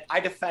defended it. I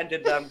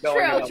defended them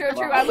going. True.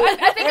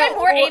 I think I'm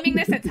more aiming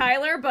this at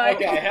Tyler, but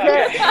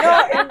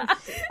Okay.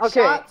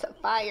 Okay. Shots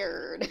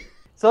fired.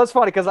 So it's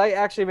funny because I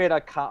actually made a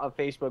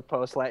Facebook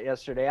post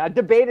yesterday. I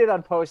debated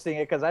on posting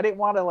it because I didn't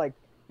want to like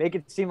make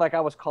it seem like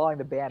I was calling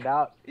the band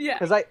out. Yeah.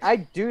 Because I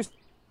do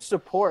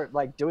support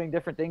like doing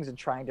different things and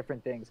trying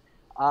different things.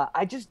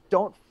 I just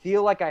don't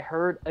feel like I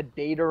heard A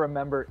Day to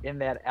Remember in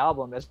that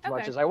album as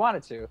much as I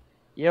wanted to.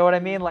 You know what I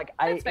mean? Like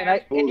That's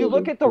fair. and you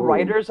look at the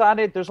writers on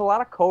it. There's a lot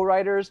of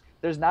co-writers.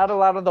 There's not a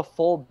lot of the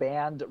full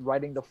band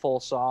writing the full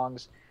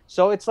songs.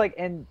 So it's like,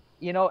 and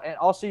you know, and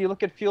also you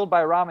look at Fueled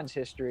by Ramen's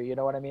history. You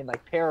know what I mean?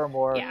 Like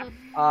Paramore,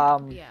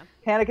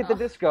 Panic at the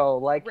Disco,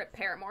 like Rip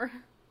Paramore.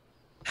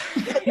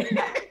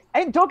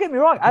 And don't get me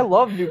wrong, I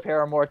love new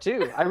Paramore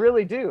too. I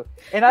really do.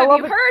 And Have I love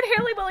you heard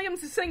Haley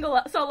Williams'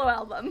 solo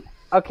album?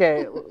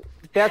 Okay,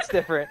 that's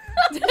different.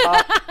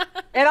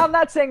 And I'm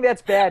not saying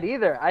that's bad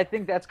either. I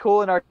think that's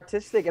cool and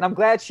artistic, and I'm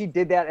glad she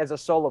did that as a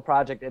solo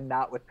project and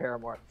not with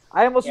Paramore.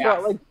 I almost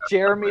felt like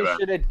Jeremy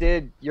should have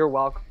did You're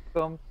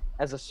Welcome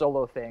as a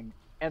solo thing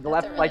and That's a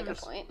left really like good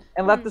point.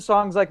 and left the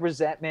songs like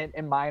Resentment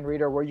and Mind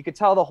Reader where you could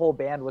tell the whole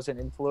band was an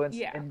influence,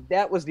 and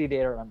that was the Day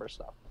to Remember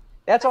stuff.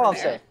 That's all I'm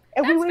fair. saying.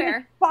 And That's we waited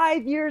fair.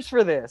 5 years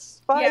for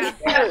this. 5 Yeah,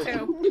 years. that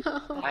too.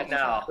 I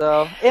know.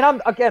 So,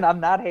 and I'm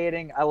not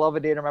hating. I love A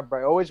Day to Remember.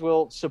 I always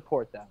will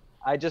support them.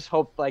 I just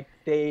hope like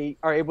they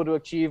are able to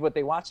achieve what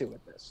they want to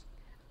with this.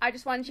 I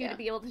just wanted you to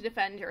be able to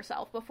defend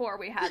yourself before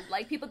we had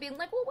like people being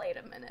like, "Well, wait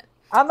a minute."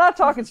 I'm not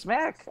talking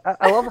smack.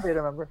 I love A Day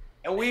to Remember.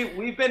 And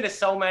we've been to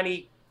so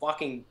many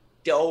fucking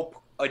dope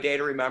A Day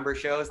to Remember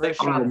shows. They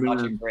For put on sure.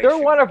 such a great They're show.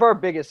 one of our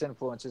biggest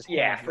influences.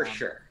 Yeah, hands for down.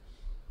 sure.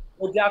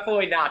 We're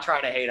definitely not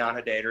trying to hate on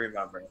A Day to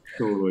Remember.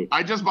 Totally.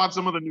 I just bought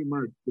some of the new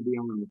merch, to be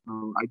honest.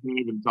 I can't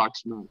even talk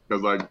smack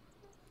because, like,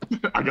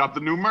 I got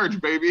the new merch,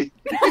 baby.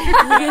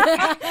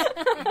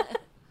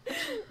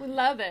 We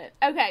love it.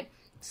 Okay,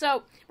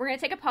 so we're gonna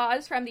take a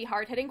pause from the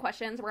hard-hitting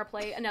questions. We're gonna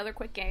play another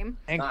quick game.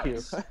 Thank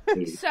Nice.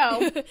 you.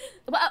 So,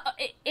 well,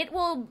 it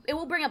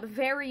will bring up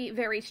very,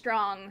 very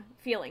strong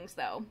feelings,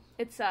 though.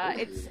 It's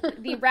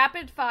the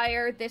rapid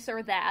fire this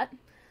or that.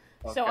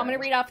 So I'm Okay. going to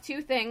read off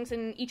two things,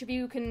 and each of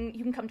you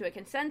can come to a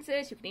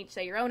consensus. You can each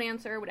say your own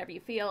answer, whatever you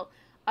feel.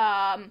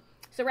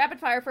 So rapid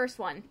fire, first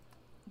one: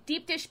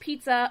 deep dish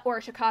pizza or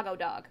a Chicago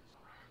dog?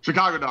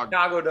 Chicago dog.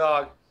 Chicago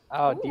Dog.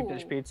 Oh, Ooh. deep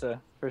dish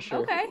pizza for sure.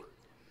 Okay.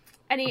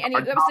 Any you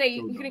have to say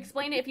you can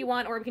explain it if you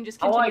want, or we can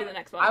just continue the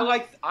next one.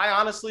 I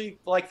honestly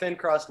like thin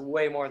crust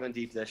way more than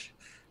deep dish.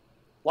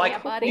 Like Yeah,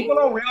 buddy. people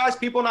don't realize,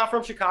 people not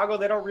from Chicago,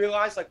 they don't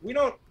realize like we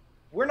don't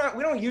we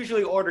don't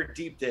usually order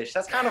deep dish.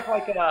 That's kind of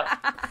like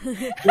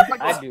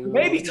I do.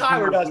 maybe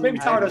Tyler does. Maybe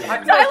Tyler does. I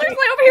feel Tyler's like, like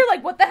over here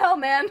like, what the hell,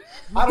 man?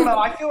 I don't know.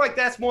 I feel like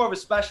that's more of a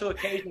special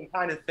occasion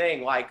kind of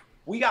thing. Like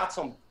we got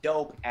some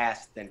dope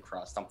ass thin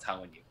crust. I'm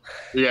telling you.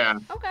 Yeah.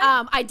 Okay.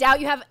 I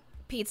doubt you have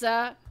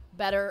pizza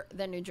better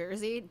than New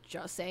Jersey.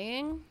 Just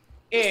saying.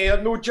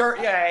 Yeah, New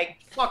Jersey. Yeah,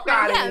 fuck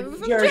out Yeah, of we're New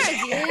from Jersey.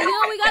 Jersey. You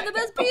know, we got the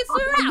best pizza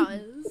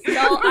around.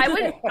 So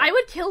I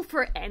would kill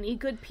for any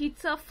good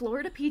pizza.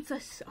 Florida pizza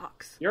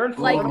sucks. You're in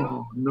Like- Florida.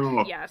 Oh,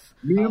 no. Yes.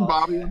 Me and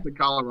Bobby went to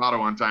Colorado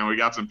one time. We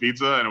got some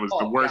pizza, and it was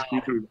the Oh, worst God.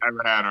 pizza we've ever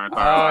had in our Oh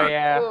entire life.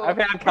 yeah, Ooh. I've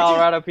had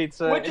Colorado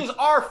pizza. Which is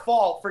our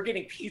fault for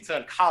getting pizza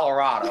in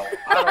Colorado.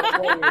 I don't know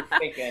what we were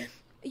thinking.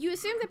 You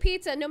assume the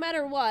pizza, no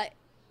matter what,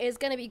 is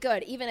going to be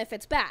good, even if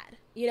it's bad.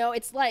 You know,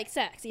 it's like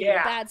sex. Even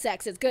Yeah. bad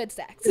sex is good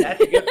sex. That's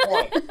a good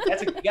point.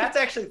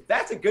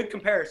 That's a good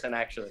comparison,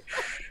 actually.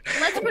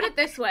 Let's put it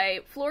this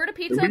way: Florida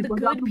pizza, We the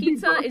forgot good the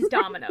pizza pizza. is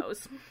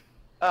Domino's.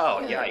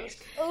 Oh, Yeah.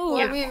 yikes. Ooh.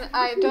 Well, I mean,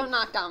 I don't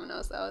knock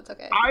Domino's though. It's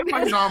okay. I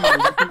like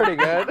Domino's. pretty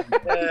good.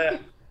 Uh,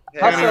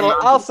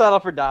 I'll settle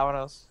for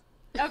Domino's.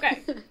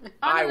 Okay. On to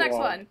I the next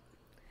won't. one.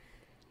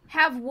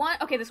 Have one.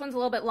 Okay, this one's a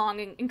little bit long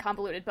and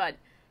convoluted, but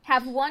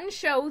have one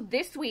show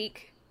this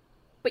week,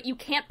 but you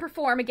can't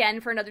perform again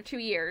for another 2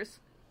 years,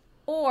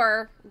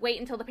 or wait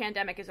until the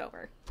pandemic is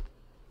over.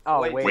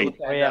 Oh Wait wait, till the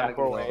oh, yeah, pandemic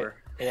we're is wait. over.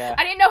 Yeah.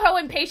 I didn't know how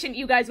impatient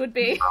you guys would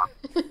be.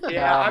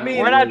 Yeah, I mean,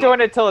 we're not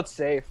doing it till it's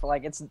safe.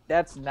 Like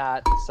that's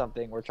not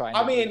something we're trying.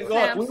 I to mean, do.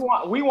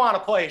 look, we want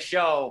to play a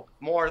show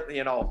more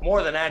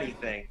than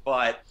anything.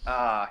 But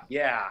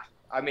yeah,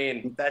 I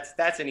mean,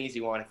 that's an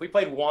easy one. If we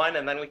played one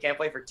and then we can't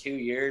play for 2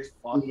 years,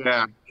 fuck.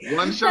 Yeah,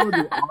 one show would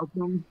be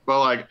awesome, but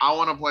like I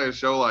want to play a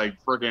show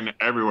like freaking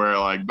everywhere,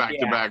 like back to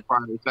Yeah. back,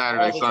 Friday, All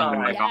Saturday, the Sunday,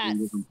 time. like all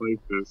these Yes. different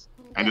places,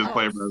 and just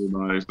play for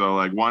everybody. So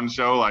like one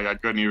show, like I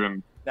couldn't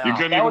even. No, You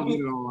couldn't that even would be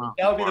do it all out.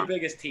 that would be the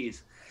biggest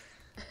tease.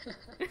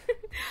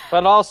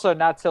 But also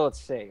not till it's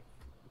safe.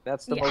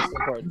 That's the Yeah. most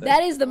important thing.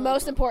 That is the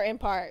most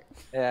important part.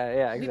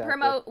 Yeah,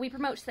 exactly. We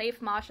promote safe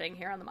moshing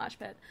here on the Mosh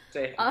Pit.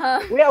 Say,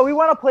 Yeah, we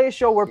want to play a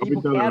show where But we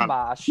people don't can have-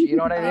 mosh. You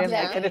know what I mean?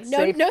 Exactly. Like, and it's no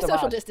safe no to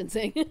social mosh.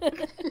 distancing.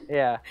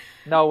 Yeah.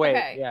 No, wait.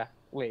 Okay. Yeah.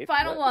 Wait.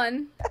 Final What?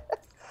 one.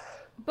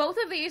 Both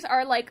of these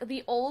are like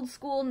the old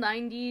school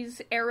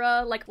 90s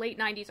era, like late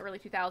 90s, early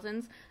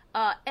 2000s.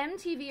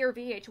 MTV or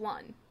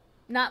VH1.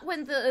 Not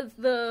when the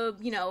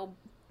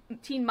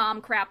teen mom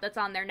crap that's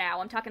on there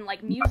now. I'm talking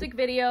like music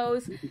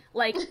videos,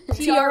 like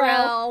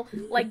TRL,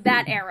 like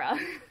that era.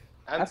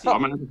 I'm MTV.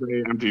 gonna have to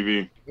say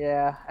MTV.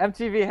 Yeah,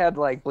 MTV had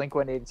like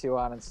Blink-182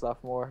 on and stuff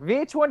more.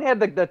 VH1 had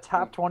the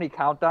top 20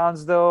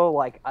 countdowns though,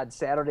 like on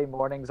Saturday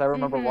mornings. I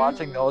remember Mhm.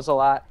 watching those a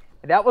lot,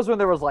 and that was when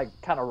there was like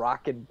kind of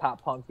rock and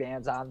pop punk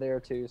bands on there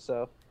too.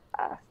 So,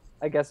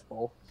 I guess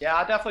both. Yeah,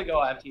 I'll definitely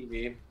go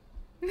MTV.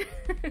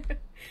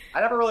 I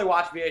never really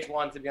watched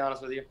VH1 to be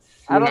honest with you.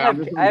 I don't Yeah, have.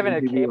 this I haven't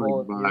had MTV,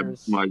 cable like, in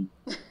years. Like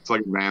it's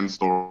like a van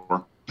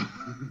store.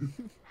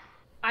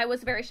 I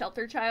was a very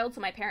sheltered child,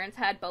 so my parents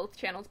had both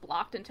channels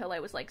blocked until I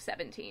was like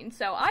 17.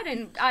 So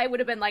I would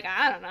have been like,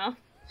 I don't know.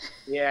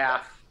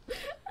 Yeah.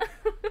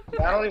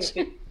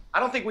 I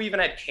don't think we even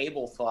had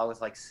cable till I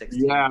was like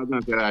 16. Yeah, I was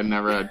gonna say that. I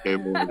never had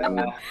cable.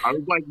 I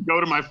would like go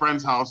to my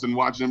friend's house and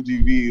watch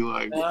MTV.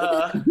 Like,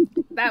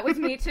 That was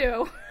me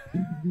too.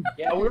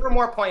 Yeah, we were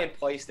more playing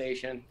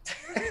PlayStation.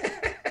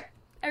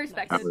 I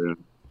respect hell it.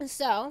 yeah.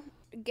 So,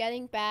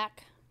 getting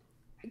back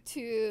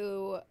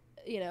to,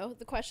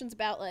 the questions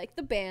about, like,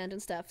 the band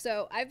and stuff.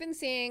 So, I've been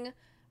seeing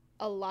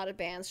a lot of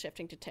bands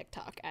shifting to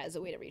TikTok as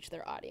a way to reach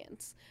their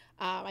audience.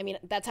 I mean,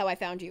 that's how I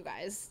found you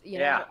guys, you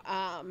know.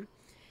 Yeah.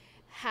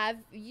 Have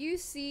you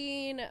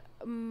seen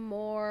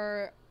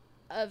more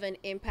of an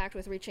impact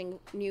with reaching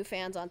new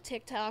fans on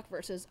TikTok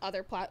versus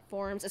other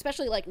platforms,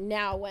 especially, like,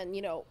 now when,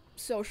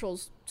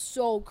 social's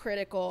so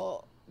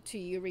critical to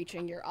you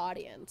reaching your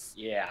audience?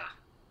 Yeah.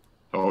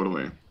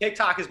 Totally.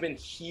 TikTok has been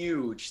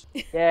huge.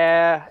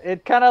 Yeah,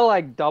 it kind of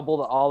like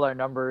doubled all our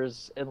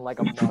numbers in like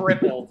a month.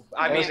 Tripled.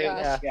 I mean,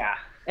 Yeah. yeah.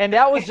 And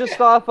that was just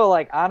off of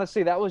like,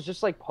 honestly, that was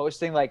just like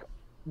posting like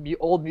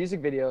old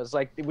music videos.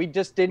 Like we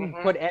just didn't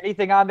Mhm. put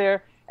anything on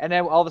there. And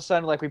then all of a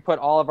sudden, like we put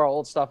all of our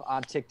old stuff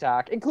on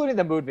TikTok, including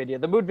the mood video.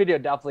 The mood video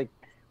definitely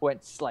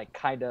went like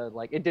kind of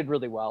like, it did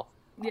really well.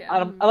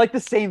 Yeah. I like the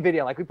same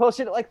video. Like we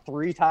posted it like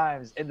 3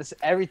 times, and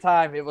every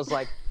time it was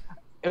like,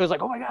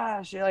 oh my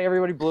gosh, yeah, like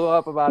everybody blew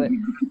up about it.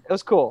 It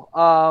was cool.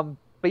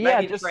 But yeah,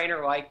 Maybe just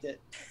Trainer liked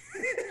it.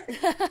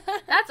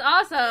 That's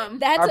awesome.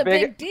 That's Our a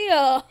big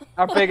deal.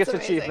 our biggest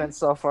amazing. achievement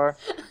so far.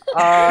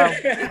 Um,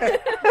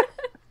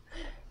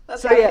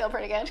 That's So, gotta yeah. feel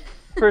pretty good.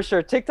 For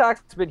sure,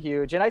 TikTok's been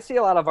huge, and I see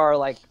a lot of our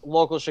like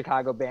local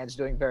Chicago bands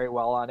doing very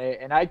well on it,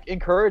 and I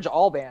encourage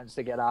all bands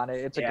to get on it.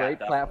 It's a Yeah, great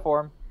definitely.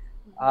 platform.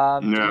 Yeah.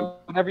 Do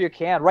whenever you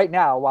can. Right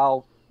now,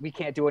 while we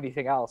can't do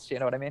anything else, you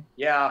know what I mean?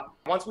 Yeah.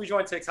 Once we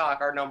joined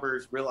TikTok, our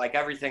numbers really, like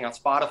everything on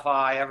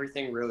Spotify,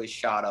 everything really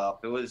shot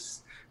up. That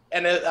was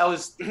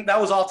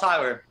all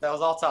Tyler. That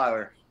was all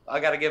Tyler. I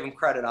got to give him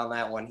credit on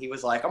that one. He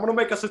was like, I'm going to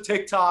make us a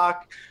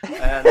TikTok.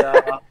 And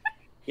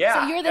Yeah.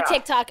 So you're the yeah.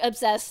 TikTok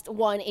obsessed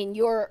one in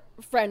your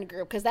friend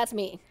group, because that's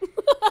me.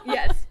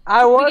 Yes.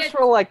 I was get-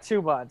 for like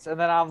 2 months, and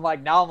then I'm like,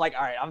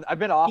 all right, I've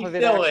been off He of it.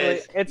 still Actually,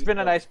 is. it's He been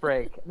a still nice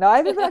break. No, I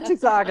haven't been on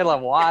TikTok in a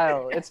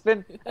while. It's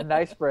been a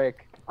nice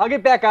break. I'll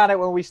get back on it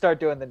when we start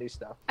doing the new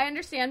stuff. I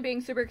understand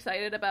being super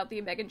excited about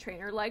the Meghan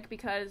Trainor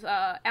because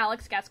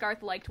Alex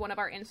Gaskarth liked one of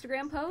our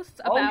Instagram posts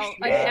Oh, about an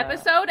shit.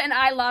 episode, and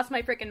I lost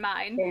my freaking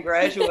mind.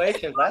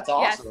 Congratulations. That's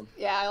Yes. awesome.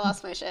 Yeah, I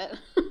lost my shit.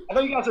 I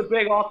know you guys are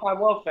big All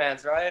Time Low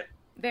fans, right?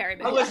 Very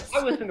big. I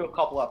listened to a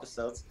couple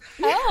episodes.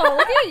 Oh,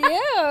 look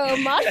at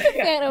you. Monster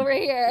fan over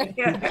here.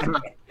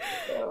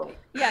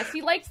 Yes,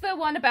 he likes the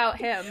one about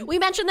him. We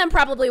mentioned them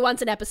probably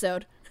once an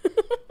episode.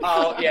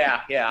 Oh,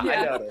 yeah,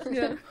 I noticed.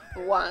 Yeah.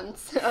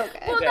 Once.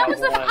 Okay. Well, Yeah, that was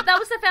one. that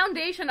was the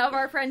foundation of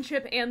our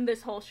friendship and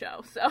this whole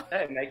show. So,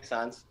 That makes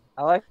sense.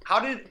 I like.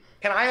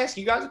 Can I ask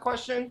you guys a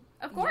question?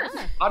 of course,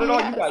 Yeah. How did all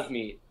Yes. you guys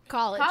meet?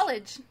 College.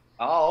 college.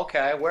 Oh,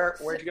 okay.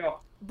 Where'd you go?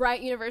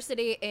 Bryant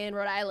University in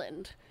Rhode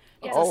Island.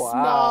 It's Oh, a wow.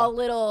 small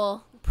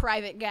little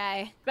private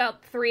guy.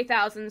 About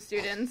 3,000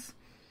 students.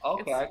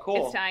 Okay,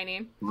 cool. It's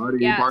tiny. Party,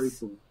 Yes. party.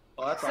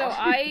 Well, that's So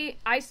awesome.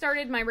 I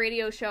started my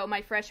radio show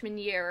my freshman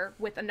year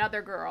with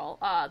another girl,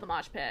 the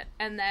Mosh Pit,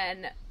 and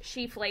then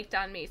she flaked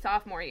on me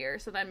sophomore year.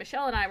 So then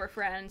Michelle and I were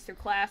friends through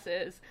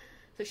classes.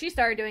 So she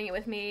started doing it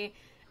with me,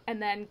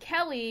 and then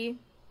Kelly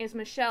is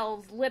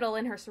Michelle's little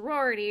in her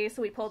sorority,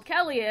 so we pulled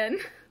Kelly in.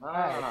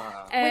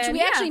 Ah. Which And we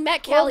yeah. actually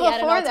met Well, Kelly at an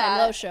before all-time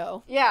that- low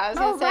show. Yeah, I was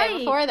gonna Oh, say right.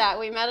 before that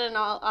we met a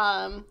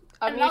An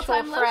mutual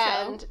All-Time Low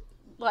friend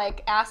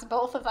like asked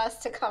both of us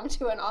to come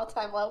to an All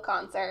Time Low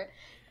concert,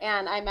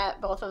 and I met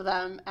both of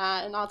them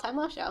at an All Time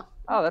Low show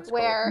Oh, that's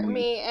where cool.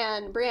 me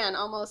and Brienne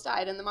almost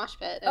died in the mosh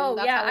pit. And Oh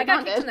that's yeah, how we I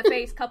got kicked bonded. in the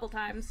face a couple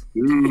times.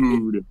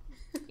 Dude.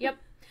 Yep. That's And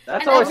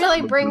That that's awesome.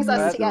 really brings us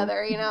That's-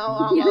 together, you know,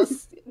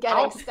 almost getting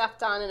How-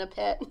 stuffed on in a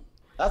pit.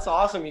 That's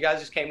awesome. You guys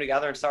just came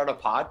together and started a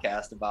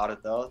podcast about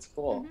it, though. It's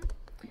cool. Mm-hmm.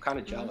 I'm kind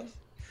of jealous.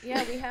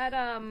 Yeah, we had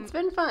It's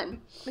been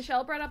fun.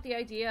 Michelle brought up the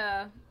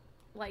idea,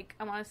 like,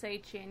 I want to say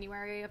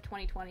January of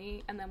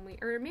 2020, and then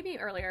or maybe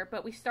earlier,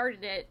 but we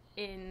started it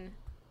in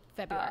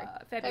February.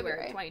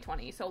 February of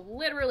 2020, so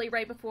literally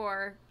right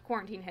before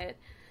quarantine hit.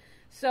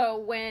 So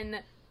when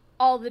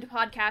all the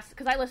podcasts,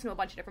 because I listen to a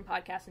bunch of different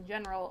podcasts in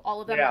general,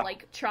 all of them Yeah. are,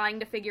 like, trying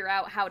to figure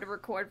out how to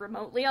record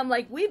remotely. I'm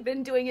like, we've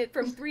been doing it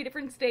from 3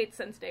 different states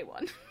since day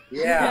one.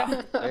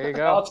 Yeah. There you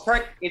Well,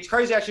 go. it's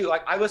crazy actually.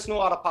 Like I listen to a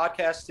lot of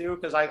podcasts too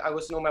because I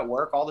listen to them at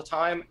work all the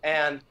time.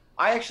 And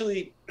I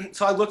actually,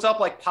 so I looked up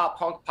like pop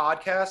punk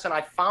podcasts and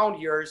I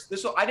found yours.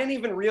 I didn't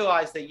even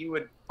realize that you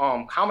had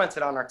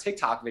commented on our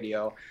TikTok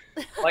video.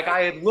 Like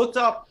I had looked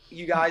up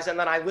you guys and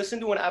then I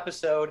listened to an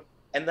episode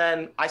and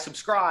then I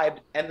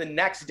subscribed and the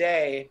next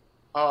day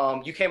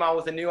you came out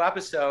with a new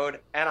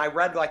episode and I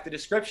read like the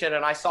description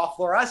and I saw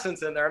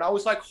Fluorescence in there and I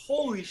was like,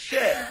 holy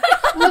shit.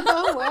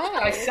 No way.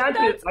 I sent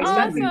That's it to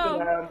awesome.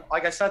 them.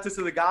 Like I sent it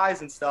to the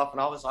guys and stuff,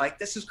 and I was like,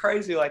 "This is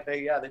crazy!" Like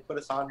they put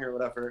us on here, or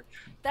whatever.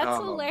 That's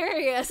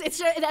hilarious. It's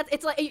just,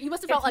 it's like you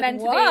must have felt It's like, meant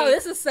to whoa, be.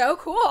 this is so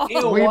cool.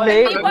 It We was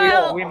made pretty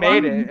Well- cool. we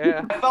made it.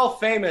 Yeah. I felt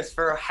famous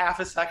for half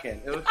a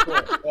second. It was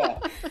cool. Yeah.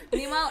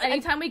 Meanwhile,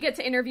 anytime we get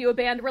to interview a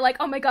band, we're like,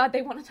 oh my god,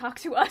 they want to talk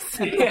to us.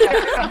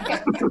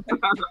 Yeah.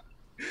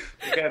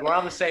 Okay, we're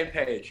on the same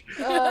page.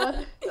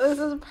 This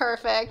is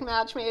perfect.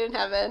 Match made in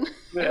heaven.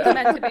 It's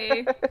meant to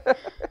be.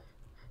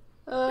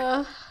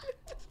 All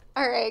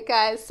right,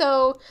 guys.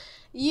 So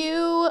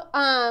you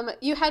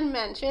had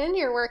mentioned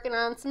you're working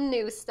on some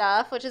new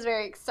stuff, which is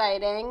very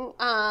exciting.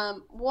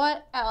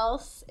 What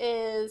else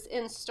is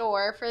in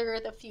store for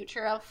the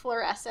future of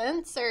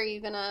Fluorescence? Are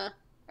you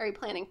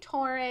planning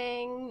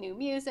touring, new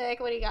music?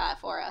 What do you got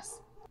for us?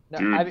 No,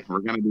 Dude, I mean, we're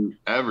gonna do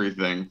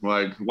everything.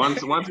 Like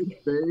once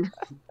it's safe,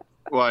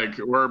 like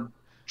we're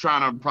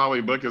trying to probably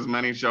book as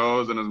many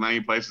shows in as many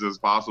places as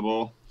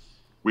possible.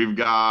 We've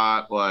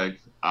got like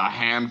a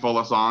handful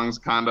of songs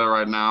kind of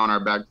right now in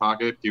our back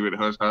pocket. Keep it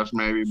hush hush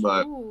maybe,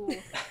 but Ooh. You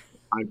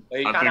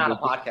I kind of on a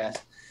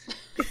think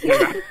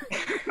podcast.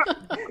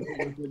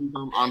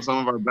 on some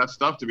of our best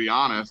stuff, to be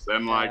honest.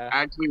 And like Yeah.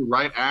 actually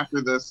right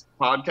after this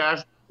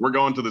podcast, we're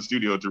going to the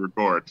studio to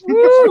record.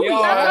 Yo,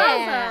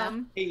 Yeah.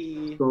 Awesome.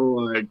 hey. So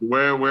like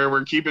where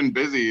we're keeping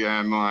busy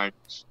and like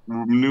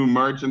new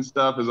merch and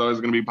stuff is always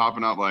gonna be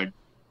popping up. Like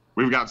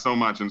we've got so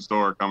much in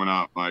store coming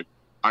up. Like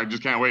I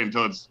just can't wait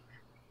until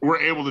we're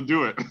able to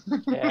do it.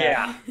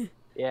 Yeah.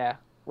 Yeah,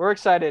 we're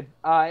excited,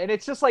 and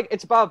it's just like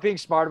it's about being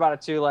smart about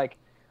it too. Like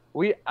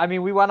we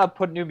want to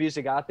put new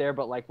music out there,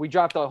 but like we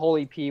dropped a whole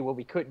EP where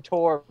we couldn't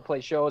tour, play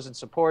shows, and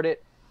support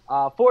it.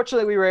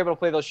 Fortunately, we were able to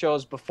play those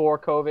shows before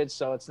COVID,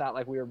 so it's not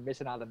like we were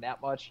missing out on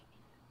that much.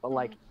 But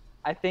like,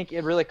 I think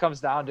it really comes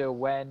down to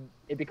when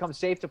it becomes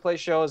safe to play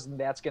shows, and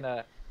that's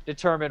gonna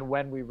determine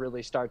when we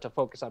really start to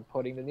focus on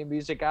putting the new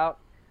music out.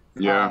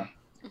 Yeah.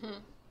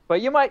 But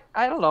you might,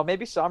 I don't know,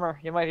 maybe summer.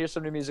 You might hear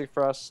some new music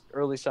for us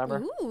early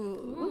summer. Ooh.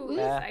 Ooh,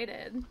 Yeah.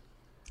 excited.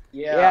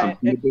 Yeah.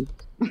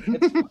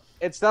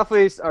 It's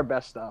definitely our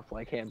best stuff,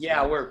 like hands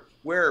Yeah, down.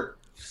 we're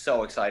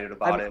so excited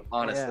about I'm- it.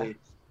 Honestly,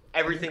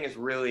 everything is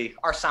really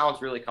our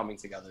sound's really coming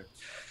together.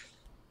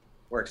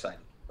 we're excited.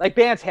 Like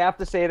bands have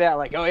to say that,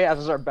 like, oh yeah,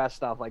 this is our best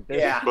stuff. Like this.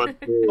 Yeah. But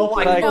But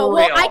like, Like- No, for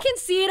well, real. I can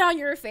see it on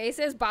your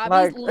faces. Bobby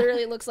Like-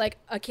 literally looks like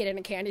a kid in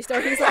a candy store.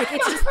 He's like,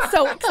 it's just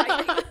so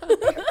exciting.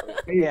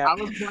 Yeah. I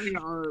was playing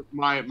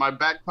my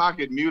back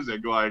pocket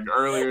music like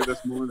earlier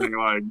this morning.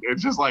 Like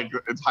it's just like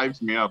it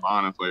hypes me up,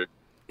 honestly.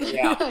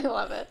 Yeah. I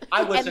love it.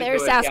 I And listen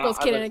there's to it. Yeah, Saskel's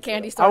I kid in a listen to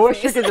candy it. store. I wish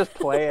you face. could just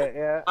play it.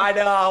 Yeah. I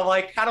know,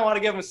 like, kind of want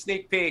to give him a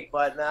sneak peek,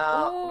 but no.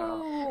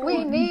 Oh.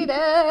 We need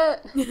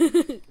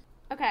it.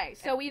 Okay,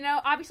 so we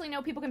obviously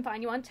know people can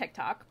find you on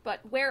TikTok, but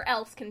where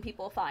else can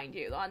people find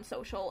you on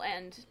social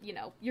and,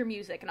 your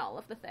music and all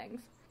of the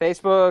things?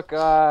 Facebook,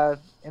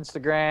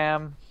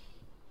 Instagram,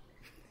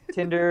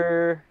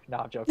 Tinder. No,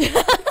 I'm joking.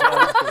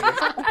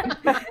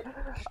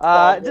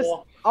 Just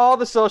all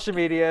the social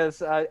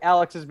medias.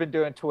 Alex has been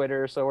doing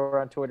Twitter, so we're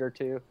on Twitter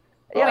too.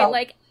 You Wait, know,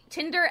 like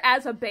Tinder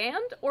as a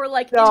band or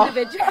like No.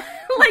 individual?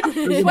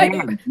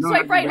 Like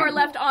swipe right or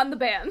left on the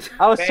band?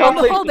 I was Band.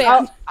 totally, The whole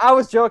band. I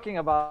was joking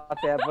about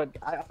that, but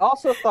I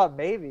also thought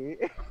maybe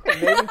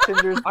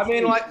Tinder's. I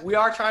mean, like, we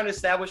are trying to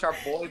establish our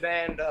boy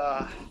band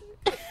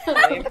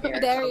name here.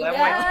 There so you that go.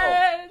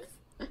 might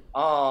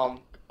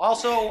help.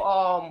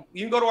 Also,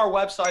 you can go to our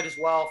website as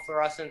well,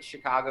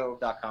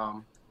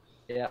 fluorescencechicago.com.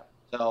 Yeah.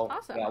 So,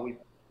 Awesome. yeah, we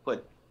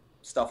put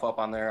stuff up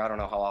on there. I don't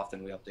know how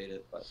often we update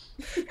it, but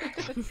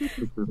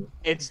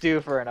It's due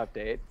for an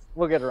update.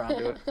 We'll get around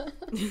to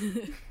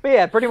it. But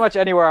yeah, pretty much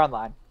anywhere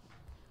online.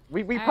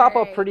 We pop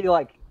up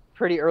Alright.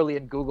 pretty early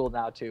in Google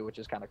now too, which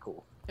is kind of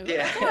cool.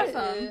 yeah.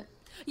 Awesome.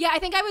 Yeah, I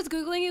think I was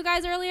Googling you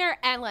guys earlier,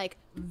 and like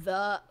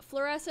the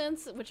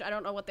fluorescence, which I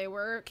don't know what they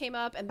were, came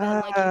up, and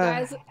then like you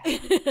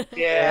guys.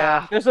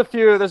 Yeah. There's a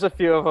few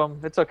of them.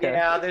 It's okay.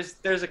 Yeah,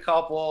 there's a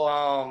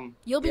couple.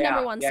 You'll be yeah,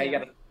 number one Yeah, soon.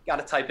 you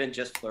gotta type in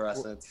just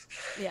fluorescence.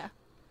 Yeah.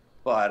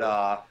 But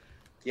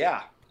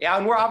yeah,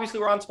 and we're on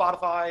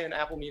Spotify and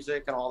Apple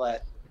Music and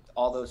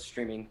all those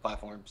streaming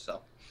platforms.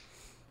 So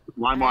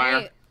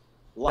LimeWire.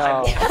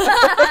 Lime-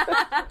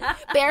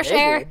 Bear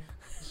share.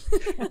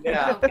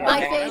 yeah, My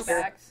yeah. face.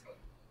 Facts.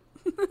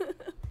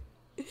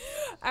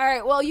 All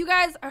right. Well, you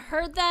guys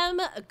heard them.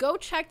 Go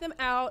check them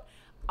out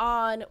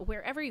on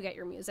wherever you get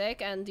your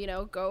music, and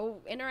go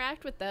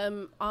interact with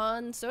them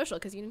on social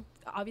because you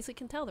obviously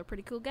can tell they're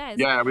pretty cool guys.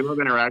 Yeah, we love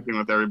interacting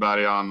with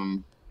everybody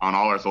on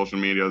all our social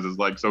medias. It's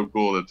like so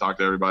cool to talk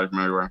to everybody from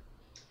everywhere.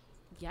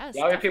 Yes.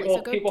 Yeah, we have definitely.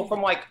 So go people do from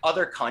that. like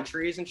other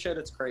countries and shit.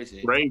 It's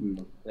crazy.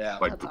 Crazy. Yeah.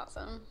 Like That's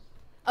awesome.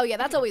 Oh yeah,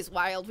 that's always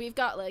wild. We've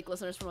got like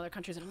listeners from other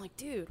countries, and I'm like,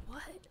 dude,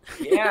 what?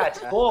 Yeah, it's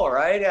cool,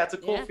 right? Yeah, it's a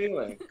cool Yeah.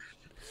 feeling.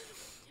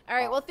 All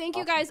right. Well, thank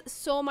you guys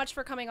so much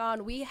for coming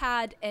on. We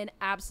had an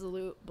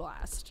absolute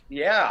blast.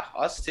 Yeah,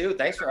 us too.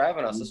 Thanks for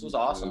having us. This was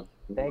awesome.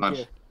 Thank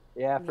you.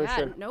 Yeah, for Yeah,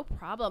 sure. no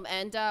problem.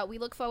 And we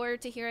look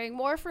forward to hearing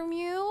more from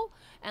you.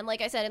 And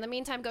like I said, in the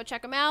meantime, go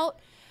check them out.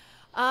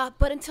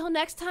 But until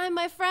next time,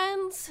 my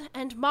friends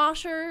and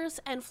moshers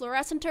and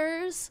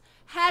fluorescenters,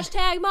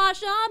 hashtag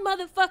mosh on,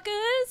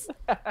 motherfuckers.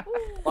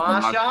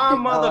 Wash on,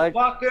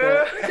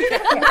 motherfucker.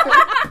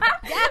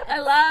 I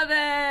love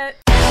it.